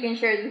nice that you can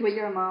share this with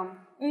your mom.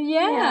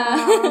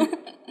 Yeah.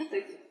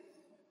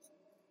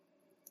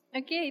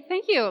 Okay,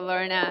 thank you,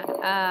 Lorna.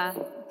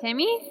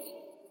 Tammy?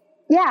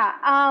 Yeah.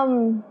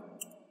 I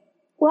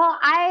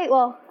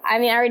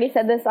already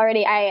said this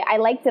already. I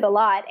liked it a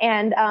lot,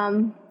 and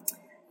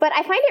but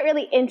I find it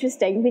really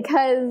interesting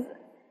because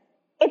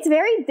it's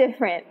very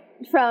different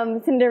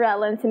from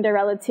Cinderella and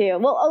Cinderella 2.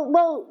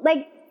 Well,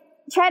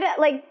 try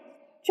to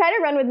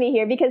run with me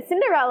here, because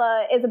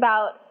Cinderella is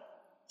about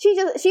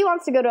she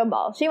wants to go to a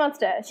ball. She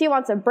wants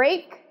a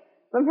break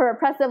from her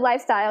oppressive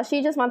lifestyle.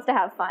 She just wants to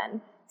have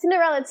fun.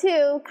 Cinderella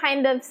 2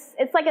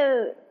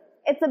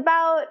 it's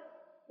about,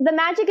 the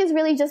magic is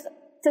really just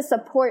to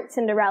support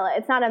Cinderella.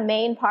 It's not a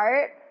main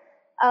part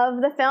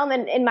of the film,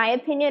 and in my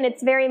opinion,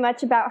 it's very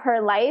much about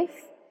her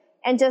life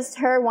and just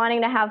her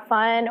wanting to have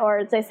fun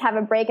or just have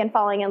a break and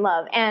falling in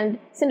love. And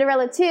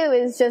Cinderella 2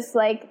 is just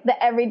like the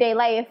everyday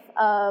life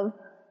of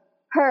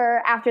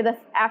her after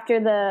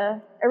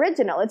the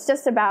original. It's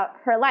just about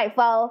her life.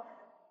 While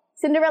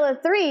Cinderella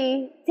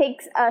 3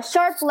 takes a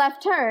sharp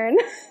left turn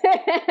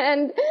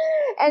and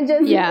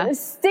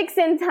just sticks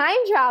in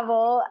time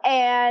travel,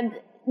 and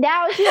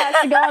now she has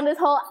to go on this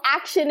whole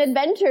action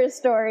adventure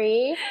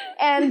story,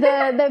 and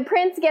the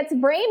prince gets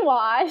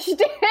brainwashed,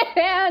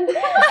 and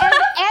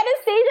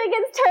Anastasia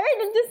gets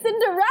turned into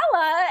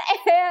Cinderella,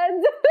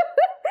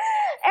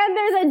 and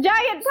there's a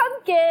giant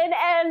pumpkin,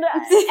 and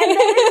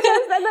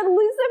then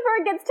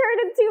Lucifer gets turned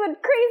into a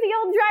crazy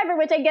old driver,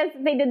 which I guess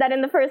they did that in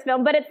the first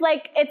film, but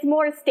it's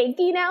more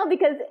stakey now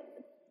because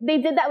they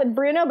did that with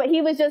Bruno, but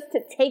he was just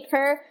to take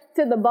her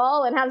to the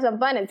ball and have some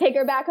fun and take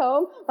her back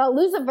home, while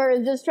Lucifer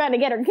is just trying to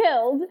get her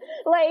killed.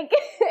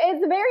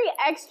 It's very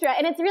extra,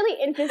 and it's really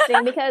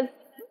interesting because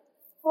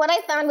what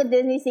I found with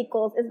Disney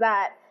sequels is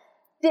that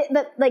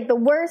the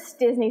worst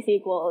Disney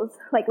sequels,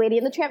 like Lady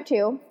and the Tramp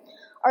 2,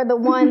 are the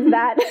ones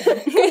that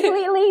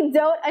completely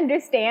don't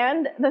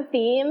understand the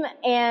theme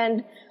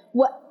and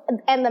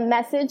the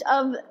message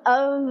of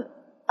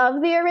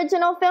the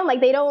original film. Like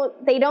they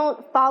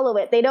don't follow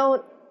it. They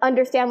don't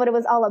understand what it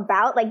was all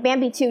about. Like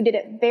Bambi 2 did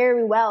it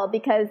very well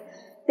because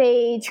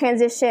they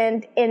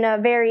transitioned in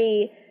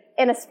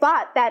a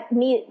spot that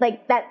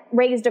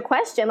raised a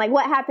question, like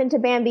what happened to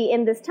Bambi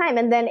in this time,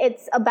 and then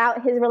it's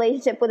about his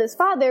relationship with his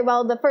father.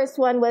 Well, the first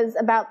one was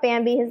about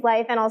Bambi, his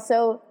life, and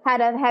also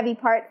had a heavy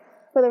part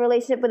for the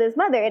relationship with his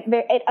mother.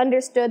 It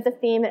understood the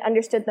theme, it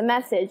understood the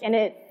message, and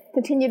it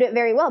continued it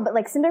very well. But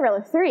like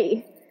Cinderella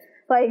 3,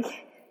 like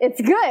it's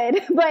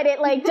good, but it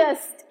like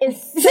just is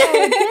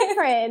so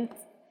different.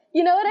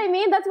 You know what I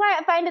mean? That's why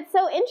I find it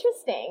so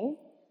interesting.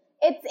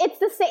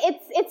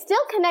 It's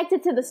still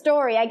connected to the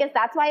story. I guess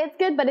that's why it's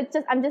good, but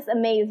I'm just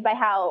amazed by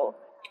how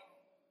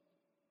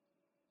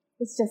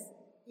it's just.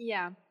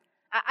 Yeah.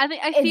 I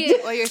think I see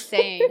what you're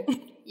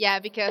saying. Yeah,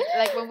 because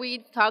like when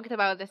we talked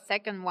about the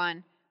second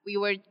one, we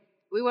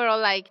were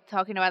all like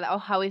talking about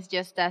how it's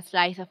just a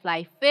slice of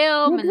life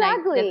film,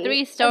 exactly. And like the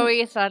three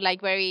stories are like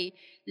very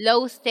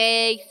low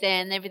stakes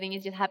and everything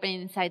is just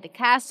happening inside the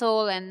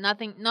castle and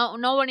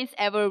no one is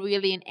ever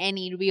really in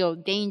any real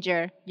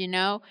danger, you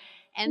know?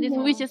 And this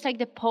movie is just like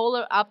the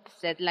polar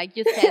opposite, like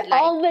you said,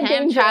 like all the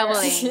time danger.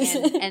 traveling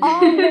and all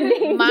the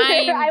danger.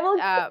 mind,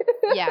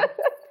 yeah.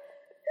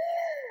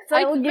 So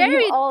I will it's give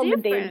very you all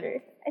different. the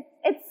danger.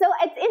 It's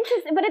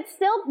interesting, but it's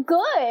still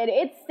good.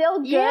 It's still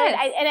good,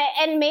 yes.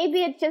 and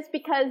maybe it's just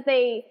because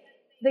the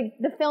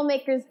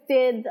filmmakers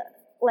did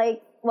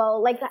like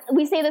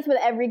we say this with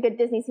every good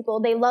Disney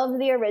sequel. They love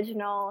the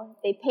original.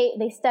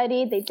 They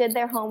studied. They did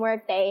their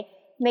homework. They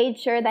made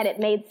sure that it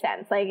made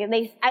sense. But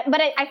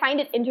I find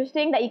it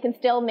interesting that you can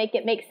still make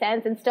it make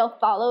sense and still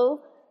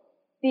follow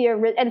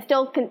and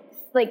still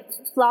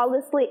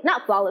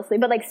not flawlessly,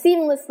 but like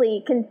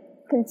seamlessly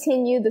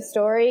continue the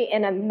story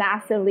in a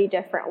massively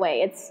different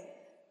way. It's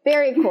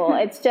very cool.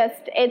 It's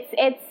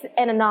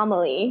an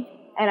anomaly,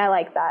 and I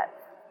like that.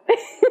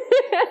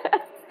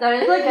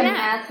 That is like a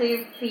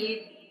massive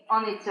feat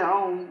on its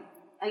own.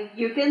 Like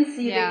you can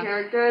see the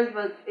characters,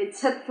 but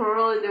it's a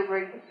totally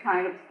different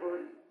kind of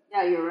story.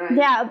 Yeah, you're right.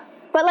 Yeah,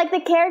 but like the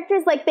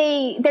characters, like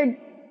they're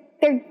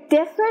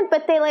different,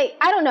 but they like,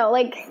 I don't know,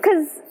 like,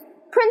 because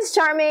Prince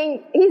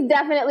Charming, he's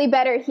definitely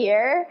better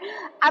here.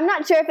 I'm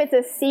not sure if it's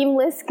a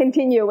seamless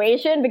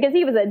continuation because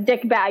he was a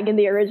dickbag in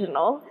the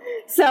original.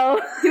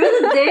 So he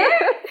was a dick?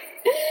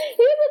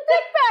 He was a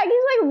dickbag.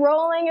 He's like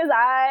rolling his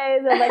eyes,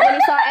 and like when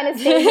he saw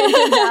Anastasia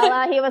and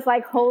Bella, he was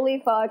like,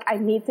 "Holy fuck, I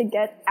need to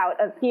get out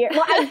of here."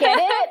 Well, I get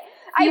it.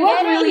 I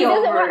get it. He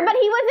doesn't want, but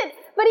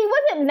he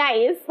wasn't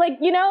nice. Like,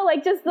 you know,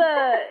 like just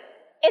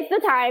it's the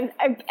times.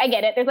 I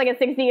get it. There's like a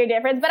 60-year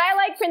difference. But I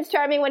like Prince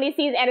Charming when he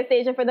sees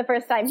Anastasia for the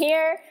first time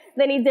here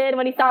than he did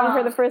when he saw him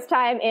for the first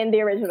time in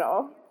the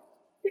original.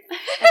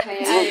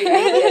 Okay,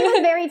 maybe he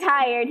was very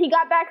tired. He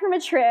got back from a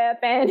trip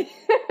and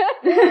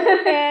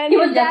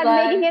his dad's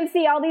making him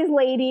see all these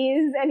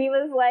ladies, and he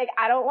was like,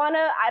 I don't want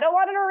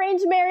an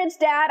arranged marriage,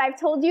 Dad. I've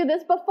told you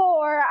this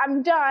before.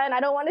 I'm done. I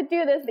don't want to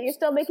do this, but you're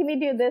still making me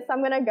do this, so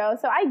I'm gonna go.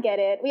 So I get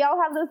it. We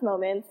all have those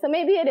moments. So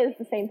maybe it is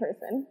the same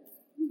person.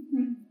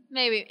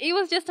 Maybe. It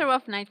was just a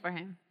rough night for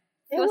him.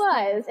 It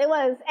was.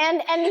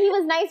 And he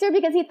was nicer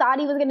because he thought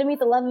he was gonna meet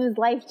the love of his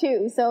life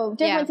too. So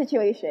different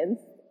situations.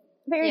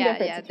 Very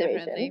different situation.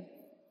 Definitely.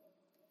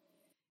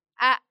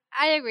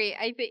 I agree.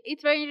 I think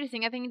it's very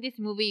interesting. I think this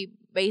movie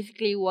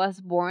basically was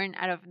born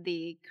out of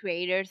the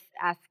creators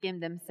asking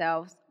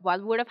themselves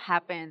what would have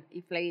happened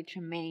if Lady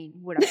Tremaine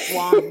would have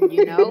won,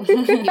 you know?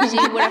 If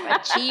she would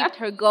have achieved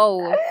her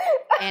goal.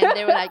 And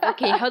they were like,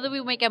 okay, how do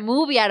we make a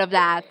movie out of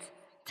that?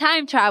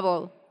 Time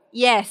travel.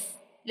 Yes,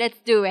 let's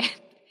do it.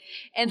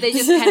 And they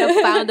just kind of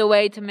found a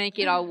way to make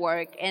it all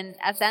work. And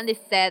as Andy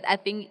said, I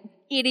think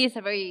it is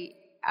a very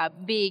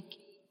big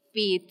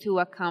feat to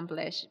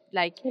accomplish.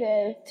 Like,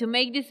 to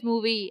make this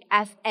movie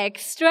as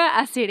extra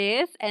as it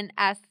is, and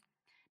as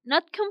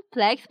not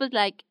complex, but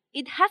like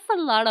it has a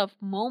lot of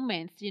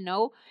moments, you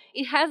know?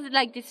 It has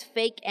like this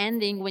fake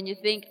ending when you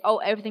think, oh,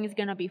 everything is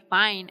gonna be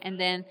fine, and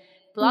then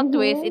plot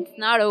twist, it's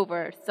not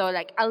over. So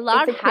like a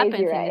lot happens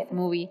in this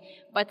movie,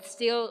 but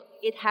still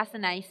it has a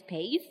nice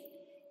pace.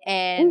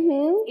 And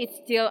it's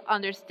still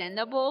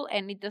understandable,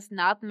 and it does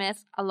not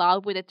mess a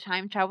lot with the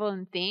time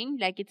traveling thing.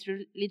 Like it's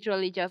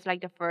literally just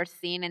like the first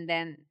scene, and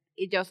then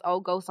it just all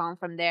goes on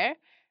from there.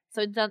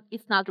 So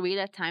it's not really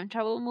a time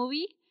travel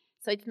movie.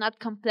 So it's not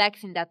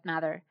complex in that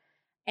matter,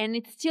 and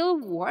it still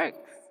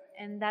works.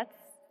 And that's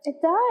it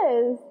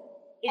does.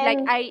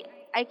 Like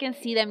I can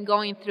see them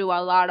going through a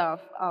lot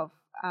of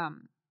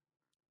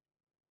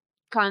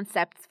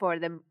concepts for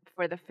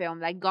the film,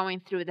 like going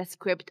through the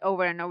script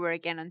over and over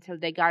again until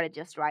they got it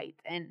just right.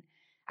 And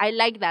I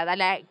like that. I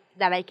like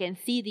that I can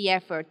see the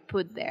effort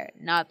put there,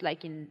 not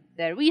like in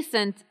the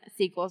recent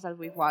sequels that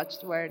we've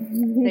watched where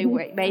they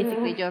were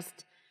basically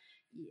just,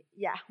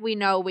 we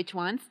know which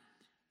ones.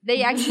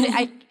 They actually,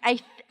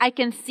 I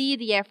can see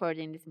the effort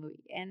in this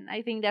movie, and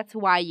I think that's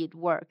why it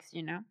works,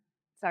 you know?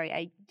 Sorry,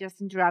 I just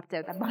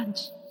interrupted a bunch.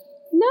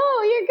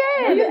 No, you're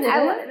good. No, you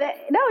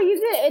No, you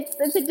did.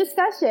 It's a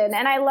discussion,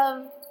 and I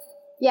love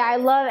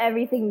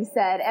everything you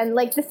said, and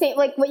like the same,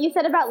 like what you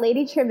said about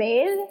Lady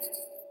Tremaine.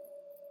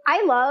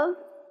 I love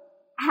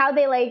how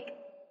they like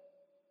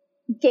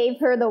gave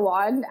her the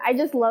wand. I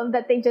just love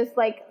that they just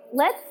like,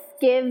 let's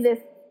give this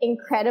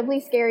incredibly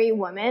scary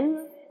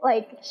woman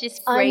like She's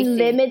crazy.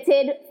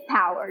 unlimited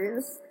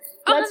powers.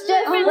 Let's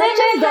just go with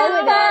it.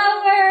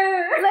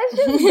 Power. Let's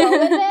just go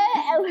with it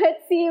and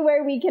let's see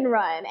where we can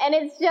run. And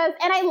it's just,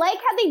 and I like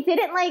how they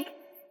didn't like,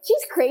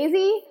 she's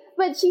crazy,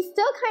 but she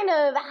still kind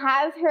of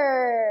has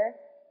her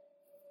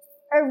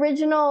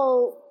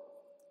original,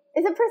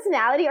 is it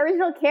personality,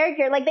 original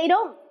character. Like they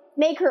don't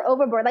make her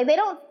overboard. Like they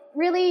don't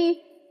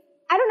really,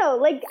 I don't know,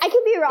 like I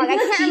could be wrong. I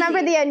can't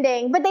remember the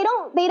ending, but they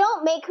don't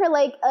make her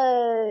like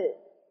an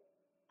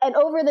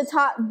over the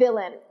top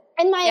villain,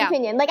 in my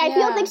opinion. Like I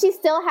feel like she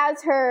still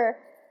has her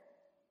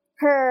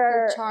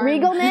charm.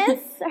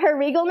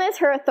 regalness,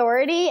 her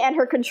authority, and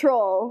her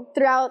control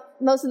throughout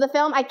most of the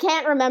film. I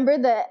can't remember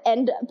the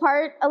end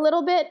part a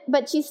little bit,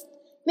 but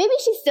maybe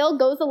she still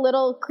goes a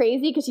little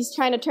crazy because she's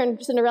trying to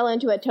turn Cinderella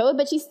into a toad,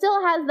 but she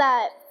still has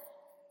that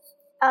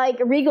like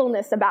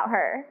regalness about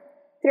her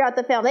throughout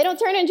the film. They don't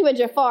turn into a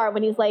Jafar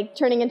when he's like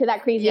turning into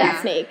that crazy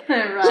ass snake.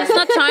 Right. She's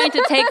not trying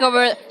to take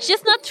over.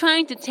 She's not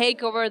trying to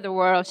take over the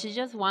world. She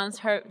just wants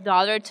her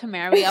daughter to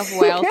marry off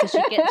well,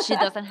 so she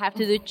doesn't have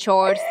to do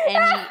chores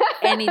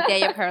any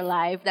day of her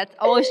life. That's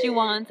all she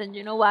wants. And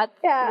you know what?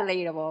 Yeah.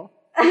 Relatable.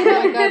 You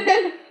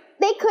know,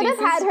 they could have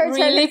had her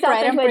turn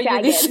herself into a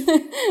dragon.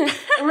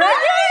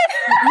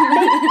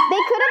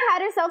 They could have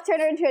had herself turn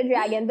her into a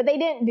dragon, but they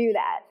didn't do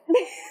that.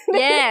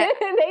 Yeah.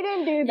 They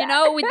didn't do that. You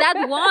know, with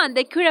that one,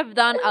 they could have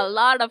done a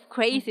lot of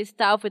crazy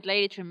stuff with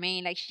Lady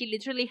Tremaine. Like, she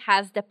literally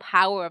has the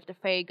power of the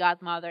fairy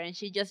godmother, and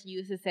she just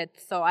uses it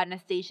so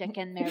Anastasia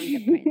can marry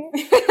the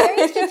prince.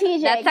 Very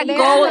strategic. That's a Very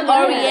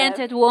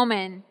goal-oriented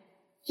woman.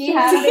 She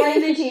has Very one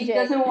that she strategic.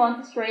 doesn't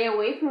want to stray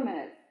away from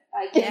it.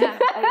 I can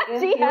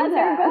She feel has her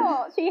that.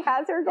 goal. She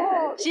has her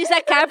goal. She's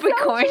a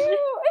Capricorn.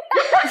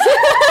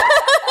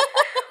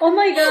 Oh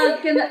my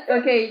god,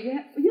 okay,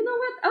 yeah, you know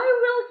what? I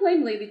will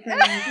claim Lady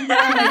Tremaine. She's one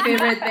of my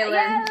favorite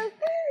villains.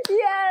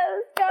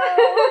 Yes, go.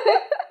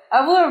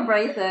 I will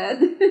embrace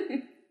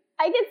it.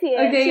 I can see it.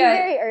 Okay, She's guys.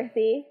 very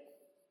earthy.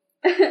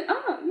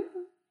 Oh,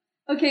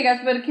 yeah. Okay,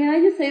 guys, but can I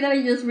just say that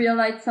I just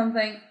realized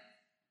something?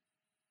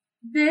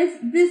 This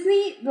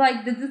Disney,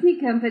 like the Disney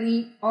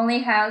company, only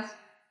has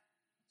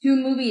 2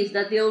 movies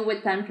that deal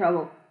with time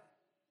travel.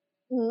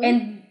 Mhm.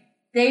 And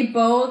they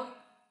both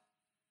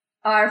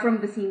are from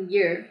the same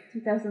year,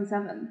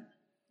 2007.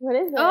 What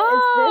is it?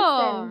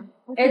 Oh.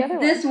 It's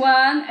this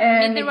one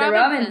and Meet the the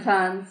Robinsons.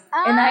 Robinsons.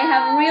 And I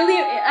have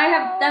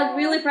that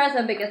really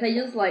present because I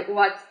just like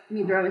watched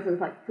Meet the Robinsons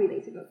like 3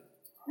 days ago.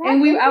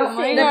 And the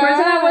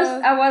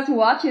person I was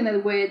watching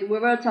it with, we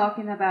were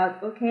talking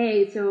about,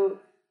 okay, so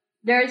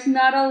there's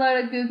not a lot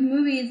of good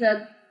movies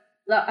there's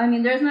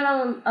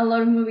not a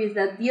lot of movies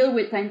that deal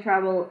with time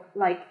travel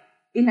like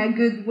in a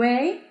good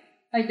way.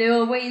 Like they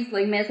always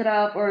like mess it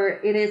up,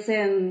 or it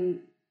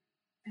isn't,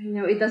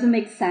 it doesn't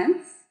make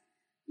sense.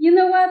 You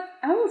know what?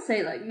 I will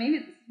say like maybe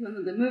this is one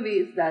of the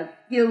movies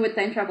that deal with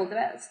time travel the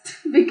best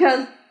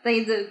because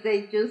they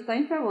just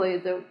time travel.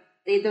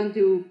 They don't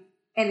do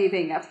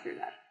anything after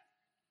that.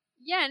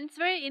 Yeah, and it's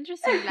very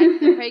interesting.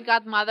 Like, the fairy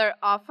godmother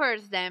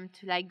offers them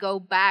to, like, go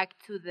back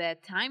to the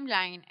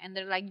timeline, and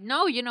they're like,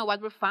 no, you know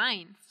what, we're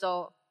fine.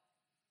 So,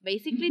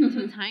 basically,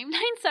 2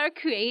 timelines are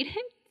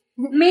created.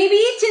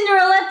 Maybe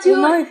Cinderella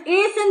 2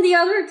 is in the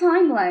other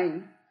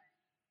timeline.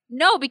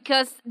 No,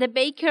 because the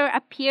baker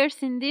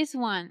appears in this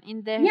one.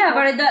 Yeah,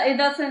 but it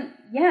doesn't.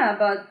 Yeah,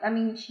 but I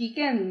mean, she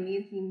can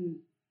meet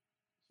him.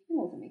 She can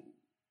also meet him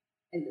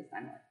in this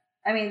timeline.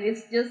 I mean,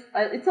 it's just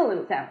it's a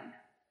little town.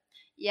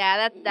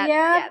 Yeah,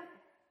 yeah.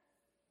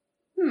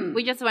 Hmm.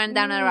 We just went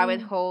down a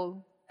rabbit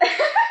hole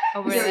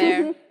over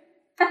there.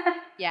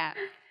 Yeah.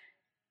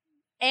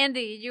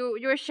 Andy, you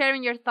were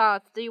sharing your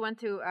thoughts. Do you want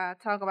to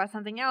talk about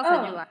something else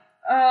that you like?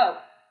 I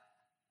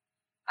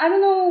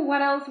don't know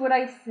what else would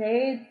I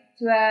say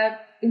to add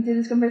into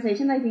this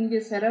conversation. I think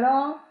you said it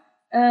all.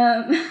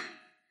 I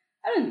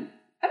don't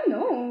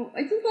know.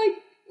 I just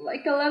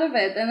like a lot of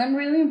it, and I'm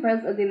really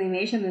impressed at the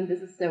animation. And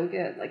this is so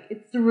good. Like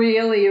it's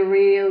really,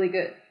 really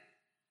good.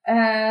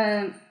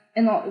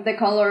 And all the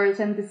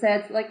colors and the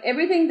sets, like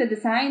everything, the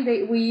design.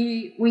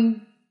 We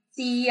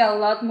see a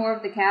lot more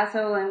of the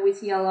castle, and we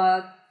see a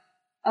lot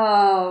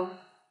of.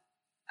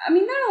 I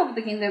mean, not all of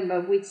the kingdom,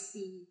 but we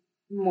see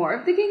more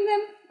of the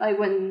kingdom. Like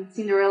when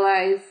Cinderella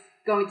is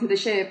going to the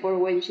ship, or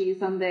when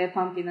she's on the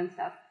pumpkin and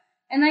stuff.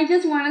 And I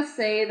just want to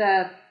say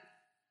that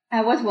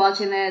I was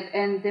watching it,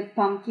 and the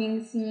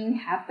pumpkin scene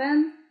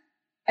happened,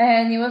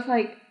 and it was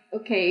like,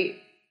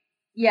 okay,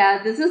 yeah,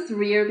 this is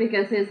weird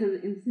because it's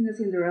in a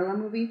Cinderella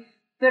movie.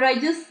 But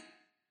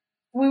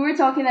we were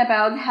talking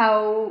about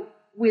how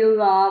we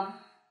love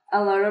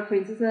a lot of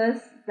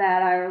princesses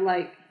that are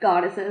like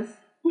goddesses.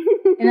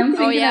 And I'm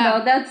thinking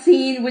about that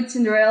scene with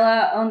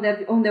Cinderella on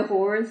the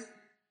horse.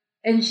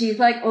 and she's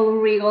like all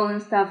regal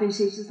and stuff, and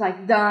she's just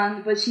like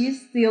done, but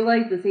she's still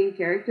like the same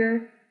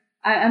character.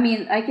 I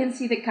mean, I can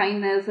see the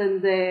kindness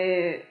and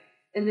the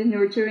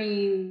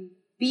nurturing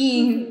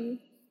being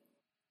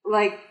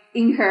like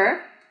in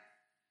her,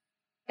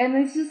 and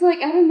it's just like,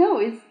 I don't know,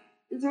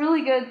 it's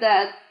really good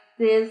that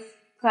this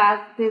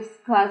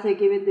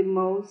classic, even the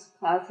most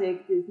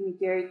classic Disney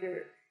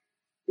character,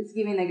 is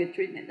given a good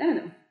treatment. I don't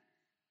know.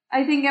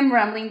 I think I'm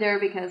rambling there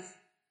because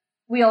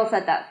we all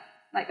said that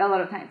like a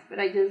lot of times, but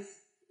I just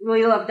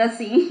really love that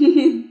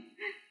scene.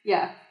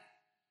 Yeah.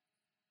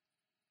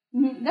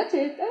 That's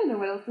it. I don't know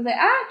what else to say. Can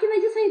I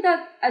just say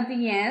that at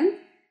the end,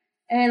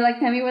 and like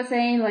Tammy was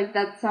saying, like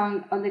that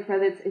song on the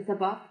credits is a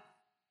bop.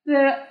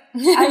 But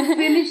I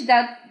finished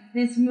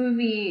this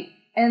movie,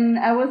 and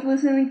I was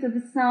listening to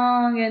the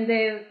song, and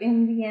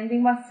the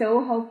ending was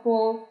so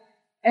hopeful,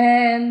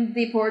 and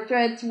the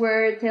portraits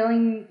were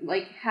telling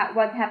like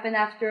what happened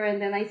after, and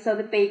then I saw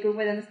the baker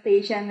with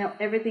Anastasia, and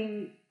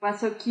everything was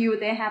so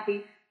cute and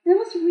happy. And I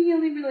was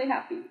really, really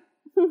happy.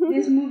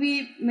 This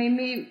movie made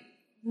me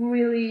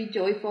really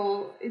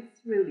joyful. It's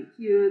really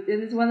cute,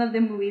 and it's one of the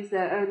movies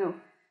that, I don't know,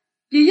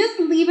 you just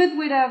leave it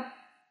with a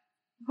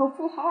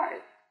hopeful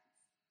heart.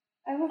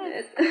 I love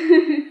it.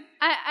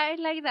 I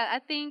like that. I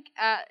think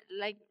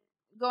like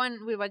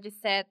going with what you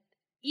said,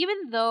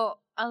 even though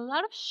a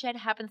lot of shit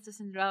happens to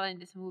Cinderella in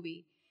this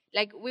movie,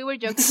 like we were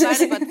joking about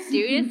it, but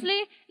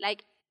seriously,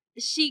 like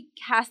she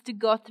has to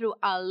go through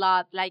a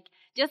lot. Like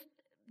just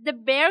the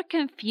bare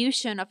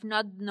confusion of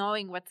not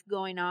knowing what's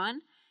going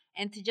on,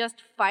 and to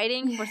just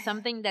fighting for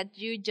something that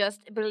you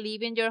just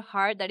believe in your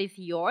heart that is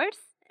yours,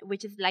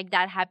 which is like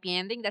that happy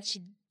ending that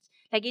she,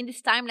 like in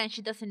this timeline,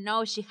 she doesn't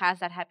know she has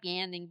that happy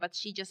ending, but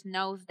she just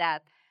knows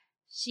that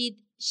she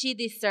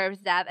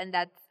deserves that, and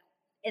that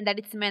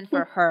it's meant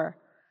for her,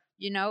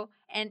 you know.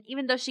 And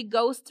even though she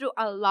goes through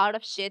a lot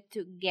of shit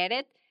to get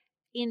it,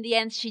 in the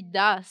end she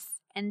does,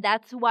 and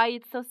that's why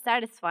it's so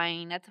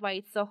satisfying. That's why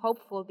it's so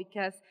hopeful,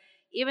 because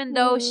even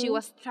though she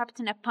was trapped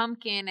in a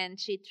pumpkin and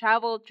she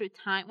traveled through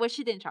time, well,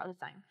 she didn't travel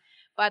through time,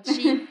 but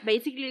she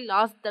basically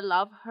lost the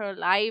love of her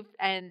life,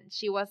 and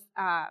she was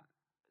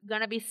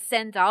gonna be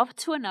sent off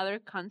to another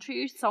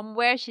country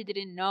somewhere she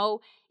didn't know.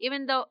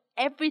 Even though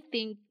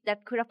everything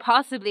that could have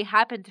possibly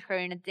happened to her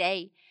in a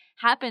day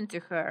happened to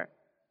her,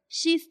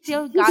 she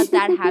still got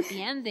that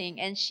happy ending,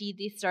 and she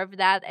deserved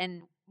that.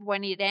 And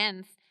when it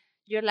ends,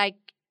 you're like,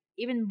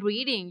 even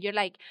breathing, you're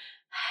like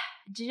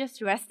you're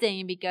just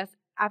resting, because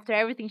after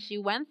everything she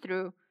went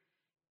through,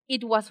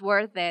 it was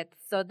worth it.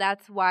 So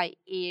that's why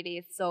it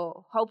is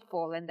so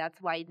hopeful, and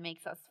that's why it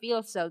makes us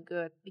feel so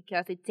good,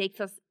 because it takes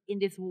us in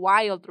this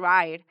wild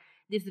ride,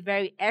 this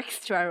very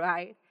extra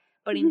ride.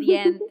 But in the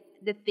end,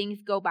 the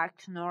things go back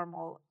to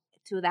normal,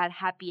 to that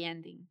happy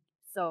ending.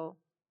 So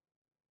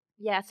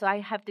yeah, so I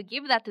have to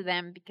give that to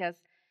them, because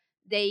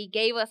they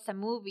gave us a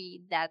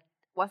movie that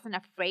wasn't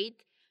afraid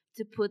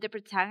to put the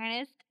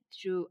protagonist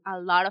through a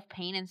lot of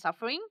pain and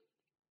suffering,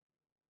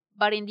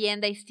 but in the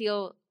end they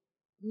still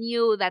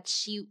knew that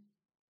she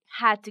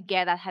had to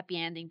get that happy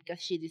ending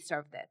because she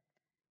deserved it.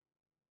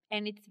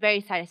 And it's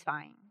very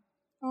satisfying.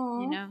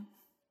 Aww. You know?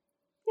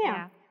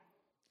 Yeah.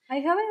 I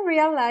haven't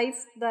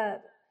realized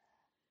that.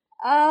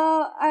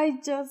 I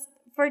just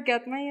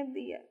forgot my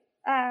idea.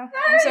 I'm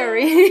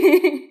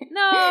sorry.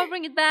 No,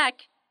 bring it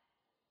back.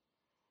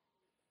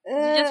 You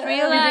just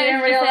realized. You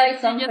didn't realize You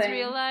something. just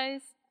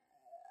realized.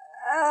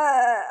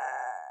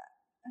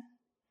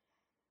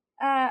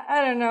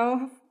 I don't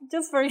know.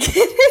 Just forget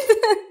it.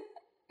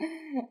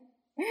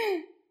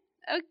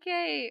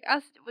 Okay,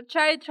 I'll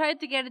try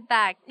to get it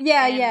back.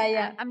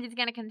 Yeah. I'm just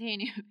gonna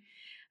continue.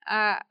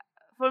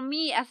 For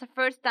me, as a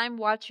first time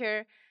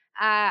watcher,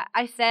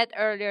 I said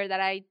earlier that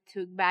I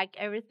took back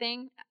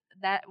everything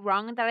that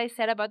wrong that I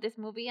said about this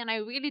movie, and I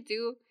really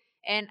do.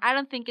 And I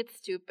don't think it's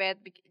stupid.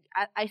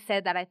 I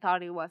said that I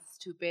thought it was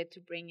stupid to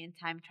bring in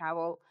time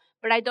travel,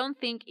 but I don't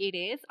think it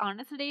is.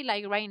 Honestly,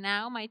 like right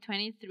now, my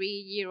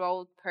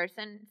 23-year-old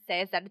person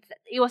says that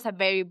it was a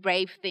very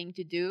brave thing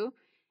to do,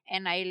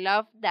 and I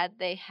love that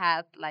they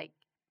had like,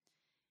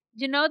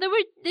 you know,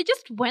 they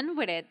just went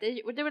with it.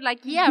 They were like,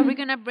 yeah, we're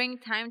gonna bring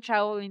time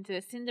travel into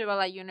the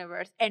Cinderella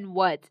universe, and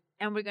what?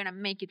 And we're gonna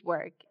make it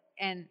work.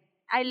 And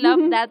I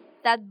love that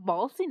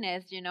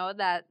ballsiness, you know,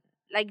 that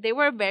like they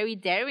were very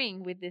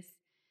daring with this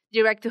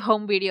direct to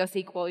home video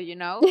sequel, you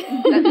know.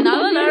 That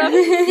not a lot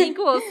of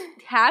sequels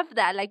have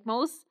that. Like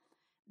most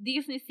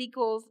Disney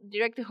sequels,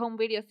 direct to home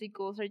video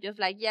sequels are just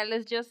like, yeah,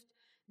 let's just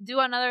do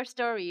another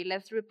story.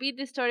 Let's repeat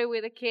the story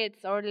with the kids,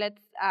 or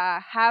let's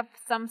have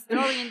some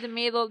story in the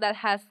middle that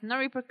has no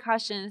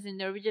repercussions in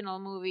the original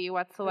movie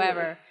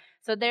whatsoever.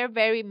 So they're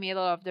very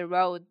middle of the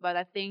road. But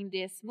I think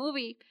this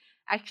movie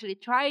actually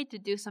tried to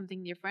do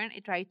something different.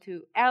 It tried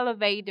to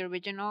elevate the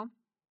original,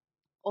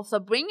 also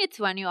bring it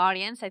to a new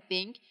audience, I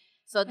think.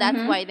 So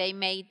that's why they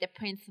made the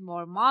prince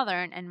more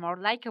modern and more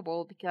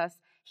likable, because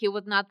he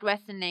would not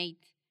resonate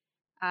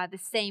the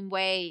same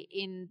way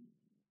in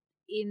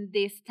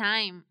this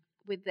time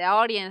with the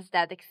audience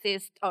that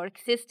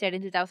existed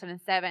in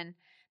 2007,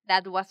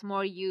 that was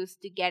more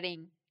used to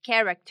getting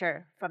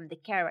character from the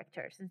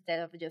characters instead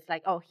of just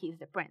like, oh, he's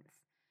the prince.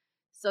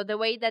 So the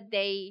way that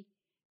they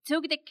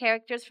took the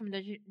characters from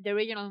the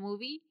original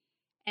movie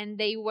and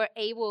they were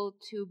able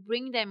to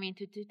bring them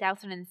into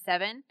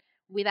 2007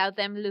 without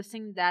them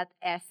losing that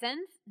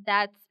essence,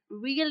 that's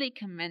really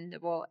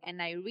commendable.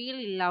 And I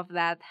really love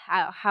that,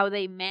 how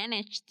they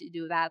managed to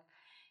do that.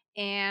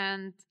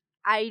 And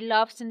I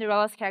love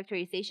Cinderella's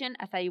characterization,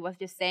 as I was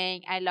just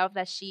saying. I love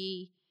that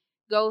she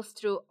goes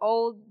through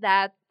all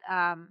that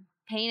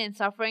pain and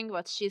suffering,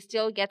 but she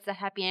still gets a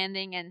happy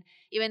ending. And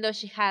even though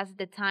she has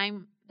the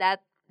time,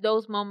 that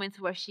those moments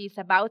where she's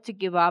about to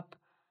give up,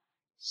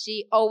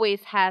 she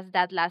always has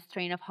that last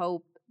train of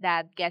hope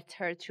that gets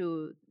her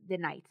through the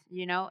night,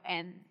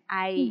 And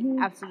I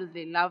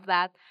absolutely love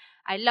that.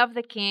 I love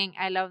the king.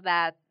 I love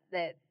that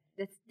the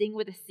thing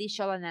with the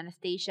seashell and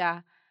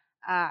Anastasia.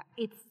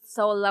 It's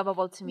so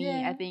lovable to me.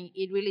 Yeah. I think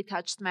it really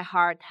touched my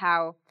heart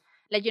how,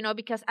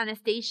 because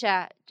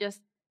Anastasia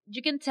just,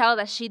 you can tell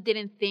that she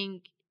doesn't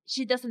think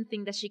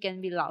that she can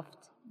be loved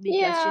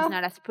because she's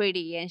not as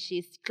pretty and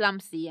she's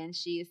clumsy and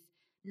she's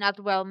not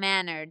well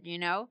mannered,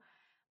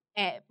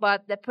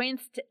 but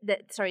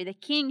the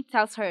king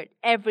tells her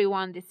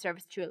everyone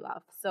deserves true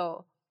love.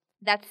 So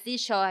that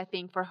seashell, I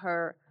think, for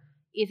her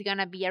is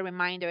gonna be a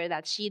reminder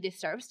that she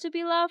deserves to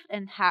be loved,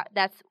 and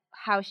that's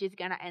how she's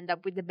gonna end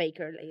up with the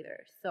baker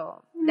later.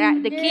 So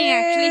that the king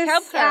actually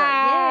helped her.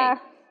 Yay.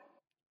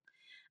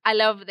 I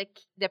love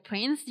the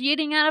prince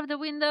yeeting out of the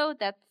window.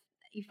 That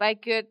if I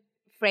could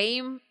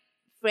frame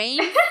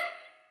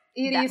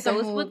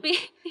those would be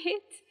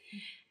it.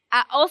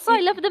 Also,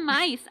 I love the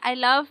mice. I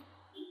love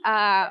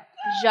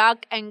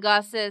Jacques and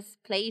Gus's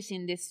place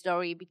in this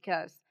story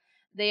because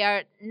they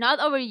are not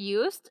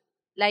overused.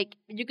 Like,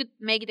 you could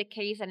make the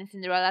case that in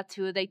Cinderella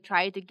 2, they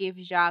try to give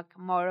Jacques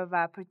more of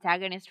a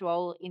protagonist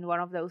role in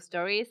one of those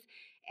stories,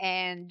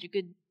 and you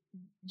could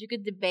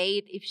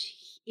debate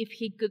if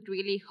he could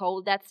really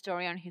hold that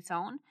story on his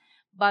own.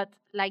 But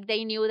like,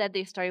 they knew that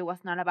the story was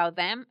not about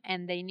them,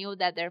 and they knew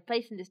that their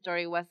place in the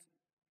story was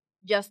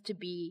just to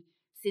be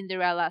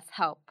Cinderella's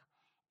help.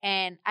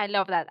 And I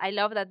love that. I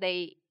love that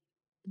they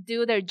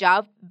do their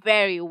job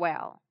very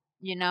well.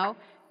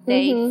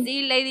 They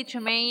see Lady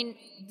Tremaine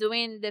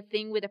doing the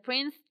thing with the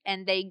prince,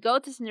 and they go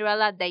to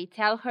Cinderella. They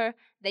tell her,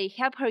 they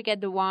help her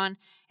get the wand,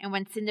 and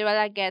when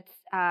Cinderella gets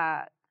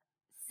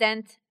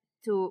sent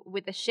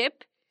with the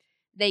ship,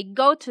 they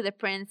go to the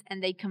prince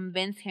and they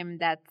convince him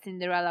that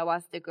Cinderella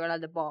was the girl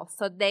at the ball.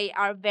 So they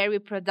are very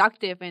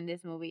productive in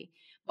this movie,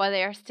 but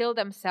they are still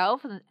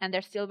themselves, and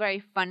they're still very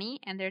funny,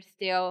 and they're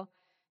still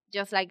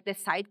just like the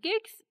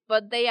sidekicks,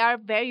 but they are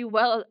very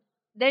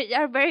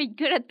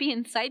good at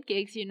being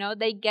sidekicks,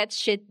 They get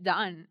shit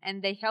done,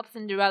 and they help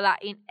Cinderella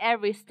in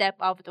every step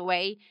of the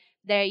way.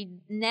 They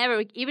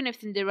never, even if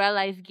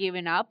Cinderella is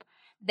giving up,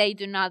 they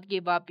do not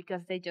give up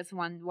because they just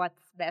want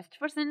what's best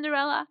for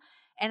Cinderella.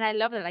 And I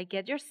love that. Like,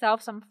 get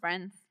yourself some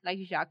friends like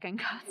Jacques and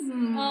Gus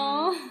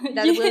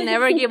that will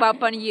never give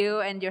up on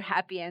you, and your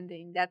happy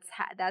ending. That's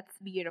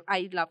beautiful.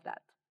 I love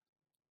that.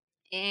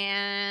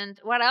 And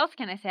what else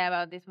can I say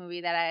about this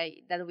movie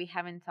that we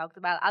haven't talked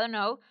about? I don't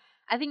know.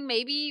 I think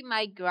maybe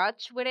my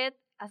grudge with it,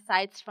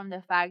 aside from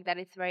the fact that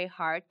it's very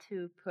hard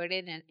to put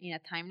it in a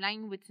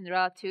timeline with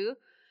Cinderella 2,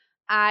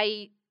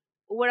 I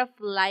would have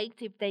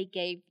liked if they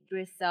gave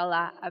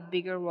Drizella a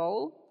bigger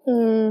role.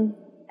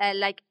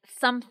 Like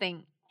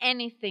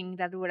anything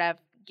that would have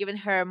given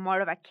her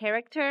more of a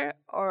character,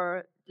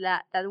 or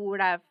that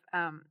would have,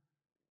 kind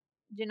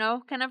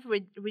of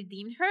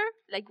redeemed her.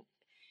 Like,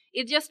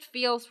 it just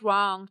feels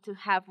wrong to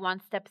have one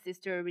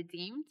stepsister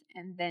redeemed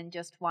and then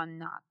just one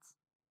not.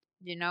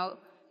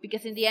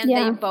 Because in the end,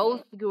 they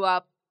both grew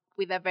up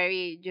with a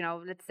very,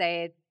 let's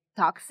say,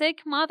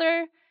 toxic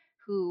mother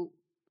who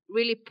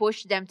really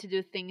pushed them to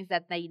do things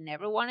that they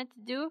never wanted to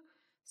do.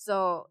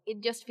 So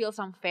it just feels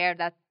unfair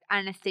that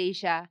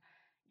Anastasia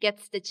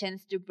gets the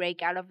chance to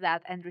break out of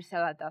that and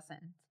Drizella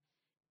doesn't.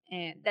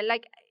 And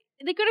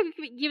they could have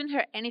given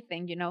her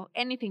anything,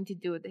 anything to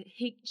do.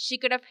 She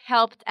could have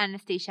helped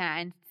Anastasia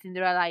and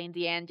Cinderella in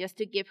the end, just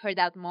to give her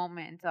that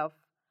moment of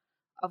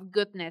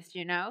goodness,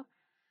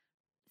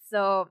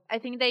 So I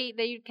think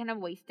they kind of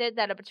wasted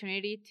that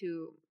opportunity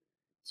to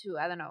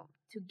I don't know,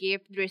 to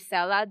give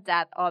Drizella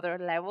that other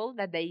level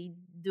that they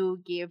do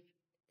give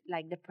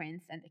like the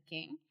prince and the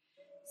king.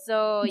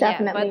 So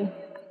Definitely. yeah,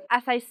 but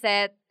as I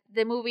said,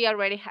 the movie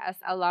already has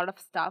a lot of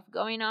stuff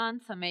going on,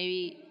 so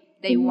maybe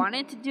they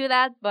wanted to do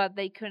that, but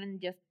they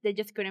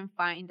just couldn't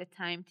find the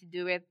time to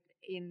do it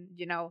in,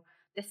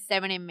 the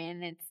 70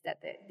 minutes that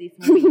this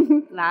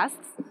movie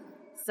lasts.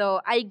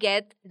 So I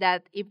get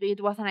that if it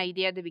was an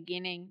idea at the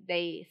beginning,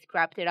 they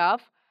scrapped it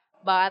off.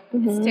 But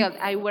still,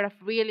 I would have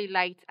really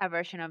liked a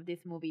version of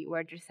this movie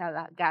where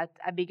Drizella got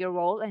a bigger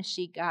role and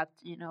she got,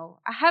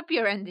 a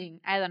happier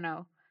ending. I don't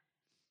know.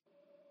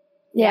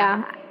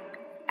 Yeah.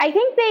 I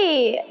think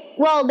they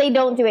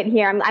don't do it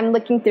here. I'm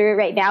looking through it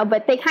right now,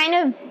 but they kind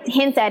of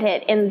hint at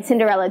it in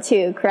Cinderella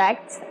too,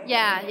 correct?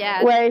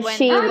 Yeah. Where when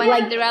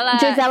Cinderella,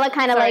 Gisela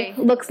kind of like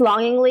looks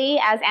longingly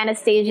as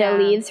Anastasia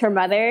leaves her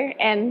mother,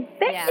 and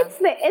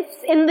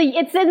it's in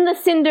the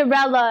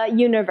Cinderella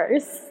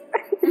universe.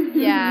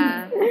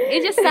 Yeah,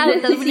 it's just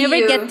sad that we never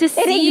get to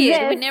see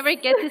it. We never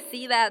get to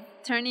see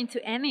that turn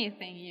into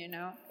anything, you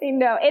know.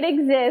 No, it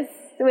exists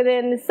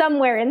within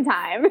somewhere in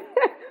time.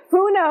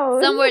 Who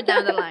knows? Somewhere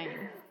down the line.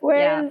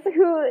 Whereas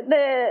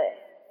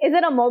is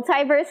it a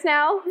multiverse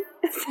now?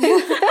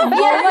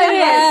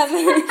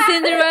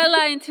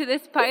 Cinderella into the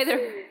spider.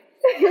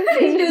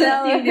 Into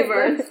the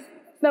universe.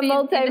 The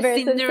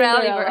multiverse of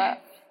Cinderella.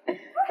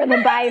 Or the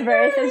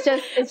biverse.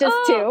 It's just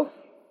two.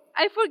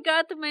 I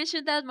forgot to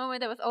mention that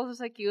moment that was also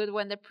so cute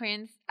when the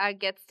prince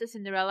gets to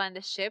Cinderella in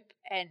the ship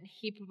and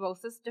he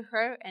proposes to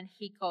her and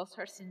he calls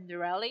her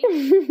Cinderella.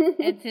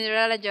 And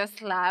Cinderella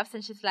just laughs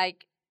and she's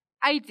like,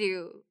 I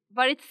do,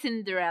 but it's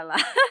Cinderella.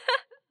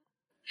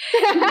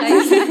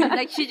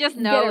 like she just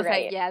knows,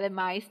 right. like, yeah, the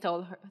mice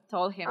told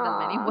him that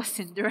my name was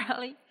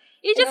Cinderella.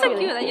 It's just so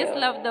cute. I just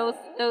love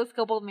those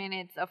couple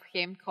minutes of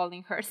him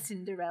calling her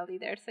Cinderella.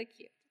 They're so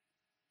cute.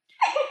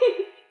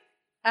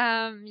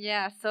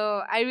 Yeah,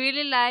 so I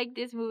really like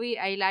this movie.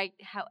 I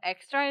like how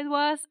extra it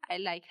was. I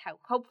like how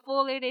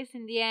hopeful it is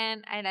in the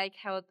end. I like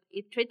how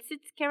it treats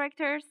its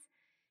characters.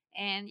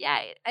 And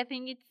yeah, I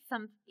think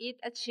it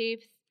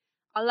achieves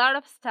a lot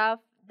of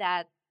stuff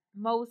that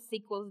most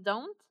sequels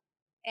don't.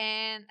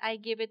 And I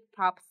give it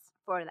props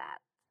for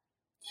that.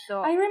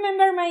 So I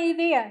remember my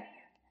idea.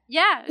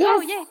 Yeah. Yes.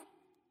 Oh yeah.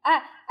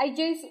 I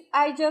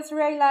just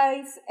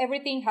realized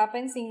everything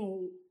happens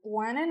in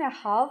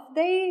 1.5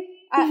 days.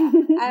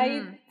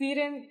 I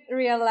didn't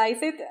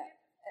realize it,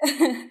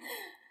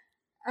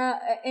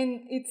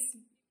 and it's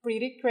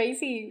pretty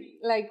crazy.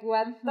 Like,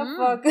 what the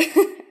fuck?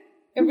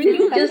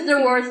 Everything just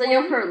the worst day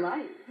of her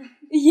life.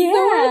 Yeah, the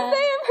worst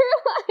day of her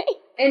life.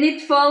 And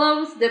it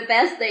follows the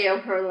best day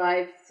of her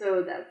life,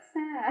 so that's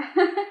sad.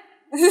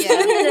 She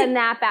needed a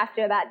nap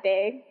after that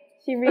day.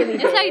 She really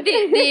did. It's like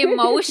the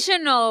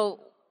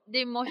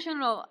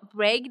emotional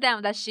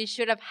breakdown that she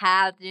should have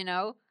had, you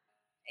know.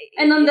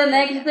 And on the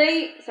next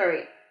day,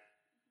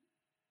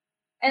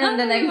 on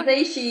the next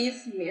day,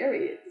 she's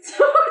married.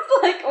 So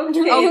it's like,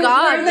 okay. Oh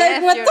God, like,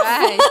 yes, you're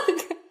right.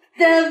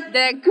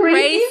 The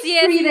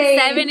craziest 3 days.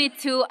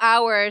 72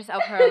 hours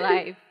of her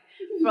life.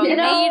 From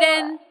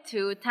maiden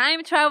to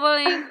time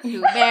traveling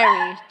to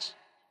marriage.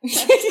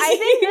 I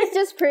think this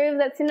just proves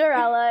that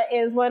Cinderella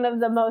is one of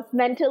the most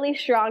mentally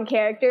strong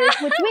characters,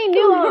 which we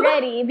knew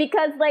already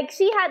because, like,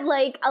 she had,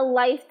 like, a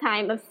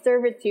lifetime of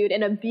servitude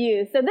and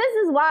abuse. So this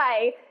is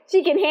why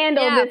she can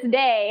handle this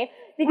day,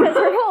 because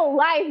her whole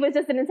life was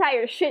just an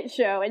entire shit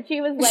show. And she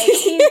was, like,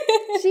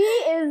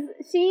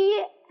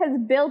 she has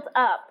built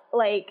up,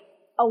 like,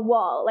 a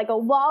wall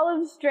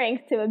of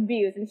strength to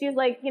abuse. And she's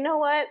like, you know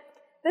what?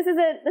 This is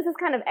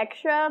kind of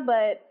extra,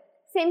 but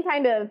same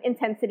kind of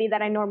intensity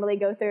that I normally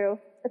go through.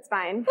 It's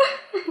fine.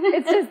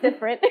 It's just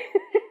different.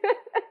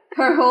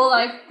 Her whole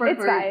life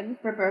prepared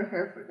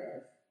her for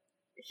this.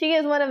 She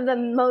is one of the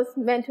most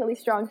mentally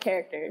strong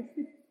characters.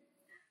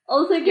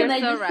 Also, can I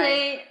just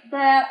say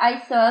that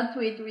I saw a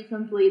tweet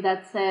recently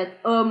that said,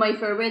 oh, my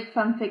favorite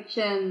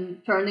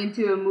fanfiction turned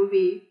into a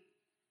movie.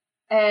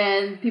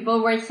 And people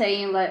were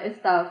saying like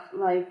stuff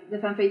like the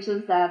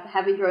fanfictions that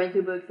have been turned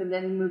into books and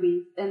then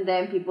movies. And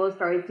then people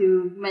started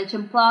to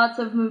mention plots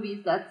of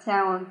movies that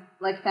sound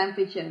like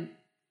fanfiction.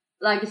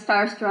 Like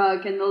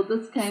Starstruck and all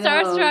this kind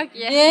Starstruck, of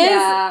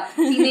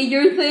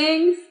teenager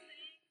things.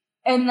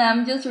 And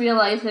I'm just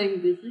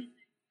realizing this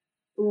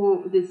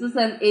is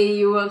an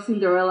AU of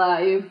Cinderella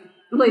if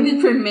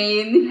Lady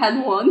Tremaine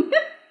had won.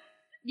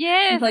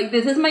 Yes. It's like,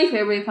 this is my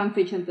favorite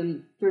fanfiction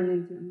turned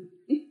into a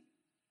movie.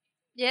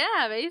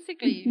 Yeah,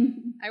 basically.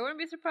 I wouldn't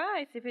be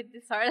surprised if it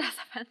started as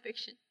a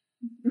fanfiction.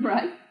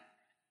 Right.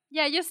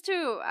 Yeah, just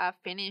to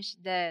finish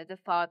the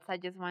thoughts, I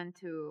just want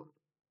to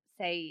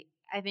say,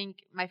 I think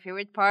my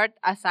favorite part,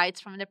 aside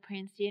from the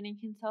prince getting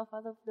himself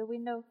out of the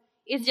window,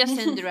 is just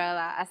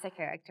Cinderella as a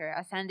character.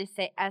 As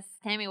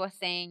Tammy was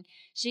saying,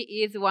 she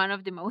is one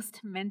of the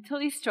most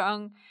mentally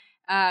strong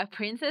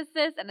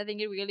princesses, and I think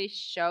it really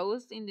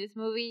shows in this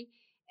movie.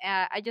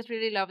 I just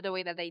really love the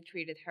way that they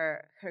treated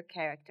her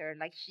character.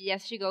 Like,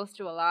 she goes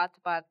through a lot,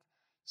 but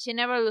she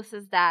never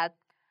loses that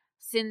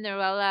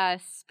Cinderella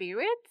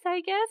spirit,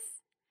 I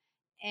guess.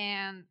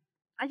 And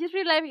I just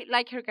really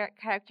like her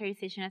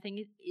characterization. I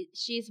think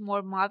she's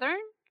more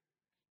modern.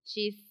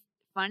 She's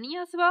funny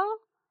as well.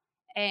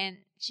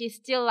 And she's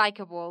still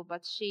likable,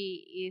 but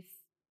she is,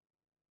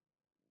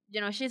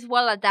 she's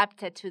well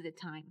adapted to the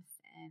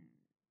times. And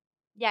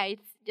yeah,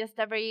 it's just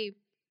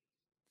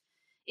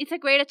it's a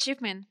great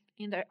achievement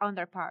on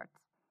their part.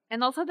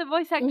 And also the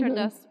voice actor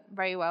does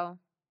very well.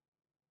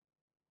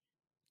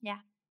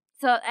 Yeah.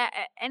 So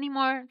any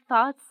more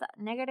thoughts,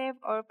 negative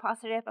or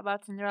positive,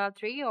 about Cinderella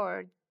 3,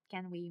 or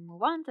can we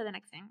move on to the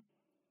next thing?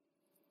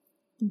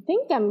 I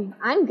think I'm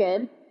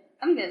good.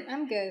 I'm good.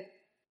 I'm good.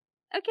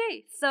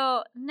 Okay,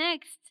 so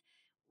next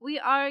we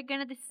are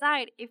gonna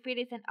decide if it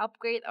is an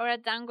upgrade or a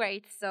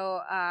downgrade.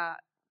 So,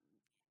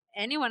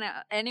 anyone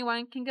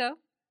can go.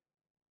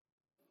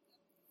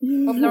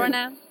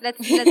 Lorna, let's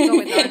go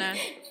with Lorna.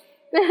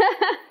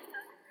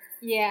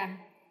 Yeah,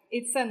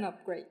 it's an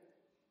upgrade.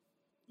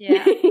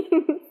 Yeah.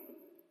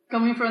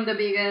 Coming from the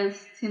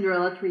biggest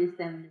Cinderella 3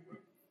 stand.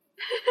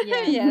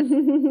 Yeah. Yes.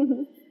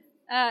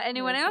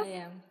 Anyone Yes, else? I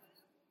am.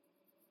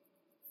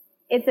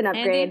 It's an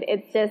upgrade.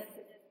 Andy?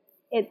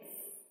 It's.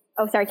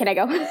 Oh, sorry. Can I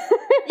go?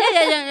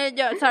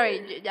 Yeah.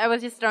 Sorry, I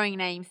was just throwing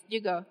names.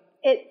 You go.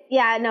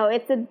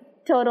 It's a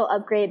total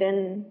upgrade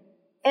in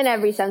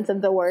every sense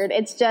of the word.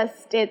 It's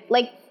just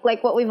like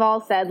what we've all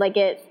said. Like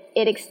it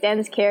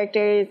extends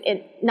characters.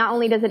 It not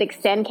only does it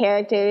extend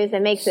characters,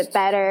 it makes it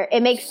better.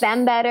 It makes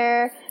them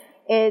better.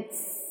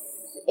 It's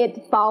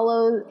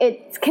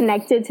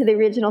connected to the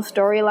original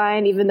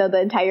storyline, even though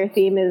the entire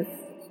theme is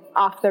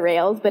off the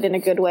rails, but in a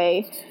good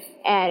way.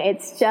 And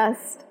it's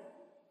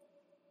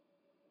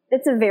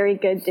a very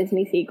good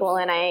Disney sequel,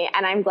 and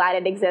I'm glad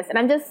it exists.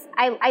 And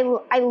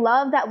I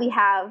love that we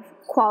have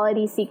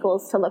quality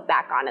sequels to look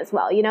back on as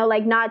well. You know,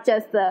 like not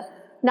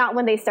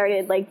when they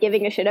started like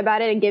giving a shit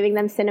about it and giving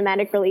them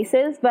cinematic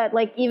releases, but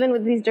like even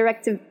with these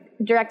direct to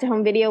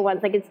home video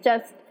ones, like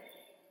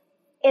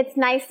it's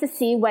nice to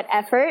see what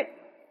effort,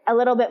 a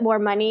little bit more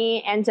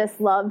money, and just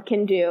love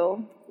can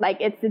do.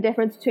 Like it's the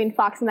difference between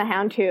Fox and the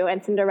Hound 2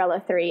 and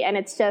Cinderella 3, and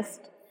it's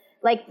just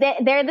like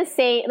they're the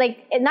same.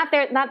 Like not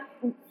that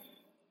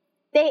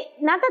they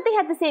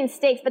had the same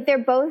stakes, but they're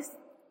both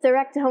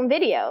direct to home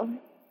video.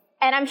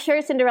 And I'm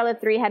sure Cinderella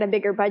 3 had a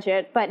bigger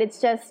budget, but it's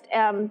just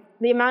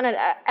the amount of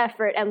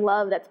effort and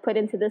love that's put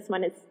into this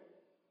one is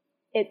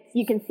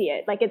you can see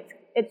it. Like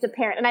it's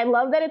apparent. And I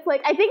love that it's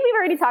like, I think we've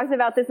already talked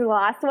about this in the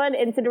last one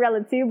in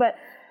Cinderella 2, but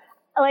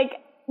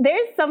like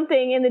there's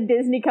something in the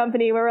Disney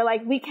company where we're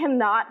like, we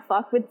cannot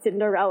fuck with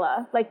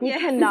Cinderella. Like we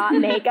cannot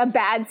make a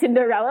bad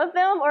Cinderella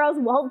film, or else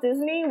Walt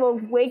Disney will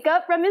wake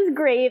up from his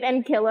grave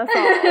and kill us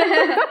all.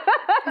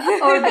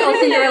 or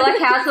Cinderella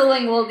Castle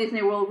in Walt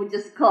Disney World would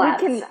just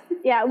collapse.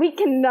 We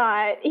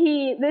cannot.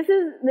 This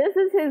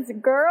is his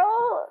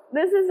girl.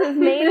 This is his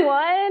main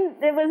one.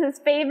 It was his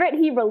favorite.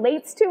 He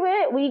relates to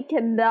it. We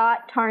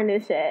cannot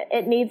tarnish it.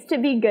 It needs to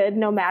be good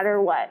no matter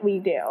what we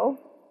do.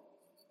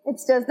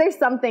 It's just, there's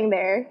something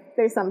there.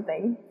 There's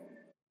something.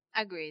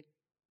 Agreed.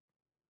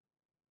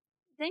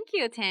 Thank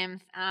you,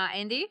 Thames.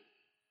 Andy?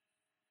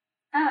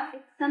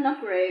 It's an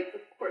upgrade, of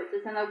course.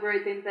 It's an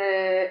upgrade in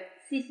the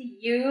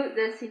CCU,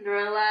 the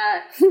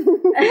Cinderella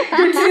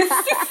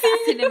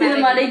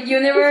Cinematic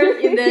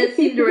Universe, in the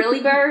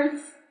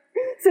Cinderella-verse.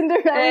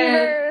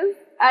 Cinderella-verse.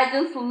 I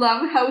just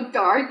love how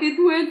dark it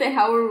went and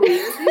how weird it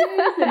is,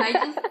 and I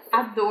just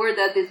adore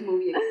that this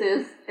movie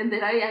exists, and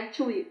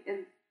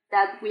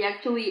that we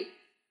actually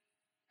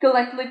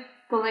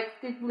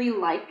collectively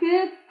like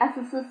it as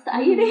a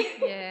society.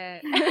 Yeah.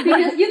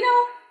 Because,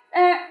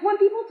 when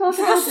people talk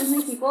about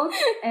Disney sequels,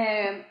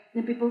 and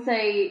people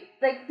say,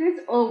 like, there's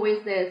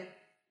always this.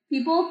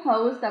 People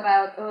post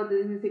about, the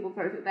Disney sequels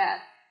are so bad.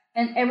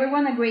 And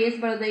everyone agrees,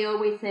 but they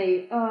always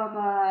say,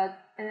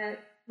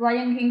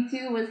 Lion King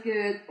 2 was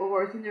good,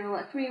 or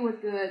Cinderella 3 was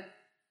good.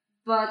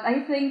 But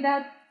I think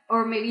that,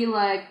 or maybe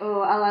like,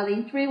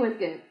 Aladdin 3 was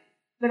good.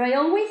 But I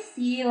always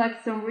see,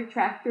 like, some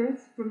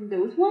retractors from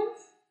those ones.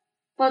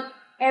 But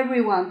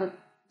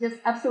just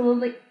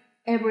absolutely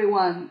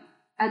everyone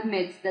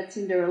admits that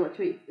Cinderella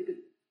 3 is a good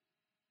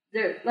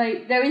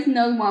one. There is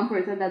not one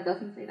person that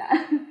doesn't say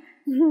that.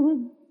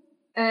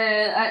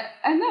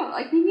 I know.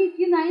 I think it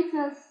unites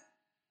us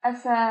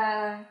as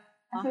a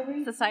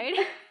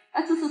society.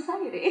 As a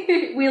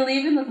society, we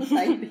live in a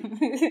society.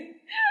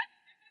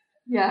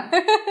 Yeah.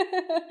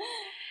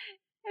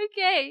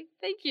 Okay,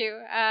 thank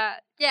you.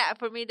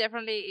 For me,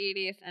 definitely it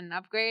is an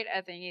upgrade.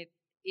 I think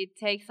it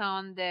takes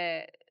on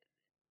the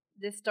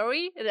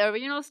story, the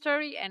original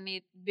story, and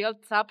it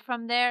builds up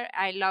from there.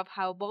 I love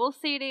how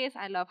ballsy it is.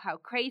 I love how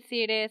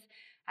crazy it is.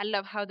 I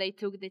love how they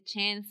took the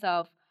chance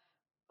of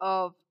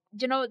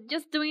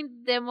just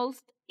doing the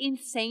most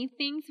insane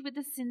things with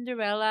the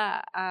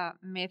Cinderella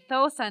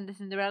mythos and the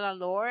Cinderella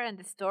lore and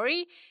the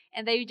story,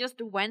 and they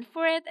just went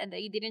for it, and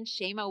they didn't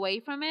shame away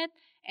from it,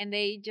 and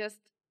they just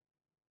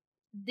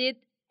did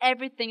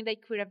everything they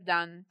could have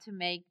done to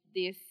make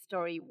this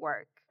story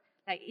work.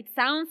 Like, it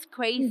sounds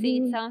crazy,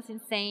 it sounds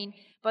insane,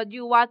 but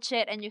you watch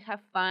it and you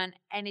have fun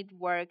and it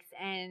works.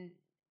 And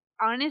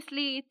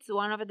honestly, it's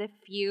one of the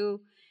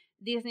few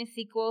Disney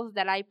sequels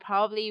that I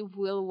probably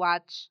will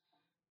watch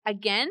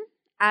again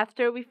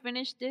after we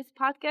finish this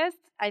podcast.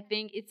 I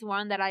think it's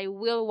one that I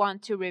will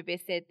want to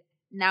revisit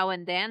now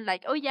and then.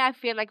 Like, oh yeah, I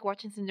feel like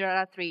watching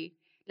Cinderella 3.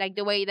 Like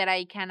the way that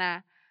I kind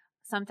of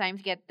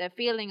sometimes get the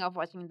feeling of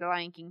watching The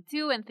Lion King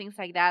 2 and things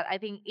like that. I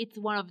think it's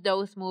one of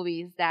those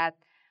movies that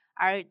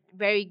are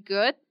very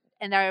good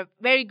and are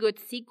very good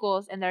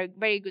sequels and are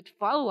very good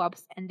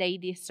follow-ups, and they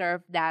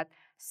deserve that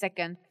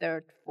second,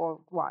 third,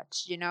 fourth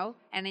watch,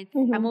 And it's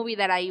a movie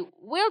that I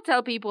will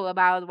tell people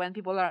about when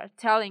people are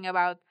telling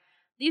about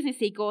Disney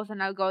sequels,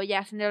 and I'll go,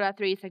 yeah, Cinderella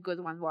 3 is a good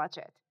one, watch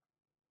it.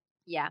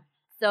 Yeah.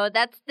 So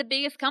that's the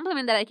biggest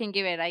compliment that I can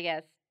give it, I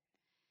guess.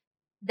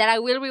 That I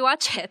will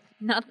rewatch it.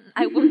 Not,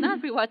 I will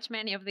not rewatch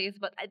many of these,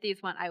 but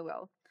this one I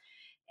will.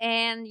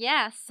 And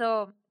yeah,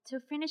 so to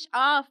finish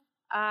off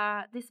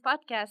this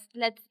podcast,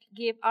 let's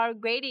give our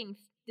gradings.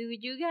 Do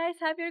you guys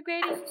have your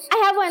gradings?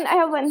 I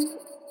have one.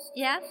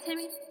 Yeah,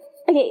 Timmy?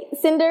 Okay,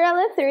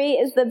 Cinderella 3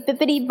 is the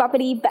bippity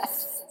boppity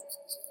best.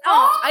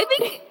 Oh, I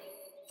think...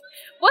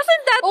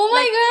 Wasn't that... Oh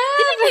my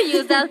god! Didn't you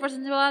use that for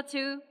Cinderella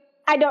too?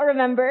 I don't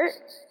remember.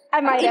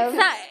 I might have.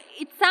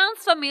 It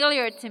sounds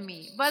familiar to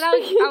me, but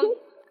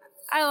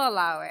I'll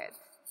allow it.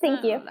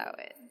 Thank you. I'll allow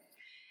it.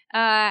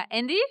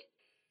 Andy?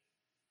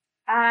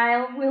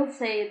 I will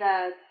say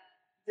that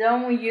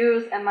don't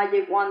use a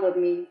magic wand on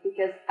me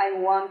because I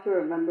want to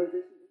remember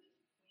this.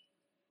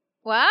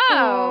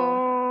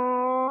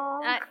 Wow.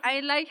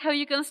 I like how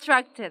you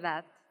constructed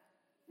that.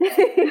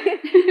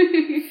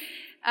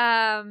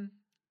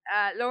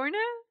 Lorna?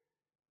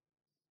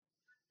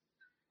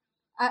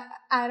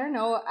 I don't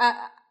know.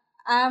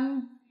 I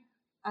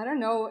don't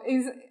know.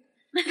 It's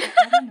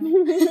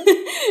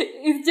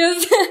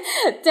just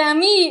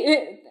Tammy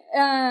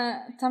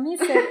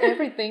said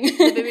everything.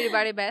 The baby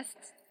body best.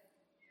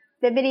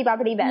 Bippity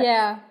boppity best.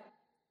 Yeah.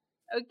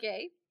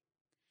 Okay.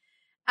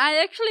 I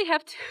actually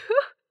have two.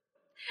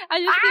 I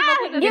just came up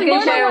with a give You can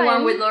Lorna share one.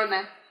 one with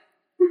Lorna.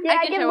 Yeah, I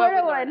can give share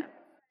Lorna with one.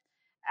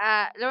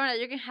 Lorna,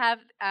 you can have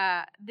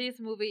this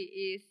movie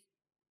is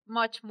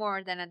much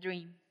more than a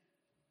dream.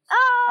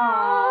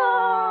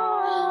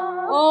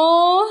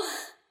 Oh.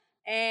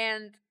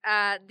 And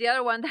the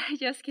other one that I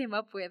just came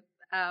up with,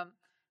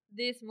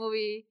 this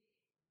movie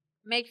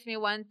makes me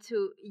want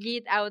to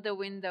yeet out the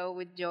window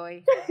with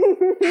joy.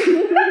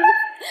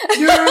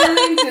 You're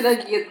really into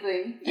that cute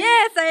thing.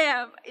 Yes, I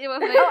am. It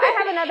was like, I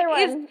have another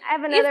one.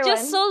 It's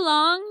just so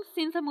long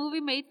since a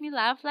movie made me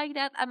laugh like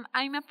that.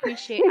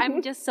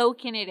 I'm just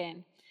soaking it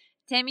in.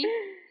 Tammy?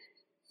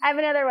 I have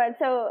another one.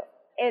 So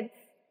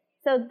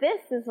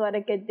this is what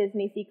a good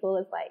Disney sequel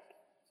is like.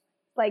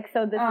 Like,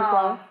 so this is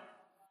love.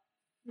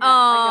 Yeah,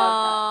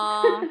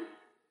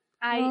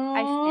 I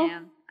I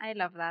stand. I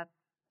love that.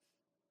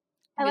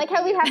 I like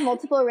how we have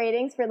multiple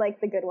ratings for like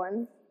the good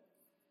ones.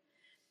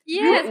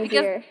 Yes, Easier.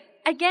 because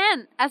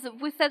again, as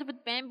we said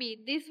with Bambi,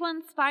 this one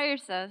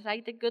inspires us.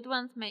 Like the good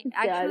ones may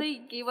actually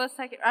give us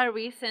like a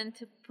reason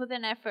to put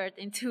an effort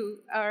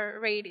into our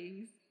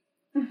ratings.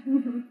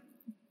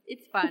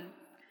 It's fun.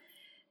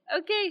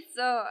 Okay,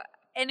 so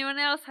anyone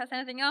else has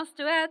anything else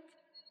to add?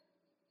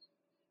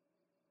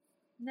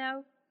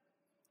 No?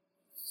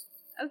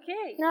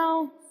 Okay.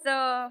 No.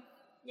 So,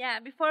 yeah,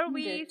 before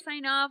we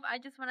sign off, I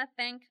just want to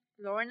thank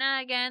Lorna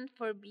again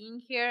for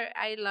being here.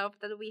 I love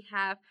that we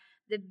have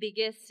the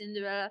biggest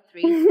Cinderella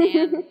 3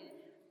 stand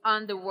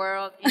on the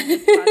world in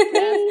this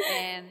podcast.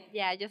 And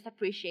yeah, I just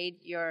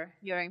appreciate your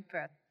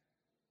input.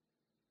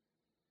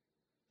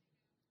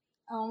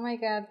 Oh my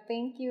god,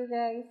 thank you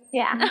guys.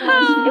 Yeah.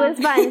 It was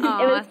fun.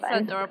 Aw, it was so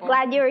fun. adorable.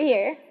 Glad you were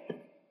here.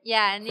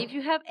 Yeah, and if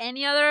you have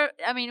any other,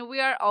 I mean, we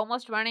are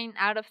almost running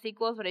out of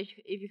sequels, but if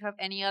you have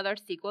any other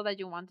sequel that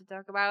you want to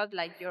talk about,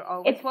 like, you're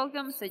always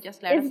welcome, so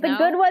just let us know. It's the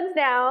good ones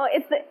now.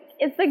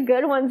 It's the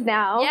good ones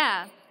now.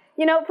 Yeah.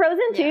 You know,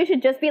 Frozen 2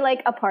 should just be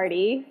like a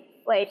party.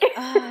 Like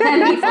Everyone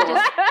wants to talk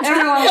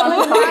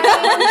about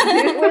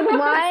it. with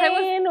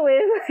wine,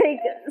 with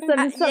like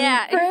some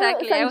yeah, fruit,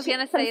 exactly. I was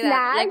gonna say that.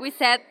 snacks. Like we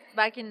said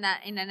back in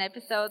an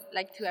episode,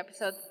 like 2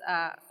 episodes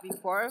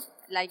before.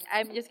 Like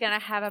I'm just gonna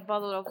have a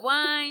bottle of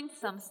wine,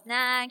 some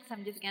snacks.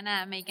 I'm just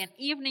gonna make an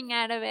evening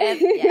out of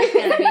it. Yeah, it's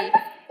gonna be,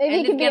 Maybe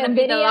and it could it's gonna be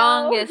be a the video.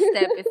 longest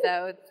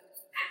episode.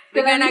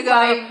 We're Gonna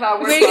gonna be go. 5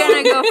 hours We're long.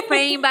 gonna go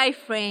frame by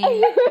frame. I'm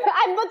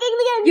booking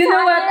the entire. You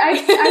know what? I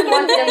watched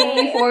that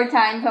movie 4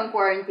 times on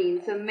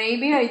quarantine, so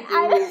maybe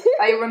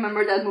I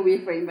remember that movie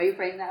frame by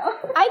frame now.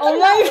 I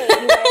cannot wait.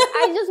 You guys.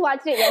 I just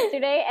watched it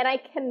yesterday, and I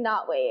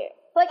cannot wait.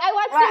 Like I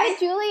watched it with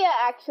Julia.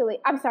 Actually,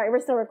 I'm sorry,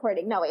 we're still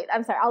recording. No, wait,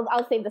 I'm sorry.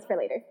 I'll save this for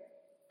later.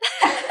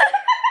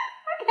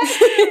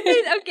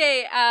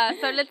 Okay,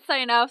 so let's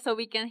sign off so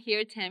we can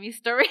hear Tammy's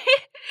story.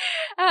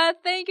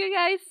 Thank you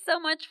guys so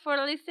much for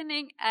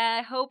listening.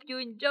 I hope you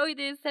enjoyed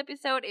this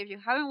episode. If you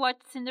haven't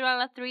watched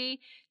Cinderella 3,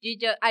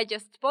 I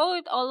just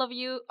spoiled all of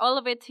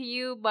it to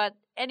you. But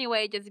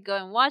anyway, just go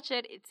and watch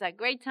it. It's a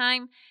great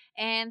time.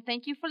 And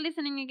thank you for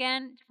listening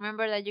again.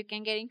 Remember that you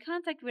can get in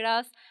contact with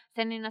us,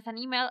 sending us an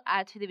email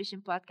at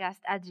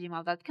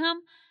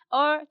 2divisionpodcast@gmail.com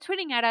or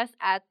tweeting at us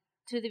at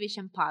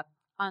 2divisionpod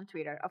on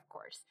Twitter, of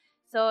course.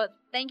 So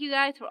thank you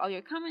guys for all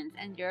your comments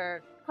and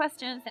your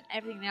questions and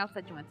everything else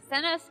that you want to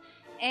send us.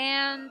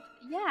 And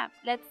yeah,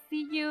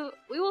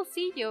 we will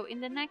see you in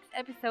the next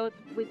episode,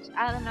 which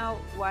I don't know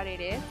what it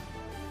is.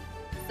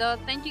 So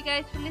thank you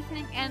guys for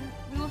listening, and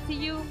we will see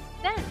you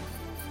then.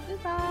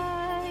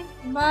 Goodbye.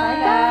 Bye.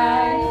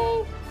 Bye.